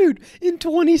 Dude, in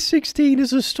 2016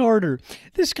 as a starter,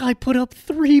 this guy put up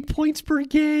 3 points per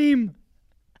game.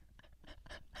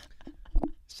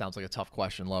 Sounds like a tough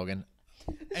question, Logan.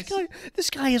 This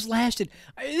guy has lasted.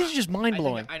 This is just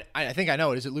mind-blowing. I think I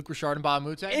know it. Is it Luc Richard and Mbah a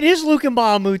Moute? It is Luc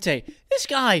Mbah a Moute. This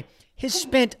guy has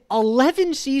spent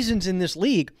 11 seasons in this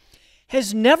league,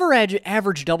 has never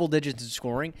averaged double digits in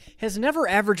scoring, has never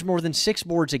averaged more than 6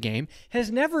 boards a game, has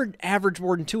never averaged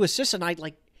more than 2 assists a night.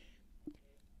 Like,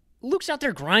 Luke's out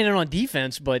there grinding on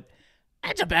defense, but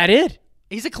that's about it.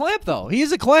 He's a clamp, though. He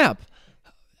is a clamp.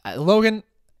 Logan,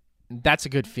 that's a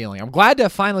good feeling. I'm glad to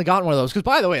have finally gotten one of those, because,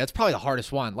 by the way, that's probably the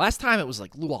hardest one. Last time it was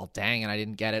like Luol Deng, and I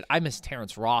didn't get it. I miss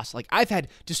Terrence Ross. Like, I've had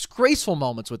disgraceful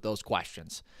moments with those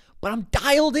questions, but I'm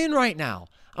dialed in right now.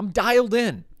 I'm dialed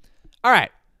in. All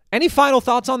right. Any final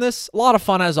thoughts on this? A lot of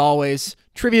fun, as always.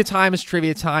 Trivia time is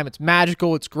trivia time. It's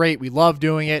magical. It's great. We love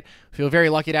doing it. We feel very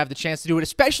lucky to have the chance to do it,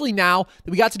 especially now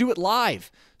that we got to do it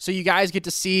live. So you guys get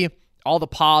to see all the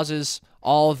pauses,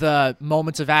 all the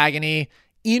moments of agony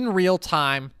in real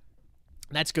time.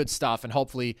 That's good stuff, and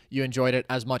hopefully you enjoyed it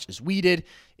as much as we did.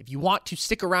 If you want to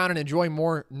stick around and enjoy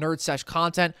more Nerd Sesh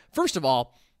content, first of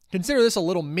all, consider this a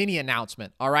little mini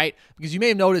announcement, all right? Because you may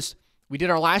have noticed we did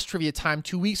our last trivia time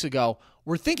 2 weeks ago.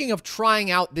 We're thinking of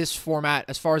trying out this format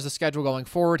as far as the schedule going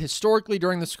forward. Historically,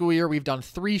 during the school year, we've done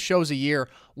 3 shows a year,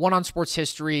 one on sports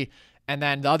history, and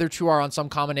then the other 2 are on some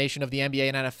combination of the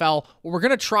NBA and NFL. What we're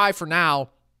going to try for now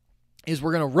is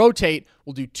we're going to rotate.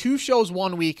 We'll do 2 shows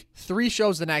one week, 3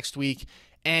 shows the next week,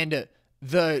 and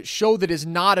the show that is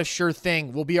not a sure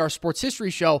thing will be our sports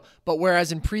history show, but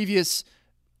whereas in previous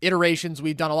iterations,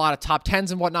 we've done a lot of top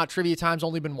 10s and whatnot. Trivia time's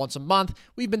only been once a month.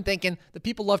 We've been thinking the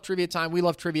people love trivia time. We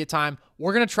love trivia time.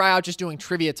 We're going to try out just doing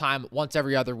trivia time once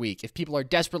every other week. If people are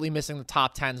desperately missing the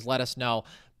top 10s, let us know.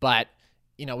 But,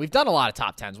 you know, we've done a lot of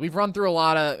top 10s. We've run through a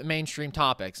lot of mainstream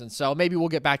topics. And so maybe we'll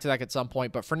get back to that at some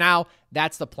point. But for now,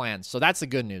 that's the plan. So that's the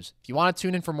good news. If you want to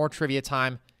tune in for more trivia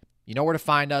time, you know where to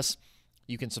find us.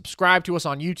 You can subscribe to us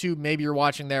on YouTube. Maybe you're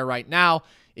watching there right now.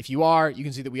 If you are, you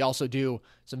can see that we also do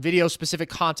some video-specific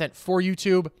content for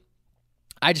YouTube.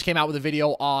 I just came out with a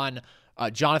video on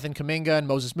Jonathan Kuminga and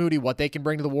Moses Moody, what they can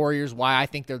bring to the Warriors, why I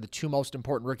think they're the 2 most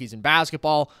important rookies in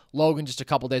basketball. Logan, just a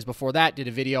couple days before that, did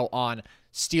a video on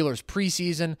Steelers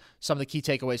preseason, some of the key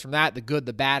takeaways from that, the good,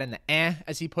 the bad, and the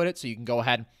as he put it. So you can go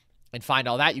ahead and find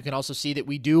all that. You can also see that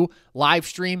we do live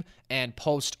stream and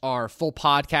post our full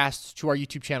podcasts to our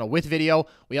YouTube channel with video.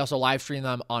 We also live stream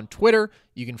them on Twitter.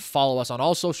 You can follow us on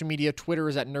all social media. Twitter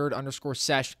is at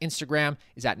nerd_sesh. Instagram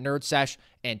is at nerdsesh.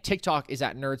 And TikTok is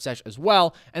at nerdsesh as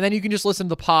well. And then you can just listen to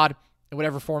the pod in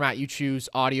whatever format you choose,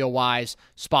 audio-wise,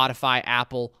 Spotify,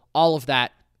 Apple, all of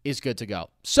that is good to go.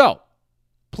 So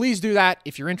please do that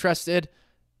if you're interested.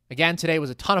 Again, today was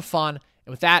a ton of fun.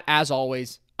 And with that, as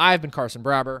always, I've been Carson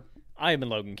Brabber. I have been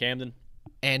Logan Camden.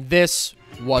 And this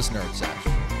was Nerd Sesh.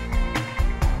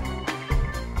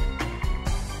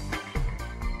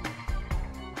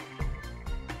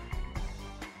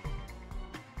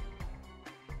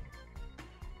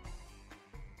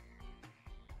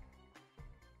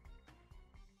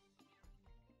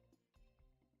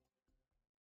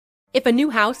 If a new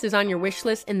house is on your wish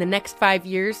list in the next 5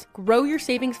 years, grow your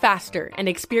savings faster and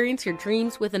experience your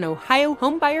dreams with an Ohio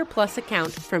Homebuyer Plus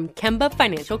account from Kemba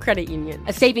Financial Credit Union.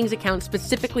 A savings account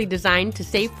specifically designed to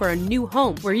save for a new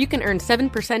home, where you can earn 7%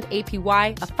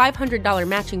 APY, a $500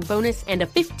 matching bonus, and a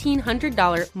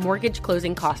 $1,500 mortgage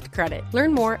closing cost credit.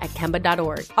 Learn more at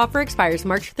Kemba.org. Offer expires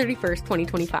March 31st,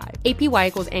 2025. APY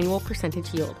equals annual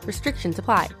percentage yield. Restrictions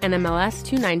apply. NMLS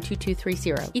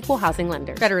 292230. Equal housing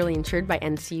lender. Federally insured by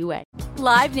NCUA.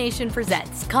 Live Nation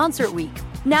presents Concert Week.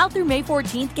 Now through May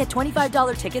 14th, get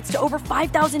 $25 tickets to over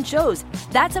 5,000 shows.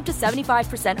 That's up to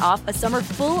 75% off a summer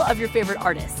full of your favorite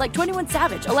artists like 21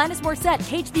 Savage, Alanis Morissette,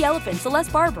 Cage the Elephant,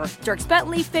 Celeste Barber, Dierks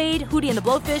Bentley, Fade, Hootie and the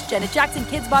Blowfish, Janet Jackson,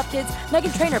 Kidz Bop Kids,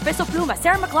 Meghan Trainor, Peso Pluma,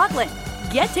 Sarah McLachlan.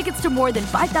 Get tickets to more than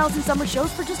 5,000 summer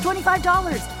shows for just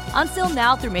 $25. Until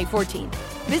now through May 14th.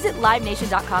 Visit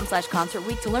LiveNation.com/Concert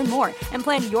Week to learn more and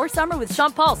plan your summer with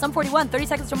Sean Paul, Sum 41, 30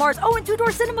 Seconds to Mars, and Two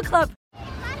Door Cinema Club.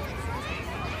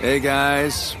 Hey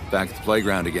guys, back at the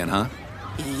playground again, huh?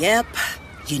 Yep.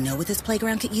 You know what this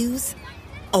playground could use?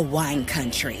 A wine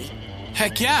country.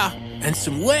 Heck yeah, and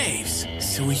some waves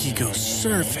so we could go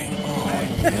surfing.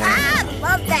 Oh, yeah.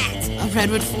 Love that. A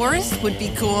redwood forest would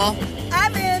be cool.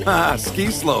 I'm in.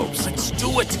 Ski slopes. Let's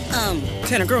do it.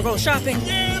 Can a girl go shopping?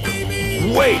 Yeah,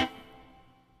 baby. Wait.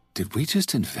 Did we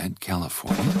just invent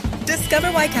California? Discover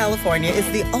why California is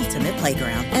the ultimate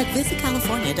playground at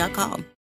visitcalifornia.com.